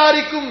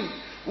பிகியாரிக்கும்,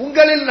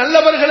 உங்களில்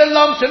நல்லவர்கள்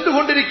எல்லாம் சென்று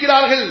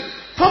கொண்டிருக்கிறார்கள்.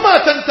 ஃபமா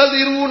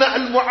தன்ததிரூன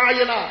அல்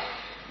முஆயனா,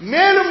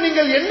 மேலும்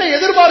நீங்கள் என்ன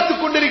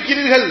எதிர்பார்த்துக்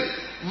கொண்டிருக்கிறீர்கள்?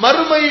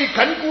 மறுமையை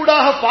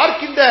கண்கூடாக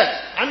பார்க்கின்ற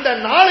அந்த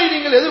நாளை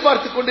நீங்கள்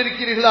எதிர்பார்த்துக்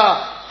கொண்டிருக்கிறீர்களா?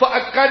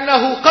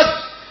 ஃபஅக்கன்னஹு கத்,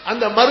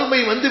 அந்த மறுமை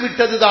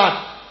வந்துவிட்டதுதான்.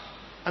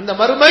 அந்த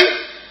மறுமை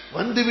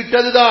வந்து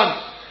விட்டதுதான்.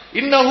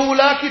 இன்னஹு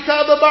லா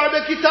கிதாப பஅத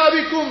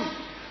கிதாபிக்கும்,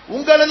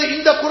 உங்களது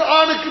இந்த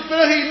குர்ஆனுக்கு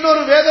பிறகு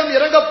இன்னொரு வேதம்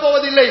இறங்கப்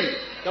போவதில்லை.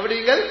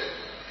 கவனியுங்கள்,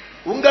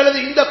 உங்களது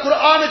இந்த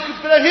குர்ஆனுக்கு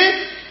பிறகு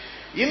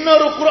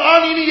இன்னொரு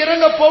குர்ஆன் இனி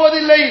இறங்கப்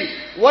போவதில்லை.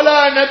 வலா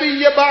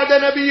நபிய்ய பஅத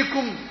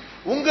நபியிக்கும்,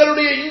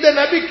 உங்களுடைய இந்த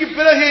நபிக்கு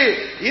பிறகு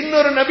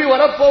இன்னொரு நபி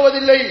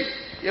வரப்போவதில்லை.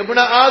 இப்ன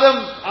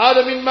ஆதம்,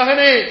 ஆதமின்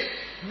மகனே,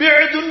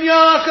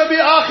 பிதுன்யாக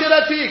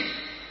பிஆகிரதிக்,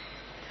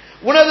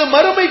 உனது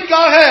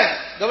மறுமைக்காக,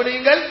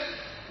 கவனியுங்கள்,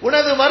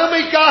 உனது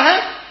மறுமைக்காக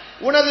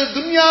உனது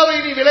துன்யாவை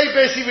நீ விலை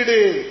பேசிவிடு.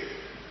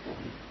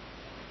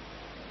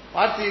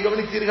 வார்த்தையை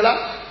கவனித்தீர்களா?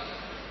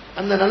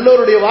 அந்த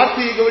நல்லோருடைய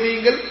வார்த்தையை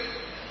கவனியுங்கள்.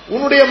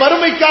 உன்னுடைய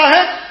மறுமைக்காக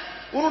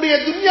உன்னுடைய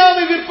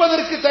துன்யாவை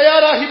விற்பதற்கு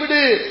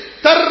தயாராகிவிடு.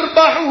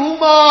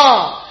 தர்பஹுமா,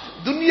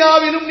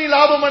 துன்யாவிலும் நீ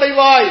லாபம்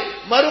அடைவாய்,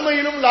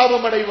 மறுமையிலும்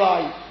லாபம்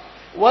அடைவாய்.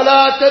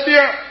 வலா தபி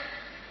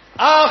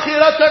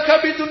ஆகிரதக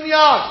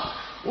பிதுன்யா,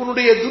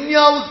 உன்னுடைய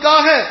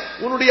துன்யாவுக்காக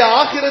உன்னுடைய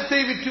ஆகிரத்தை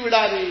விற்று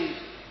விடாதே.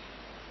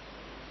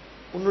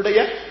 உன்னுடைய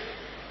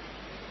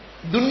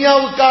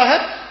துன்யாவுக்காக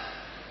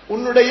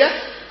உன்னுடைய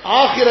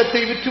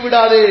ஆகிரத்தை விற்று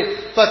விடாதே.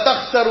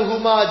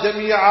 ஃபதக்ஸருஹுமா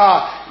ஜமீஆ,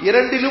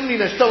 இரண்டிலும் நீ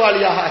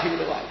நஷ்டவாளியாக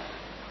ஆகிவிடுவாய்.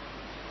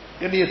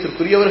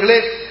 கண்ணியத்திற்குரியவர்களே,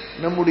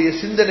 நம்முடைய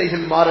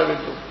சிந்தனைகள் மாற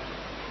வேண்டும்.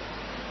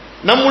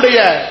 நம்முடைய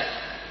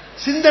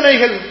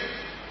சிந்தனைகள்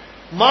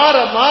மாற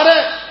மாற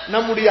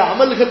நம்முடைய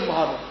அமல்கள்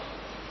மாறும்.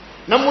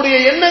 நம்முடைய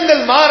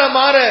எண்ணங்கள் மாற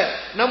மாற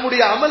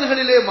நம்முடைய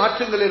அமல்களிலே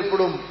மாற்றங்கள்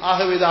ஏற்படும்.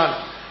 ஆகவேதான்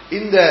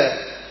இந்த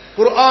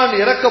குர்ஆன்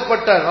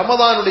இறக்கப்பட்ட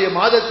ரமதானுடைய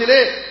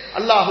மாதத்திலே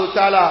அல்லாஹு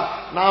தஆலா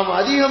நாம்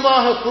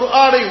அதிகமாக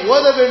குர்ஆனை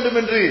ஓத வேண்டும்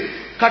என்று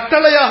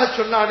கட்டளையாக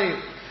சொன்னானே,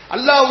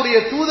 அல்லாஹ்வுடைய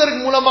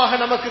தூதரின் மூலமாக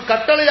நமக்கு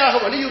கட்டளையாக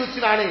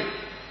வலியுறுத்தினானே.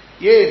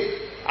 ஏன்?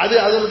 அது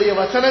அதனுடைய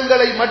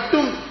வசனங்களை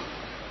மட்டும்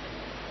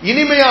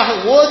இனிமையாக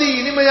ஓதி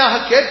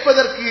இனிமையாக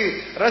கேட்பதற்கு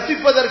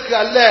ரசிப்பதற்கு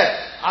அல்ல,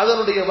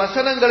 அதனுடைய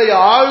வசனங்களை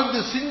ஆழ்ந்து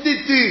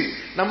சிந்தித்து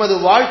நமது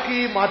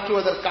வாழ்க்கையை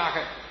மாற்றுவதற்காக.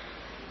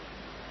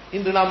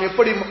 இன்று நாம்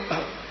எப்படி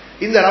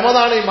இந்த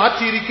ரமதானை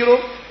மாற்றி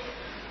இருக்கிறோம்?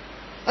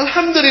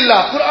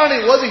 அல்ஹம்துலில்லாஹ், குர்ஆனை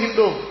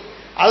ஓதுகின்றோம்,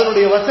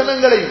 அதனுடைய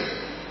வசனங்களை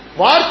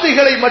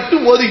வார்த்தைகளை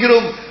மட்டும்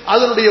ஓதுகிறோம்,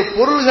 அதனுடைய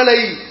பொருள்களை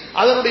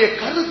அதனுடைய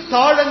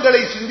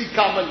கருத்தாழங்களை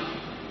சிந்திக்காமல்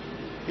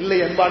இல்லை.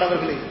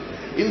 அன்பானவர்களே,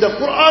 இந்த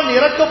குர்ஆன்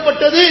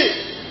இறக்கப்பட்டது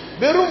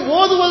வெறும்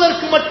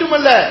ஓதுவதற்கு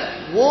மட்டுமல்ல,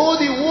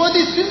 ஓதி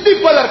ஓதி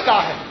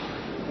சிந்திப்பதற்காக.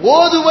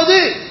 ஓதுவது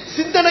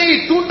சிந்தனையை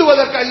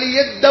தூண்டுவதற்காக.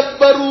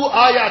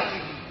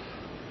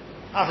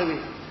 ஆகவே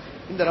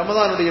இந்த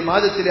ரமதானுடைய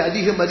மாதத்திலே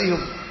அதிகம்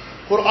அதிகம்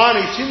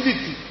குர்ஆனை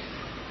சிந்தித்து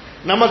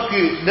நமக்கு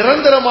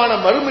நிரந்தரமான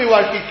மறுமை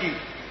வாழ்க்கைக்கு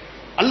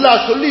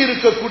அல்லாஹ் சொல்லி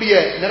இருக்கக்கூடிய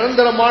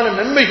நிரந்தரமான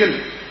நன்மைகள்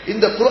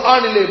இந்த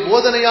குர்ஆனிலே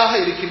போதனையாக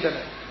இருக்கின்றன,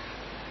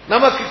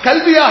 நமக்கு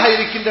கல்வியாக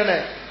இருக்கின்றன.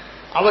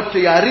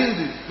 அவற்றை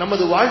அறிந்து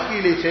நமது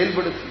வாழ்க்கையிலே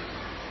செயல்படுத்தி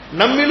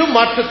நம்மிலும்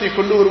மாற்றத்தை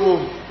கொண்டு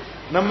வருவோம்.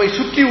 நம்மை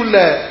சுற்றியுள்ள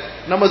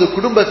நமது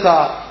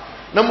குடும்பத்தார்,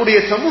 நம்முடைய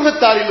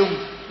சமூகத்தாரிலும்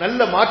நல்ல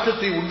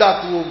மாற்றத்தை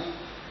உண்டாக்குவோம்.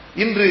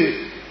 இன்று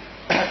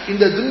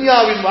இந்த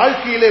துன்யாவின்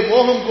வாழ்க்கையிலே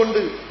மோகம்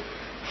கொண்டு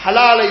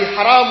ஹலாலை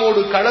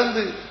ஹராமோடு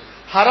கலந்து,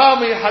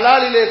 ஹராமை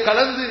ஹலாலிலே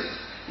கலந்து,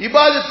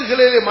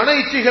 இபாதத்துகளிலே மன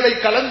இச்சைகளை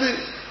கலந்து,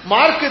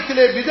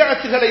 மார்க்கத்திலே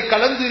பிதஅத்துகளை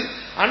கலந்து,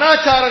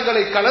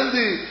 அனாச்சாரங்களை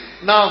கலந்து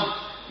நாம்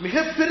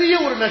மிகப்பெரிய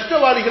ஒரு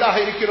நஷ்டவாளிகளாக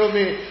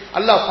இருக்கிறோமே.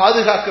 அல்லாஹ்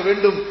பாதுகாக்க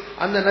வேண்டும்.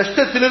 அந்த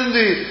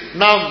நஷ்டத்திலிருந்து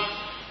நாம்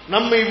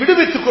நம்மை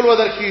விடுவித்துக்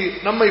கொள்வதற்கு,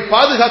 நம்மை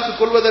பாதுகாத்துக்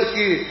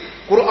கொள்வதற்கு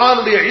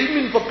குர்ஆனுடைய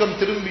இல்மின் பக்கம்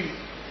திரும்பி,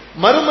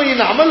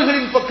 மறுமையின்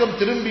அமல்களின் பக்கம்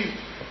திரும்பி,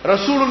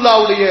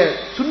 ரசூலுல்லாஹ்வுடைய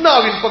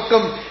சுன்னாவின்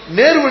பக்கம்,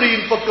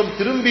 நேர்வழியின் பக்கம்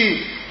திரும்பி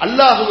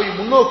அல்லாஹ்வை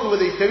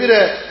முன்னோக்குவதை தவிர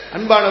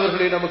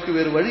அன்பானவர்களே நமக்கு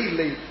வேறு வழி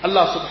இல்லை.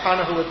 அல்லாஹ்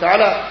சுப்ஹானஹு வ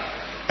தஆலா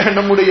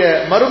நம்முடைய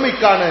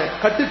மறுமைக்கான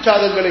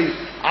கட்டுச்சாதங்களை,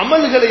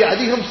 அமல்களை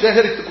அதிகம்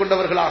சேகரித்துக்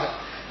கொண்டவர்களாக,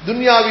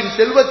 துன்யாவின்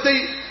செல்வத்தை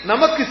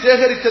நமக்கு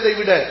சேகரித்ததை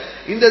விட,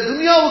 இந்த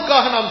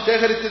துன்யாவுக்காக நாம்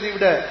சேகரித்ததை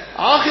விட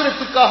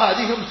ஆகிரத்துக்காக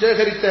அதிகம்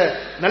சேகரித்த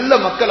நல்ல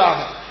மக்களாக,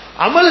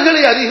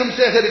 அமல்களை அதிகம்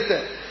சேகரித்த,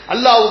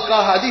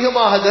 அல்லாஹ்வுக்காக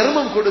அதிகமாக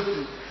தர்மம்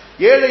கொடுத்து,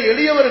 ஏழை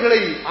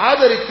எளியவர்களை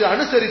ஆதரித்து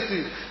அனுசரித்து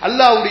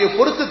அல்லாஹ்வுடைய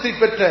பொருத்தத்தை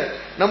பெற்ற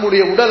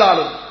நம்முடைய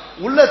உடலாலும்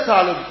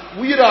உள்ளத்தாலும்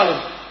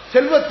உயிராலும்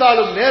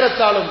செல்வத்தாலும்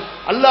நேரத்தாலும்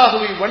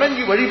அல்லாஹுவை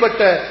வணங்கி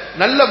வழிபட்ட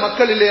நல்ல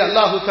மக்களிலே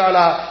அல்லாஹு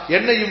தஆலா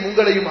என்னையும்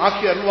உங்களையும்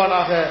ஆக்கி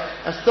அருள்வானாக.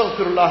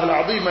 அஸ்தக்ஃபிருல்லாஹல்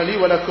அஸீம் லீ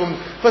வ லக்கும்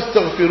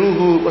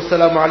ஃபஸ்தக்ஃபிரூஹு.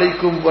 வஸ்ஸலாமு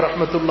அலைக்கும் வ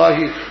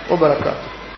ரஹ்மத்துல்லாஹி வ பரகாத்துஹு.